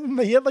was something.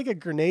 He had like a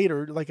grenade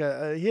or like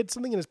he had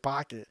something in his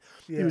pocket.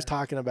 Yeah. He was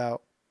talking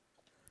about,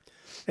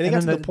 and it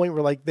got to the point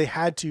where like they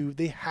had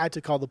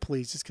to call the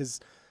police just because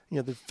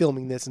they're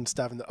filming this and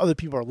stuff, and the other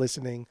people are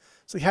listening,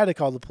 so they had to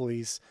call the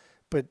police.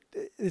 But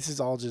this is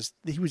all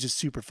he was just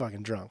super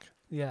fucking drunk.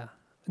 Yeah.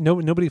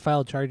 Nobody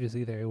filed charges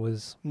either. It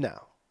was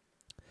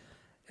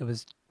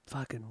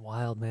fucking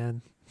wild,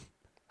 man.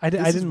 I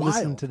didn't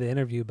listen to the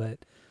interview, but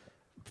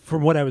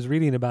from what I was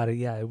reading about it,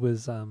 yeah, it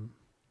was.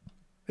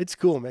 It's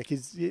cool, man.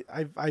 Cause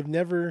I've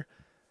never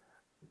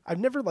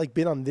like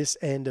been on this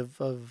end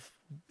of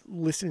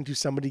listening to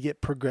somebody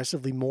get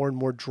progressively more and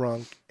more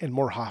drunk and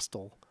more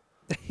hostile.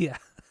 Yeah.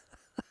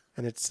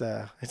 And it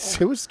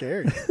was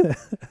scary.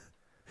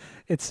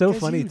 It's so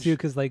funny huge. Too,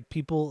 because like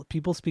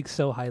people speak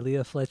so highly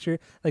of Fletcher.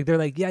 Like they're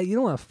like, yeah, you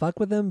don't want to fuck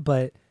with him,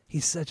 but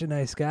he's such a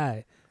nice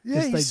guy.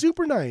 Yeah, he's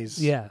super nice.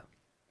 Yeah.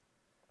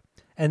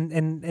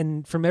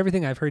 And from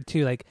everything I've heard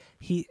too, like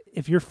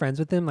if you're friends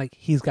with him, like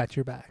he's got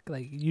your back.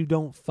 Like you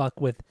don't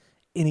fuck with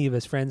any of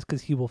his friends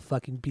because he will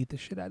fucking beat the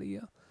shit out of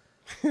you.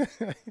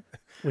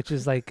 Which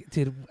is like,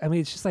 dude. I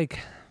mean, it's just like,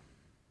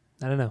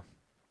 I don't know.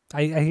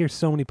 I hear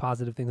so many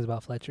positive things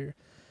about Fletcher,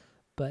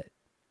 but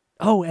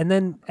and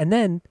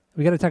then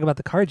we got to talk about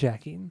the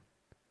carjacking.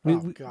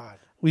 God,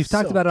 we've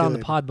talked about it on the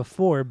pod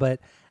before, but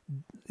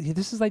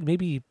this is like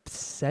maybe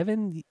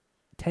 7-10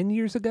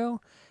 years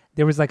ago.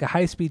 There was like a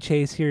high-speed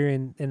chase here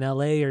in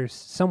LA or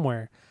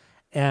somewhere,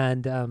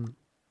 and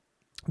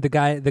the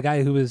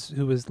guy who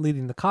was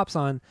leading the cops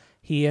on,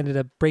 he ended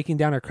up breaking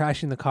down or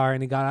crashing the car,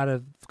 and he got out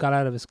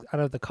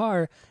of the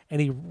car,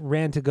 and he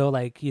ran to go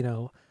like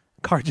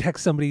carjack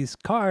somebody's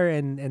car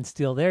and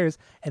steal theirs,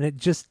 and it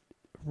just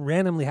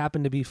randomly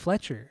happened to be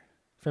Fletcher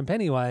from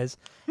Pennywise,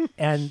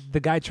 and the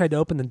guy tried to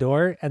open the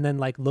door and then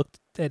like looked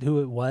at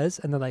who it was,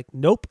 and they're like,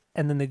 nope,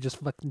 and then they just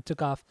fucking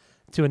took off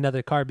to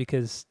another car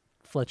because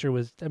Fletcher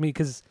was,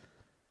 because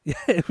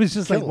it was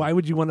just like, why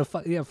would you want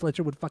to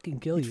Fletcher would fucking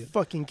kill you.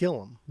 Fucking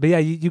kill him. But yeah,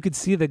 you could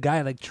see the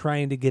guy like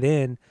trying to get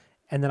in,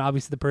 and then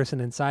obviously the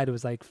person inside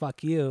was like,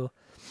 fuck you.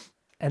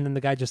 And then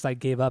the guy just like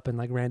gave up and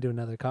like ran to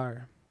another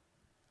car.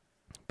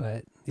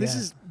 But yeah.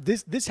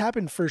 This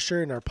happened for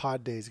sure in our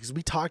pod days because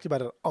we talked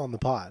about it on the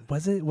pod.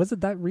 Was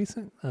it that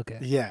recent? Okay.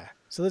 Yeah.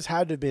 So this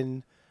had to have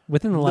been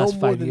within the last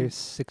 5 years,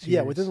 6 years.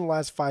 Yeah, within the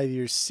last 5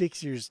 years,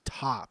 6 years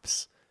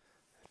tops.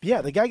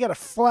 Yeah, the guy got a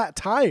flat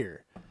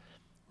tire.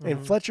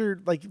 And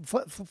Fletcher,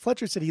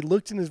 Fletcher said he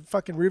looked in his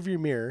fucking rearview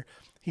mirror.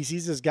 He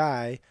sees this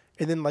guy,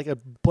 and then like a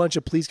bunch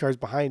of police cars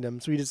behind him.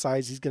 So he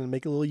decides he's going to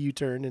make a little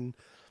U-turn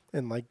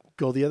and like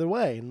go the other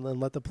way and then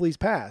let the police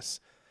pass.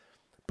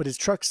 But his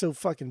truck's so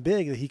fucking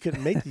big that he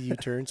couldn't make the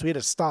U-turn. So he had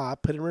to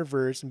stop, put it in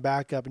reverse, and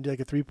back up and do like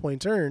a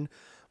 3-point turn.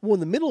 Well, in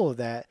the middle of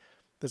that,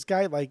 this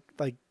guy like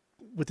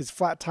with his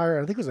flat tire,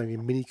 I think it was like a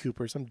Mini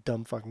Cooper, some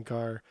dumb fucking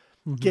car,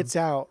 gets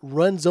out,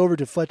 runs over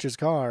to Fletcher's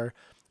car.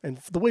 And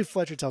the way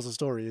Fletcher tells the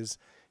story is,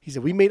 he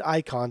said, we made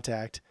eye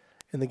contact,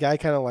 and the guy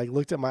kind of like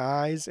looked at my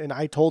eyes, and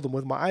I told him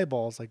with my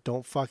eyeballs, like,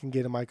 don't fucking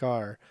get in my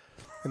car.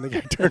 And the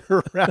guy turned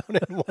around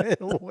and went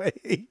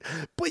away.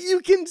 But you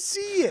can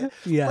see it.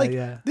 Yeah, like,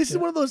 yeah. This is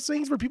one of those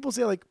things where people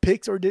say, like,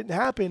 Pixar didn't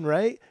happen,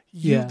 right?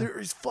 There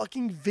is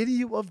fucking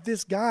video of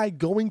this guy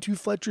going to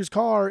Fletcher's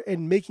car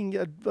and making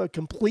a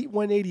complete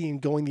 180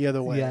 and going the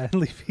other way. Yeah,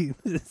 leaving.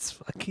 It's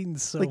fucking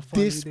so like,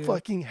 funny, this dude.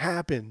 fucking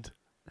happened.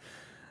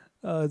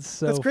 Oh, it's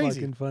so That's crazy.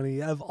 fucking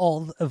funny. Of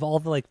all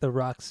the like the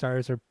rock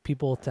stars or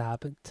people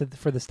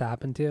for this to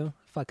happen to,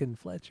 fucking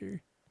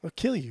Fletcher. I'll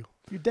kill you.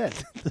 You're dead.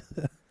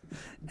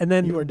 And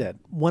then You are dead.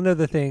 One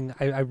other thing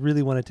I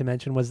really wanted to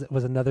mention was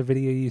another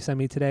video you sent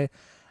me today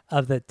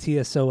of the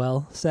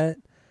TSOL set.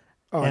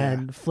 Oh,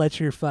 and yeah.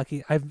 Fletcher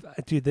fucking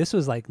dude, this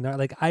was like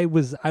I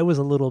was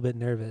a little bit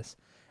nervous.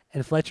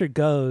 And Fletcher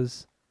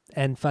goes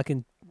and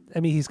fucking, I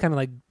mean, he's kind of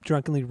like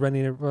drunkenly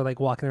running or like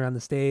walking around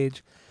the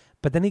stage.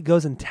 But then he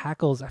goes and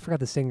tackles, I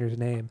forgot the singer's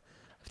name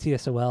of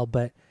TSOL,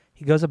 but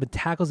he goes up and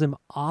tackles him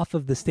off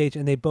of the stage,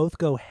 and they both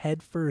go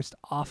head first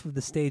off of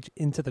the stage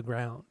into the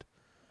ground.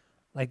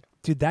 Like,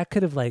 dude, that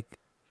could have like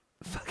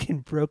fucking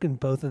broken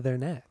both of their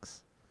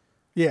necks.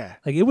 Yeah.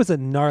 Like, it was a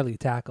gnarly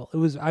tackle.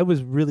 I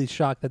was really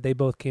shocked that they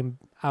both came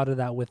out of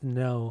that with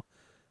no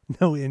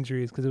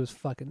injuries, because it was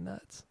fucking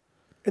nuts.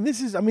 And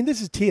this is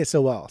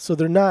TSOL. So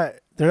they're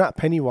not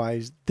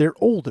Pennywise. They're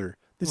older.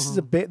 This is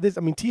a band.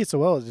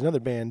 TSOL is another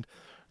band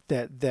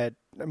that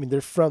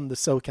they're from the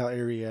SoCal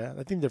area.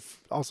 I think they're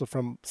also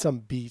from some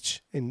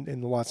beach in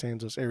the Los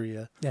Angeles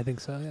area. Yeah, I think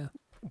so. Yeah,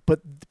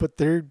 but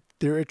they're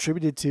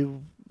attributed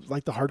to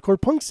like the hardcore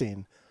punk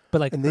scene.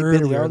 But like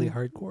early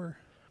hardcore.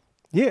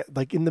 Yeah,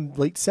 like in the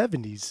late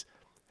 70s.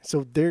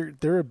 So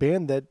they're a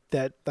band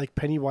that like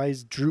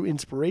Pennywise drew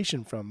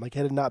inspiration from. Like,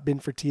 had it not been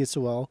for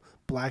TSOL,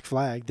 Black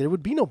Flag, there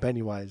would be no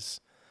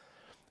Pennywise.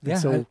 And Yeah,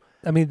 so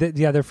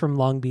they're from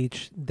Long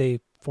Beach.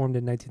 They formed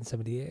in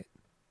 1978.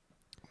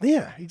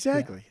 yeah,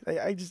 exactly.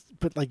 Yeah.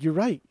 But like, you're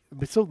right.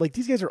 But so like,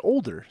 these guys are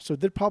older, so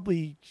they're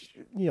probably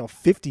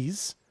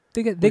 50s.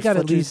 They got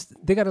at least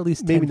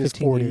 10, maybe in his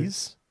 15 40s.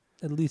 years.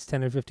 At least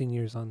 10 or 15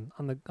 years on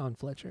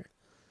Fletcher.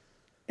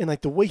 And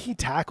like, the way he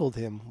tackled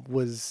him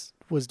was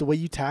the way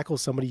you tackle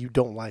somebody you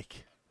don't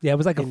like. Yeah, it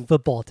was like a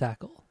football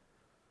tackle.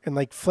 And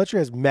like, Fletcher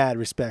has mad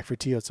respect for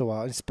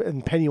TSOL,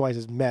 and Pennywise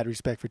has mad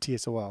respect for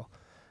TSOL.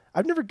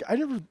 I never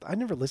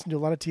listened to a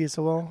lot of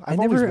TSOL. I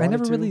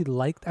never really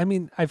liked. I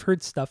mean, I've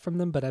heard stuff from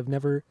them, but I've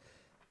never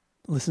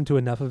listened to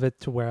enough of it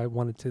to where I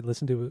wanted to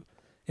listen to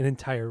an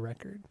entire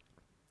record.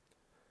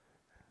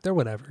 They're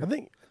whatever. I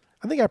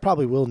think I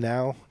probably will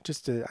now.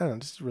 Just to, I don't know,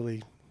 just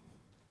really.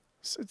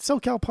 It's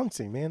SoCal punk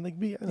scene, man. Like,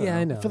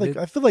 I know.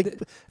 I feel like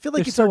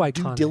it's so our iconic.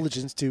 due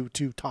diligence to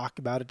talk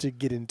about it, to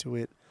get into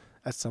it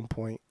at some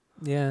point.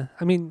 Yeah,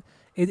 I mean,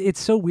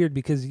 it's so weird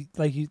because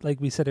like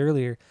we said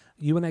earlier,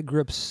 you and I grew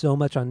up so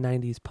much on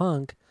 90s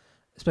punk,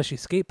 especially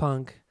skate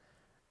punk,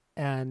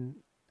 and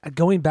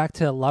going back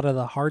to a lot of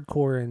the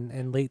hardcore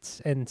and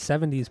late and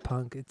 70s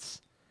punk,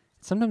 it's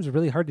sometimes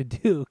really hard to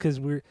do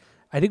because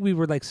I think we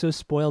were like so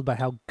spoiled by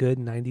how good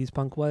 90s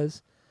punk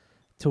was,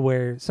 to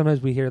where sometimes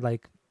we hear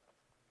like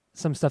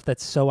some stuff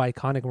that's so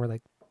iconic and we're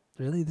like,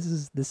 really, this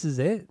is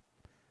it?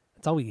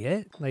 That's all we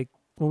get? Like,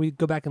 when we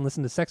go back and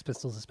listen to Sex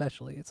Pistols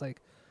especially, it's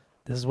like,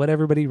 this is what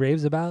everybody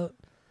raves about?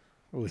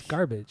 It's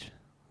garbage.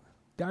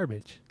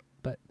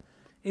 But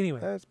anyway.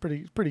 That's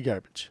pretty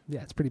garbage.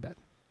 Yeah, it's pretty bad.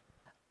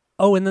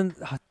 Oh, and then,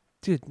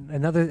 dude,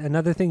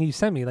 another thing you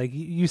sent me. Like,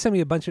 you sent me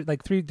a bunch of,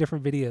 like, 3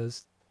 different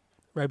videos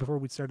right before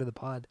we started the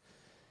pod.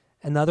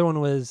 And the other one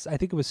was, I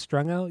think it was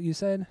Strung Out, you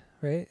said,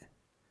 right?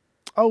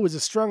 Oh, it was a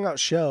strung out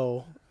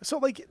show. So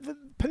like,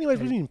 Pennywise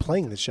wasn't even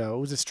playing the show.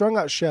 It was a strung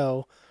out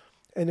show,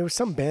 and there was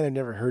some band I'd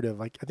never heard of.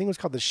 Like, I think it was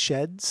called the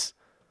Sheds.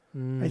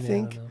 I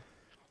think.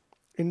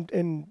 I don't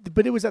know.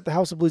 But it was at the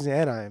House of Blues in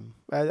Anaheim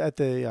at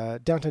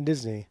the Downtown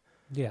Disney.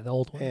 Yeah, the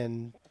old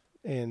one.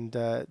 And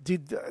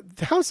dude,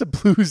 the House of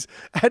Blues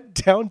at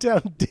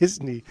Downtown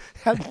Disney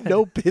had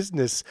no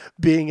business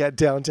being at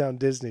Downtown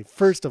Disney.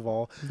 First of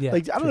all, Yeah,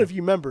 like, I don't know if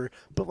you remember,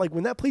 but like,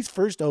 when that place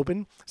first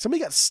opened,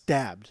 somebody got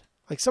stabbed.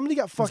 Like, somebody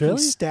got fucking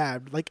Really?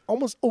 stabbed, like,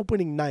 almost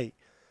opening night.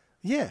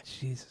 Yeah.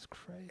 Jesus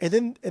Christ.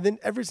 And then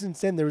ever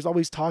since then, there was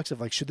always talks of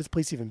like, should this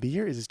place even be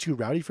here? Is this too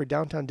rowdy for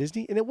Downtown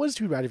Disney? And it was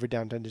too rowdy for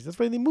Downtown Disney. That's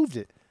why they moved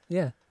it.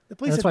 Yeah. The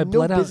place That's had why no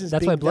Bloodhound. business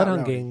That's being why that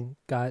Bloodhound rowdy. Gang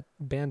got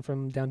banned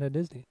from Downtown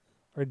Disney,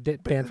 or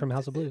banned from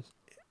House of Blues.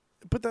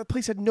 But that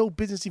place had no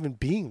business even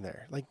being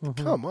there. Like,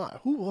 come on,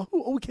 who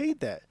okayed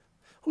that?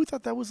 Who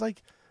thought that was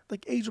like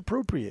age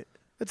appropriate?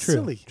 That's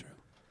silly.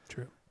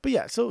 True. But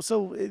yeah, so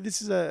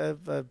this is a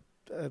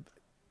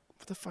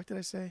what the fuck did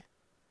I say?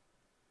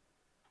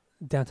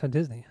 Downtown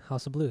Disney,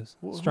 House of Blues,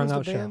 Who Strung was the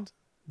Out show. band?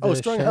 Oh,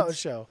 Strung Sheds? Out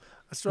show.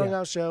 A Strung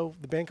Out show.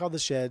 The band called the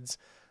Sheds.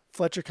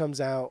 Fletcher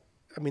comes out.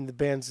 I mean, the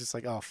band's just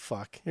like, oh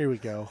fuck, here we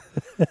go.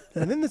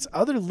 And then this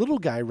other little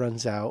guy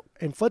runs out,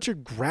 and Fletcher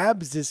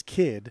grabs this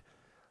kid,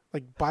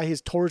 like, by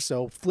his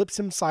torso, flips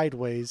him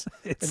sideways,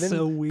 It's and then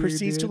so weird,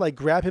 proceeds to dude. like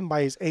grab him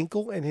by his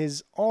ankle and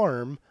his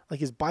arm,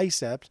 like his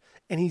bicep,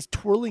 and he's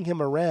twirling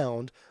him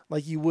around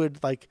like you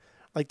would like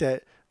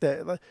that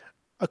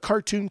a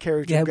cartoon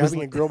character Yeah, it was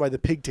grabbing a girl by the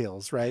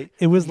pigtails, right?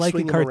 It was You like a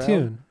swing him around.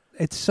 cartoon.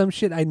 It's some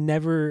shit I've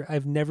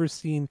never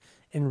seen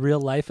in real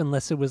life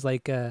unless it was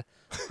like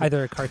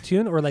either a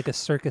cartoon or like a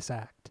circus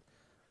act.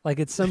 Like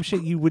it's some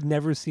shit you would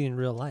never see in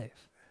real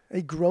life.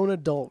 A grown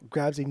adult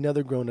grabs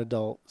another grown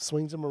adult,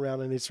 swings him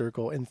around in a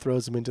circle, and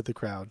throws him into the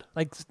crowd.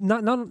 Like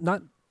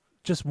not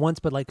just once,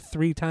 but like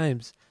 3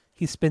 times.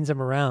 He spins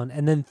him around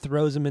and then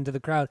throws him into the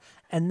crowd.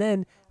 And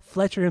then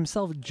Fletcher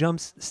himself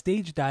jumps,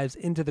 stage dives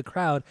into the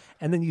crowd.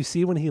 And then you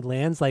see when he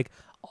lands, like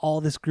all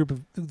this group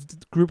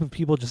of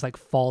people just like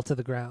fall to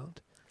the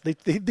ground.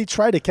 They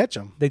try to catch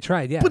him. They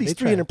tried, yeah. But he's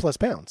 300 plus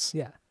pounds.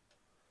 Yeah.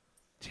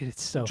 Dude,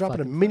 it's so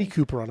dropping a Mini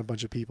Cooper on a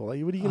bunch of people.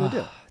 Like, what are you gonna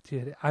do?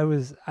 Dude,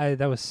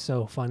 that was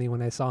so funny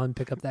when I saw him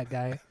pick up that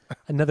guy,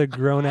 another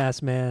grown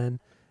ass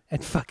man,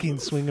 and fucking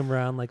swing him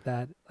around like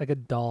that, like a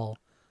doll.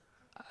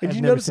 And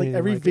you notice like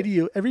every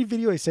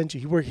video I sent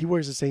you, he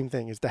wears the same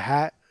thing. It's the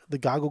hat, the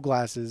goggle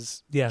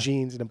glasses,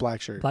 jeans, and a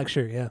black shirt. Black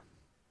shirt, yeah.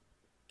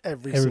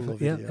 Every single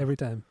video. Yeah, every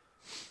time.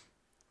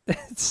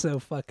 It's so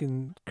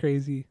fucking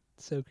crazy.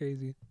 So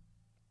crazy.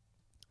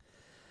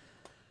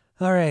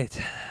 All right.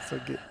 So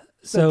good.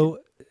 So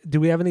do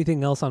we have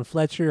anything else on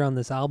Fletcher on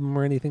this album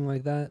or anything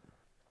like that?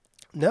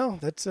 No,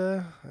 that's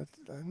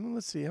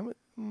let's see.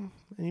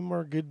 Any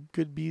more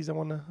good bees I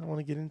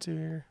wanna get into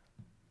here?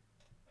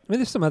 I mean,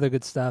 there's some other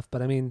good stuff,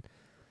 but I mean,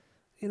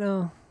 you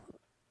know,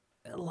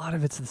 a lot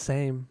of it's the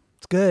same.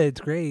 It's good,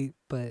 it's great,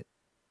 but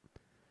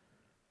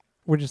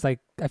we're just like,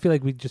 I feel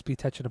like we'd just be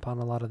touching upon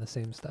a lot of the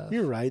same stuff.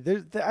 You're right.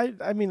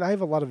 I mean, I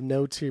have a lot of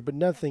notes here, but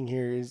nothing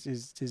here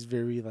is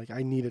very like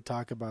I need to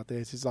talk about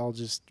this. It's all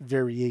just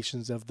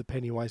variations of the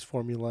Pennywise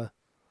formula.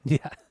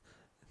 Yeah,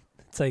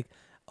 it's like,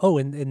 oh,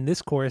 in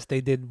this chorus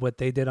they did what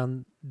they did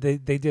on they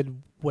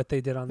did what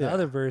they did on the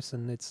other verse,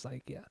 and it's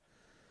like, yeah.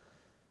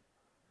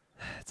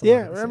 I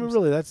mean,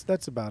 really,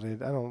 that's about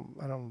it. I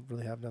don't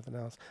really have nothing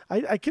else.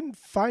 I couldn't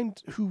find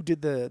who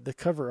did the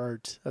cover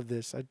art of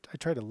this. I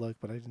tried to look,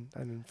 but I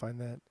didn't find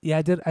that. Yeah,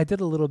 I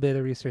did a little bit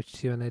of research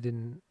too, and I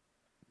didn't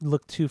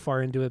look too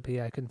far into it. But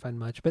yeah, I couldn't find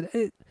much. But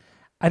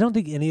I don't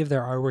think any of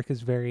their artwork is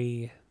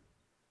very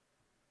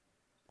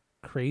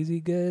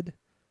crazy good.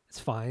 It's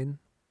fine,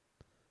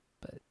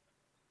 but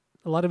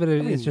a lot of it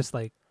is just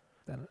like,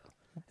 I don't know.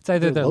 It's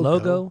either their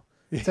logo.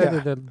 It's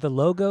either the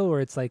logo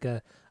or it's like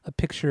a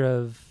picture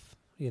of,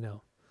 you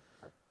know,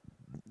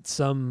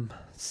 some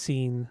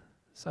scene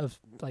of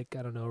like,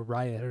 I don't know, a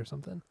riot or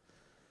something.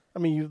 I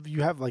mean,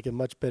 you have like a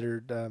much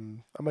better,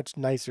 a much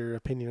nicer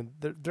opinion.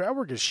 Their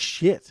artwork is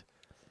shit.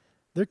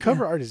 Their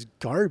cover art is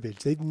garbage.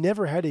 They've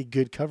never had a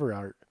good cover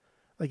art.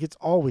 Like, it's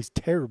always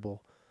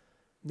terrible.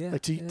 Yeah.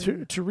 Like to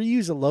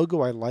reuse a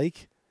logo, I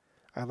like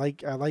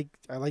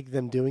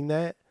them doing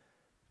that.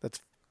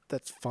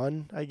 That's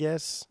fun, I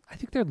guess. I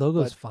think their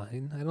logo's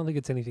fine. I don't think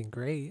it's anything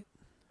great.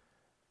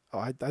 Oh,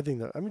 I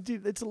think that. I mean,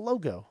 dude, it's a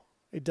logo.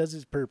 It does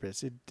its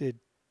purpose. It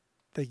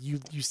like you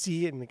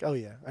see it and like, oh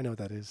yeah, I know what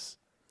that is.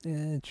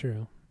 Yeah,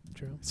 true.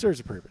 It serves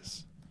a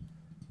purpose.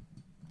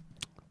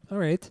 All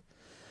right.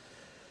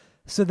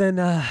 So then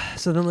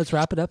let's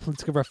wrap it up.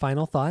 Let's give our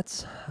final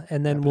thoughts,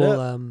 and then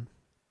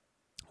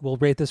we'll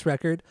rate this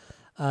record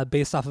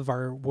based off of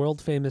our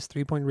world famous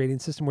 3-point rating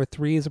system, where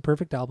 3 is a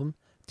perfect album,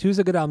 2 is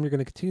a good album you're going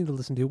to continue to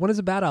listen to, 1 is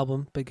a bad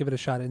album but give it a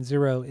shot, and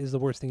 0 is the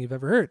worst thing you've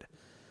ever heard.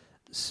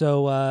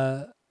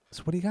 So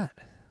what do you got?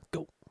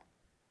 Go.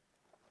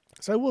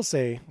 So I will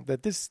say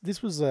that this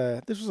was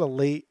a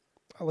late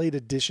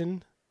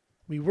addition.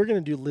 We were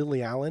going to do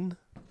Lily Allen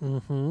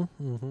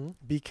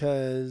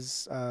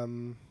because I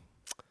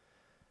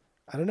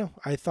don't know.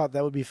 I thought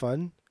that would be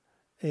fun.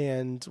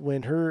 And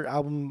when her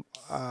album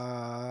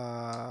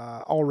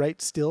All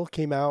Right Still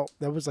came out,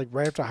 that was like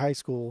right after high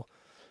school.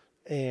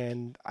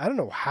 And I don't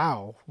know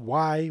how,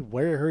 why,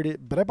 where I heard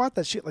it, but I bought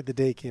that shit like the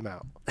day it came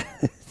out.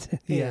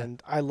 Yeah.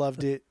 And I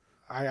loved it.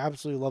 I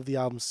absolutely loved the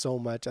album so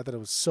much. I thought it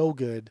was so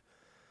good.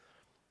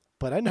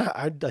 But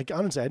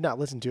honestly, I'd not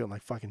listened to it in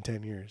like fucking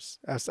 10 years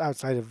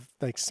outside of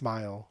like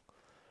Smile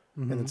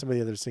and then some of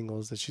the other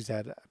singles that she's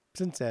had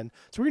since then.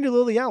 So we're going to do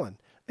Lily Allen.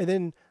 And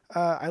then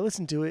I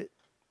listened to it.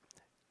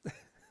 And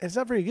it's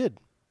not very good.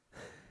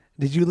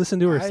 Did you listen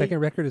to her second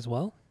record as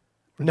well?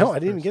 No, I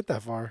didn't even get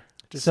that far.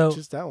 Just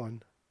that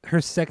one. Her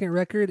second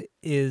record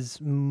is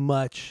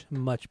much,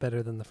 much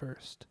better than the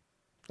first.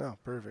 Oh,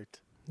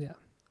 perfect. Yeah.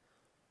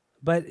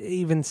 But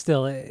even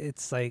still,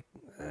 it's like,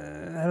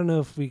 I don't know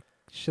if we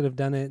should have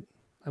done it.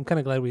 I'm kind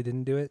of glad we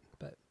didn't do it,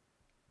 but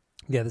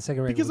yeah, the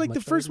second record because was like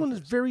the first one is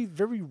very,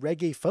 very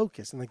reggae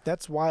focused, and like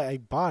that's why I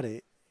bought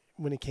it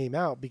when it came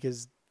out,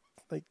 because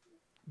like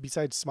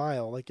besides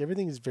Smile, like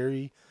everything is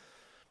very,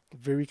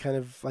 very kind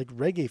of like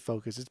reggae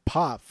focused. It's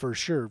pop for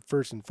sure,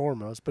 first and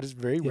foremost, but it's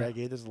very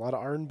reggae. There's a lot of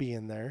R&B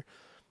in there,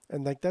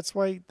 and like that's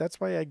why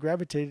I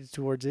gravitated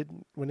towards it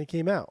when it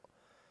came out.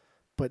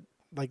 But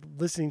like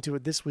listening to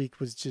it this week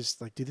was just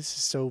like, dude, this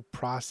is so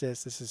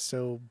processed. This is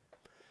so.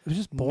 It was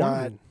just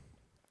boring.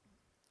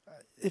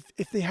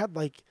 If they had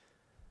like,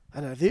 I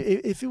don't know,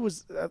 if it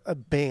was a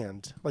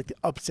band like the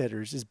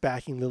Upsetters is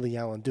backing Lily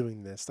Allen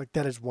doing this, like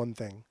that is one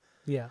thing.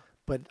 Yeah.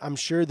 But I'm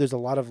sure there's a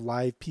lot of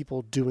live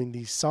people doing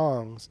these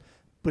songs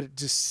but it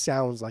just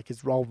sounds like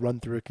it's all run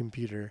through a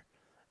computer,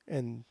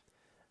 and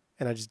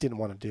I just didn't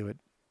want to do it.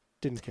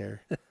 Didn't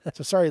care.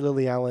 So sorry,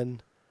 Lily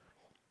Allen.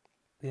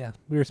 Yeah,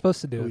 we were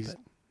supposed to do We- it, but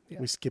yeah.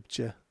 We skipped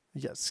you.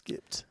 You got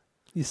skipped.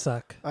 You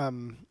suck.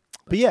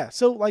 But yeah,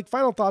 so like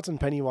final thoughts on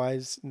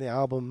Pennywise and the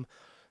album.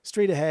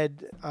 Straight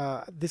ahead,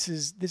 this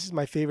is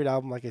my favorite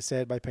album, like I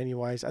said, by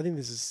Pennywise. I think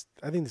this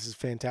is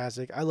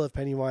fantastic. I love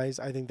Pennywise.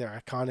 I think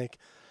they're iconic.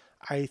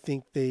 I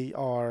think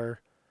they're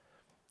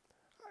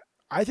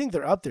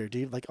up there,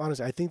 dude. Like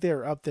honestly, I think they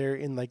are up there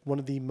in like one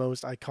of the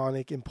most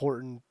iconic,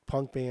 important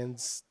punk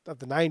bands of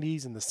the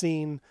 '90s and the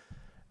scene.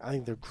 I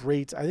think they're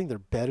great. I think they're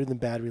better than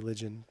Bad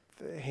Religion,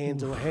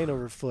 hand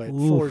over foot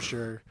for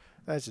sure.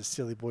 That's just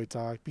silly boy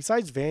talk.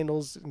 Besides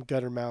Vandals and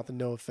Guttermouth and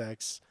No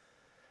Effects,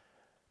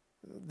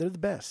 they're the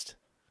best.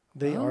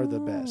 They are the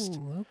best.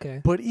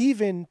 Okay. But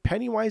even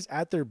Pennywise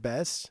at their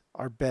best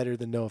are better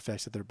than No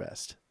Effects at their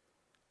best.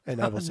 And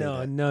I will say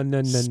that.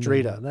 No.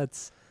 Straight up.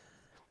 That's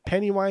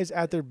Pennywise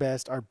at their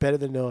best are better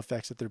than No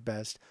Effects at their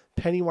best.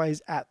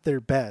 Pennywise at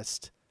their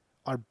best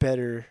are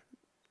better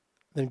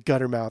than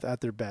Guttermouth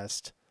at their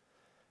best.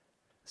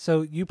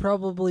 so you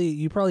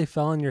probably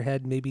fell on your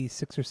head maybe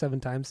 6 or 7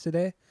 times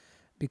today,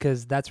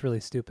 because that's really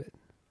stupid.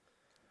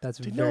 That's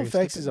Dude, very No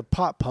Effects stupid. is a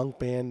pop punk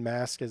band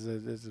masked as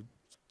a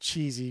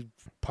cheesy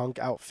punk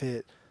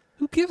outfit.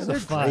 Who gives And a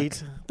they're fuck?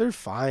 great. They're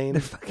fine.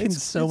 They're fucking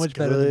It's so much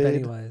better good. than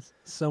Pennywise.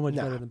 So much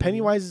better than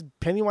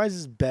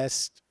Pennywise's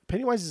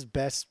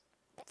best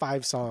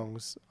 5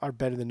 songs are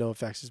better than No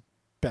Effects'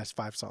 best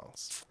 5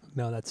 songs.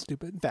 No, that's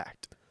stupid.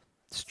 Fact.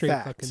 Straight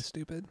Fact. fucking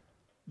stupid.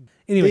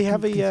 Anyway,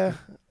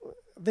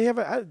 They have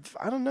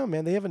I don't know,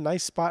 man. They have a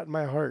nice spot in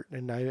my heart,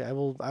 and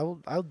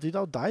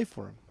I'll die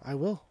for him. I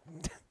will.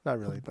 Not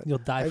really, but you'll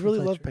die. I for really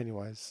Fletcher. love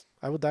Pennywise.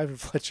 I will die for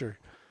Fletcher.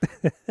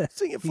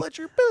 Sing it,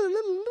 Fletcher.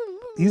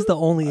 He's the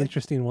only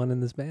interesting one in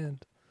this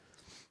band.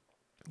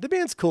 The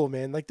band's cool,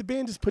 man. Like the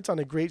band just puts on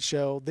a great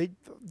show. They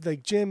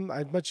like Jim.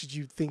 As much as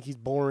you think he's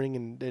boring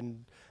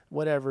and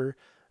whatever,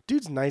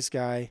 dude's a nice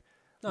guy.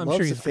 I'm loves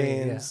sure the he's great,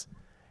 yeah. fans.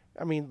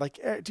 I mean, like,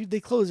 dude, they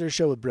close their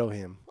show with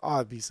Broham.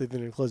 Obviously, they're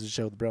gonna close the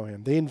show with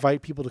Broham. They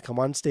invite people to come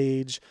on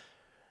stage.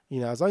 You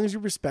know, as long as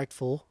you're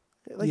respectful.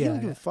 Like, he Yeah, don't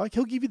give yeah. a fuck.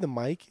 He'll give you the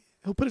mic.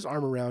 He'll put his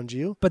arm around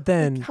you. But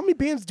then Like, how many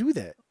bands do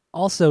that?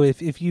 also,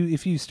 if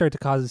you start to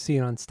cause a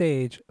scene on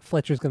stage,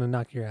 Fletcher's gonna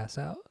knock your ass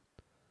out.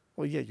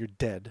 Well, yeah, you're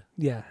dead.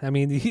 Yeah, I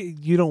mean,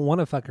 you don't want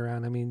to fuck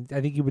around. I mean,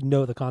 I think you would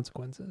know the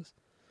consequences.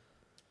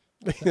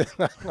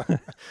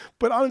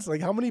 But honestly,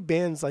 like, how many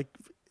bands like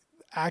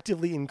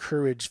actively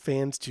encourage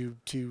fans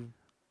to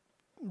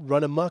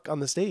run amok on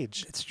the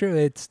stage? It's true.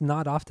 It's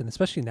not often,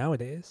 especially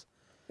nowadays.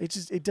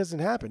 It doesn't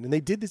happen. And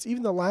they did this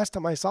even the last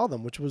time I saw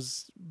them, which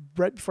was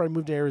right before I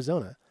moved to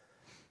Arizona.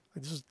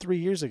 Like, this was 3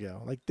 years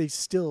ago. Like they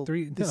still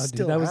Dude,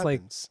 that was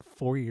like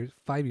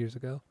 5 years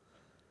ago.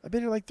 I've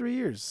been here like 3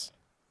 years.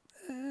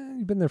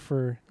 You've been there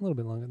for a little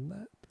bit longer than that.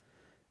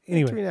 Like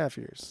Anyway, 3.5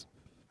 years.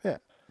 Yeah.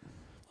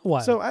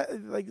 why? So I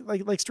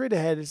like straight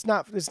ahead. It's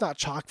not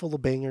chock full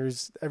of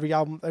bangers. Every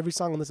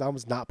song on this album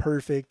is not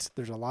perfect.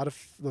 There's a lot of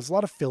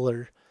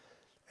filler,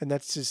 and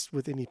that's just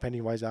with any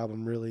Pennywise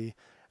album really.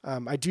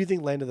 I do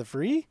think Land of the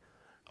Free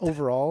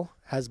overall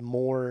has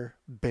more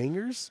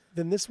bangers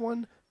than this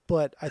one,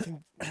 but I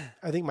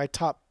think my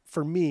top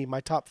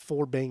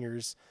 4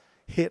 bangers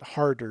hit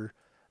harder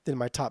than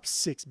my top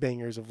 6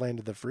 bangers of Land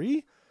of the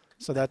Free.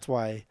 So that's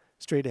why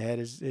Straight Ahead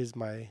is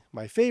my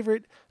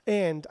favorite,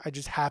 and I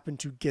just happened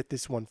to get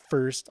this one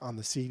first on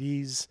the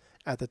CDs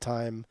at the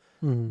time,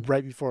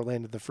 right before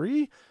Land of the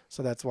Free.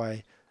 So that's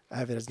why I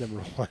have it as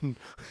number 1.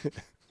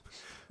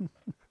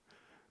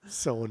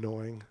 So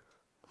annoying.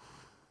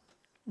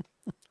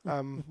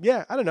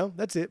 Yeah, I don't know.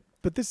 That's it.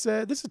 But this is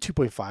a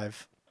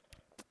 2.5.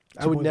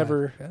 I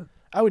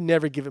would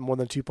never give it more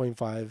than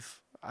 2.5.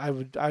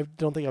 I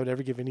don't think I would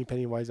ever give any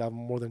Pennywise album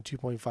more than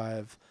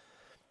 2.5.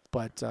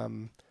 But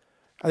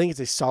I think it's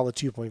a solid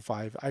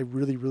 2.5. I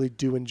really, really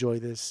do enjoy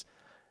this.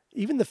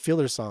 Even the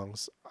filler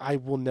songs, I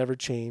will never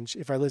change.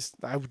 If I listen,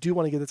 I do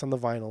want to get this on the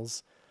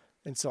vinyls,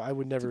 and so I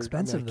would never. It's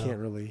expensive, I can't though.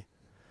 really.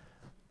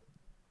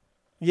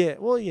 Yeah,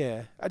 well,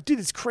 yeah, dude,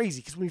 it's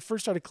crazy because when we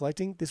first started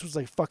collecting, this was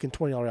like a fucking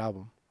 $20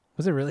 album.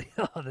 Was it really?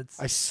 Oh, that's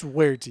I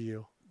swear to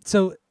you.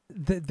 so.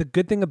 The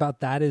good thing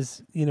about that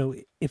is, you know,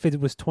 if it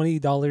was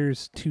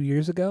 $20 2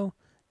 years ago,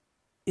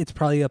 it's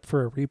probably up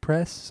for a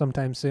repress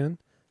sometime soon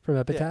from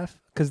Epitaph,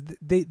 because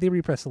they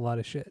repress a lot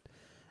of shit.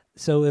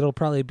 So it'll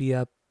probably be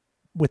up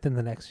within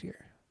the next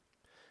year.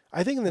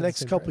 I think in the At the next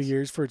same couple price.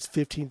 years for its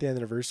 15th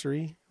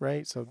anniversary,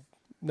 right? So,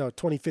 no,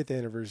 25th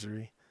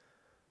anniversary,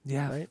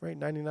 Yeah. right?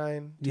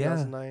 99, Yeah.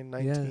 2009,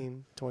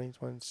 19, 20,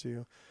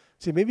 22.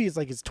 See, maybe it's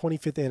like its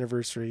 25th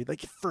anniversary,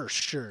 like for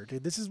sure,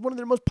 dude. This is one of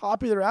their most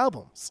popular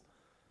albums.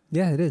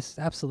 Yeah, it is.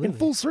 Absolutely. And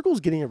Full Circle's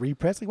getting a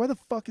repress. Like, why the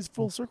fuck is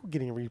Full Circle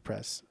getting a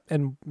repress?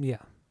 And yeah,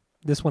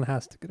 this one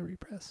has to get a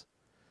repress.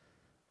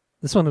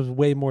 This one was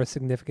way more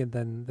significant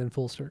than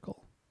Full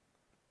Circle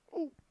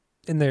Oh.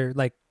 in their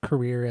like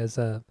career as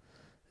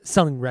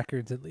selling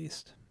records, at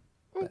least.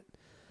 But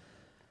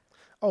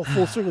Oh,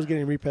 Full Circle is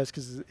getting repressed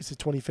because it's the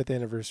 25th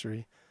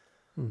anniversary.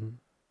 Mm-hmm.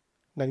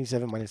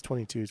 97 minus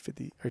 22 is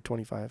 50 or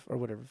 25 or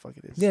whatever the fuck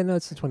it is. Yeah, no,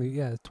 it's the 25th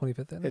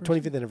anniversary. Yeah,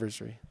 25th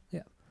anniversary.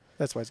 Yeah.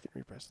 That's why it's getting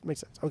repressed.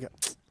 Makes sense. Okay.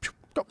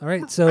 Go. All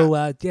right, so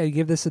yeah, you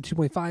give this a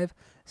 2.5.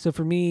 So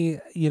for me,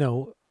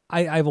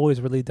 I've always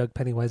really dug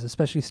Pennywise,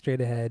 especially Straight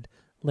Ahead,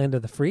 Land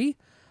of the Free.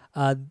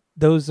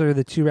 Those are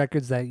the two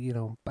records that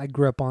I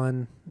grew up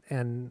on,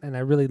 and I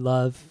really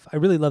love. I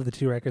really love the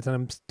two records, and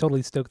I'm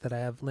totally stoked that I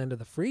have Land of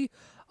the Free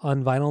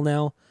on vinyl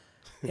now.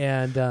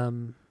 And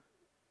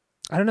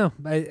I don't know.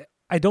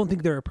 I don't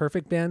think they're a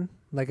perfect band.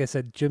 Like I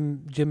said,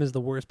 Jim is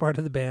the worst part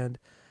of the band.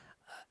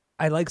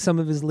 I like some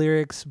of his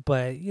lyrics,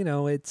 but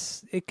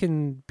it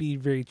can be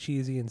very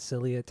cheesy and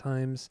silly at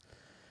times.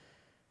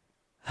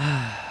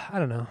 I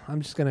don't know.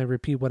 I'm just gonna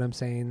repeat what I'm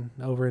saying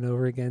over and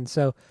over again.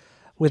 So,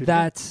 with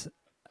that,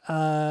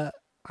 I'm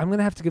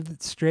gonna have to give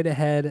it Straight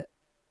Ahead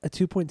a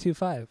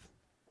 2.25.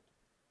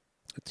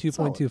 A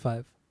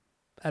 2.25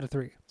 out of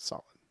 3.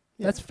 Solid.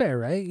 Yeah. That's fair,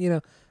 right? Yeah.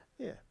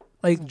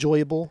 Like it's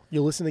enjoyable.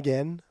 You'll listen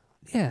again.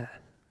 Yeah.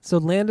 So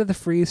Land of the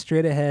Free,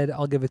 Straight Ahead,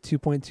 I'll give it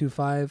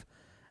 2.25.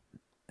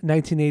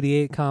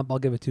 1988 comp, I'll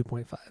give it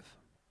 2.5.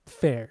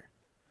 Fair,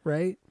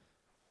 right?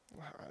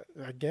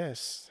 I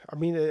guess. I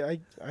mean,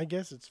 I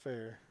guess it's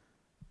fair.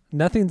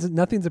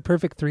 Nothing's a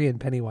perfect 3 in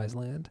Pennywise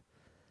land.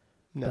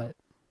 No.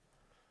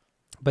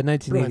 But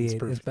 1988 is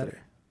perfect better. 3.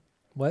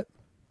 What?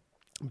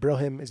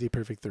 Brohim is a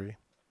perfect 3.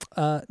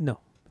 No,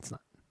 it's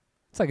not.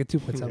 It's like a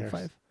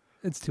 2.75.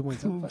 It's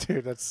 2.75.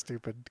 Dude, that's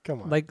stupid.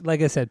 Come on.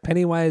 Like I said,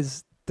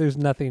 Pennywise, there's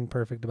nothing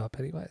perfect about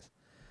Pennywise.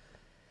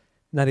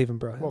 Not even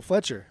Brohim. Well,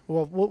 Fletcher.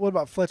 Well, what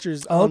about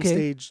Fletcher's okay.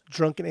 on-stage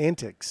drunken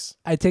antics?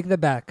 I take that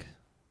back.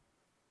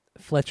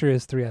 Fletcher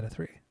is 3 out of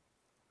 3.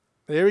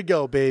 There we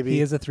go, baby.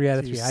 He is a 3 out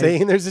of 3. You're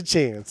saying there's a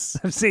chance.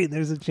 I'm saying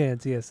there's a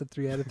chance. Yes, a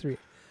 3 out of 3.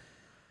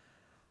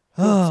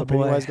 So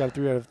Pennywise got a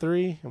 3 out of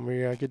 3, and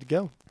we're good to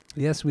go.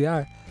 Yes, we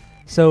are.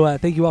 So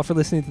thank you all for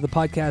listening to the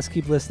podcast.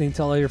 Keep listening.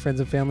 Tell all your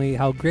friends and family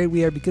how great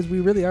we are, because we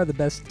really are the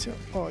best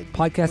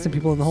podcasting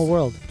people in the whole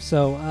world.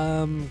 So,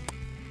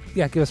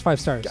 yeah, give us 5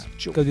 stars.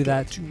 Go do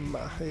that. To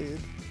my head.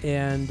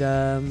 And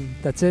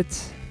that's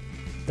it.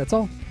 That's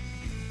all.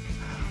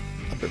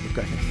 I bet we're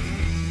cracking.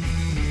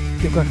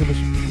 Give Cracker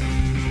Bishop.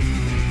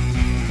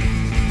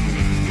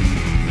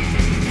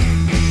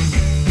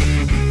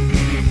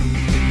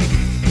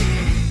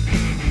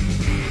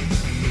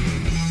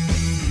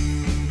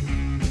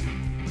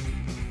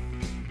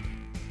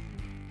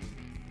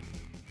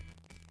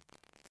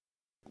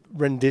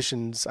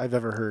 Renditions I've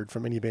ever heard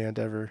from any band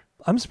ever.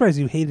 I'm surprised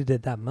you hated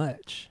it that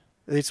much.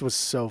 This was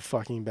so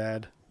fucking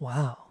bad.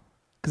 Wow.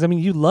 Because, I mean,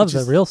 you love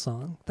the real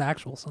song, the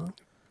actual song.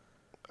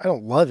 I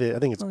don't love it. I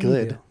think it's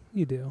good.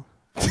 You do.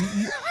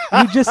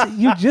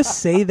 You just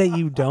say that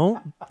you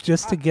don't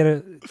just to get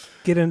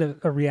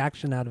a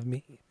reaction out of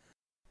me.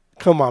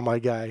 Come on, my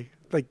guy.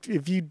 Like,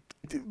 if you...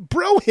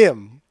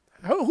 Brohim.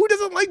 Who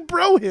doesn't like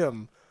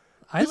Brohim?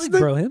 I like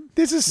Brohim.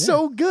 This is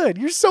so good.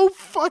 You're so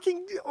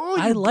fucking... Oh,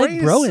 I like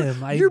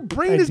Brohim. Your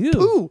brain is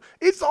poo.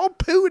 It's all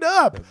pooed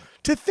up.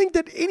 To think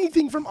that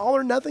anything from All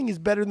or Nothing is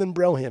better than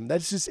Brohim.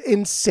 That's just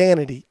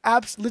insanity.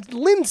 Absolute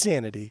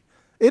linsanity.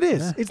 It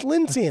is. Yeah. It's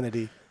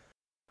linsanity.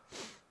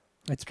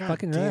 It's God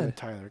fucking damn rad. it,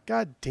 Tyler.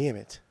 God damn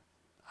it.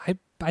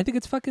 I think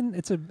it's fucking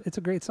it's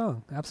a great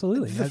song.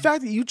 Absolutely. The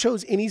fact that you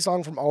chose any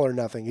song from All or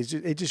Nothing is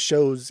just, it just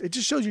shows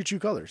your true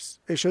colors.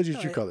 It shows your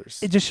true colors.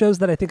 It just shows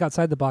that I think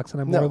outside the box and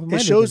I'm more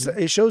open-minded.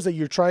 It shows that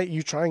you're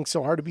trying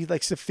so hard to be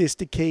like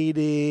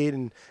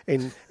sophisticated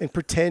and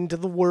pretend to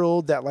the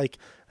world that like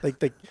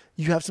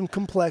you have some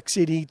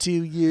complexity to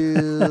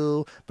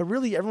you. But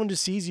really everyone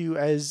just sees you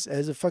as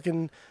a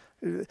fucking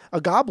a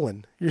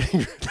goblin.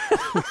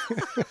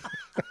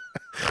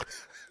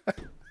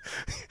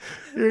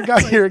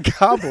 You're a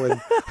goblin.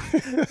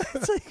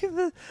 It's like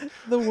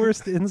the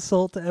worst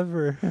insult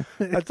ever.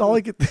 That's all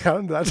I could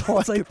think. That's all.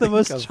 It's like the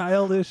most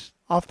childish.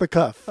 Off the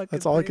cuff.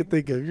 That's all I could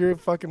think of. You're a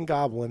fucking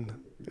goblin.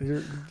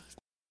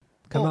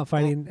 Come out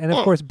fighting, and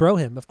of course,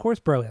 Brohim. Of course,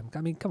 Brohim.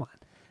 I mean, come on.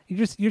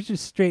 You're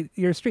just straight.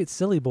 You're a straight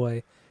silly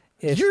boy.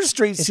 You're a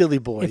straight silly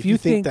boy. If you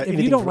think that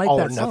anything from All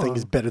or Nothing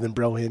is better than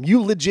Brohim,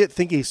 you legit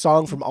think a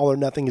song from All or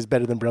Nothing is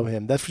better than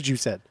Brohim. That's what you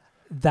said.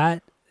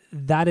 That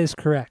is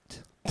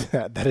correct.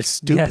 That is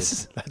stupid.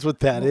 Yes. That's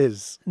what that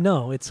is.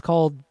 No, it's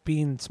called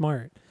being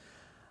smart.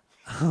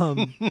 All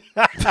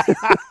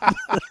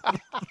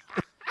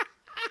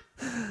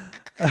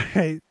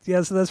right.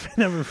 Yeah, so that's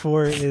number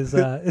 4 is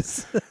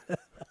that's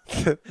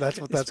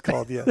what that's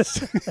called,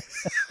 yes.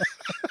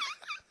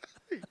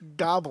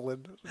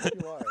 Goblin.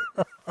 You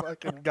are.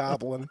 Fucking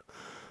goblin.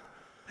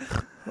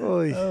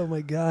 Oy. Oh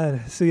my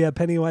god. So yeah,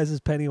 Pennywise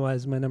is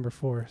my number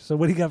 4. So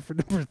what do you got for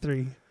number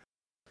 3?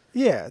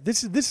 Yeah,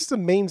 this is a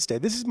mainstay.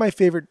 This is my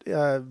favorite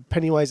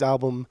Pennywise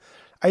album.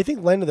 I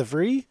think Land of the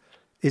Free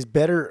is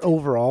better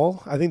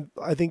overall. I think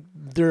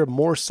there are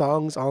more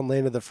songs on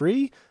Land of the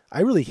Free.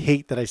 I really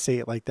hate that I say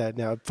it like that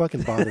now. It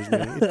fucking bothers me.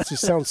 It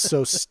just sounds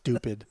so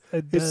stupid.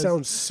 It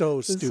sounds so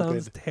stupid. It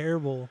sounds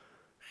terrible.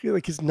 feel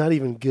like it's not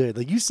even good.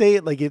 Like you say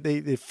it like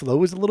it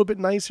flows a little bit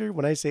nicer.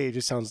 When I say it, it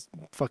just sounds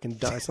fucking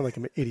dumb. I sound like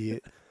I'm an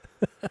idiot.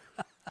 I'm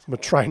gonna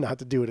try not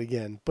to do it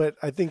again. But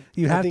I think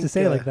You have to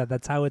say it like that.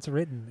 That's how it's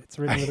written. It's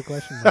written with a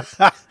question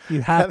mark.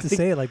 You have to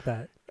say it like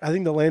that. I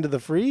think the land of the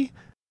free.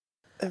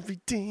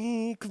 Every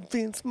day,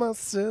 convince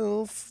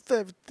myself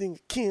everything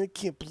I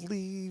can't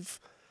believe.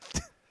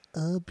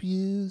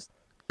 Abused,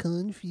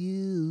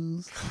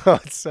 confused. Oh,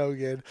 it's so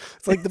good.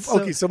 It's like It's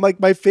okay. So my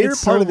favorite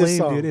it's part so of this lame,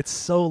 song. dude. It's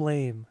so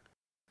lame.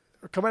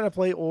 Come out to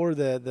play or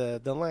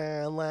the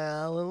la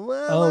la la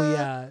la. Oh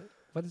yeah.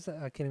 What is that?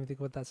 I can't even think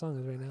what that song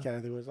is right now.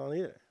 Can't think what it's on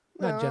either.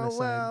 Not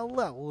Genocide.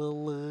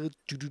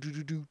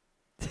 Genocide.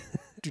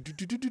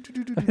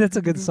 That's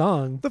a good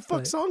song. The fuck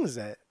but song is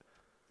that?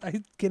 I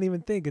can't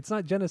even think. It's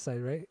not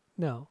Genocide, right?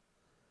 No.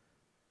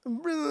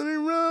 I'm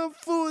running around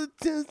for the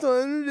 10th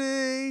time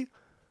today.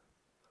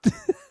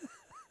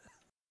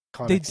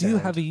 They do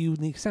have a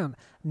unique sound.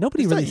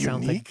 Nobody It's really not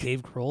sounds like unique.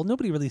 Dave Grohl.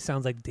 Nobody really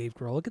sounds like Dave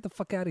Grohl. Get the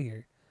fuck out of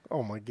here.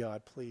 Oh my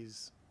god,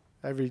 please!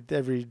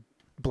 Every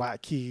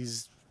Black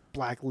Keys,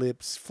 Black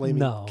Lips, Flaming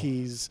No.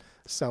 Keys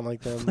sound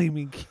like them.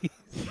 Flaming Keys.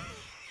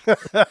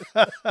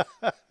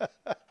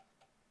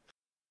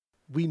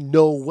 We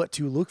know what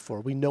to look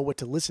for. We know what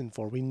to listen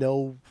for. We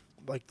know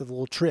like the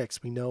little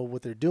tricks. We know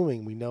what they're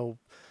doing. We know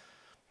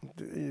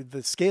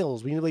the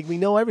scales. We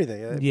know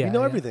everything. Yeah, we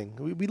know yeah. everything.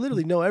 We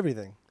literally know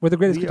everything. We're the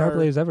greatest We guitar are-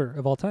 players ever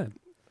of all time.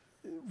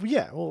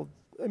 Yeah. Well,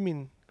 I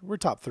mean, we're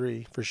top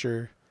 3 for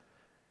sure.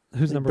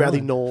 Who's number Bradley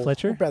one? Knoll,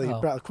 Fletcher? Well, Bradley,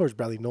 Oh. of course,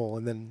 Bradley Knoll,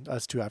 and then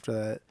us 2 after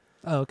that.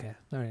 Oh, okay.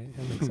 All right.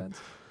 That makes sense.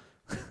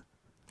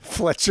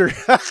 Fletcher.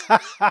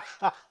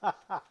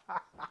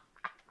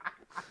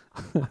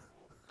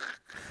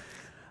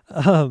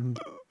 All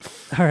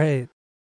right.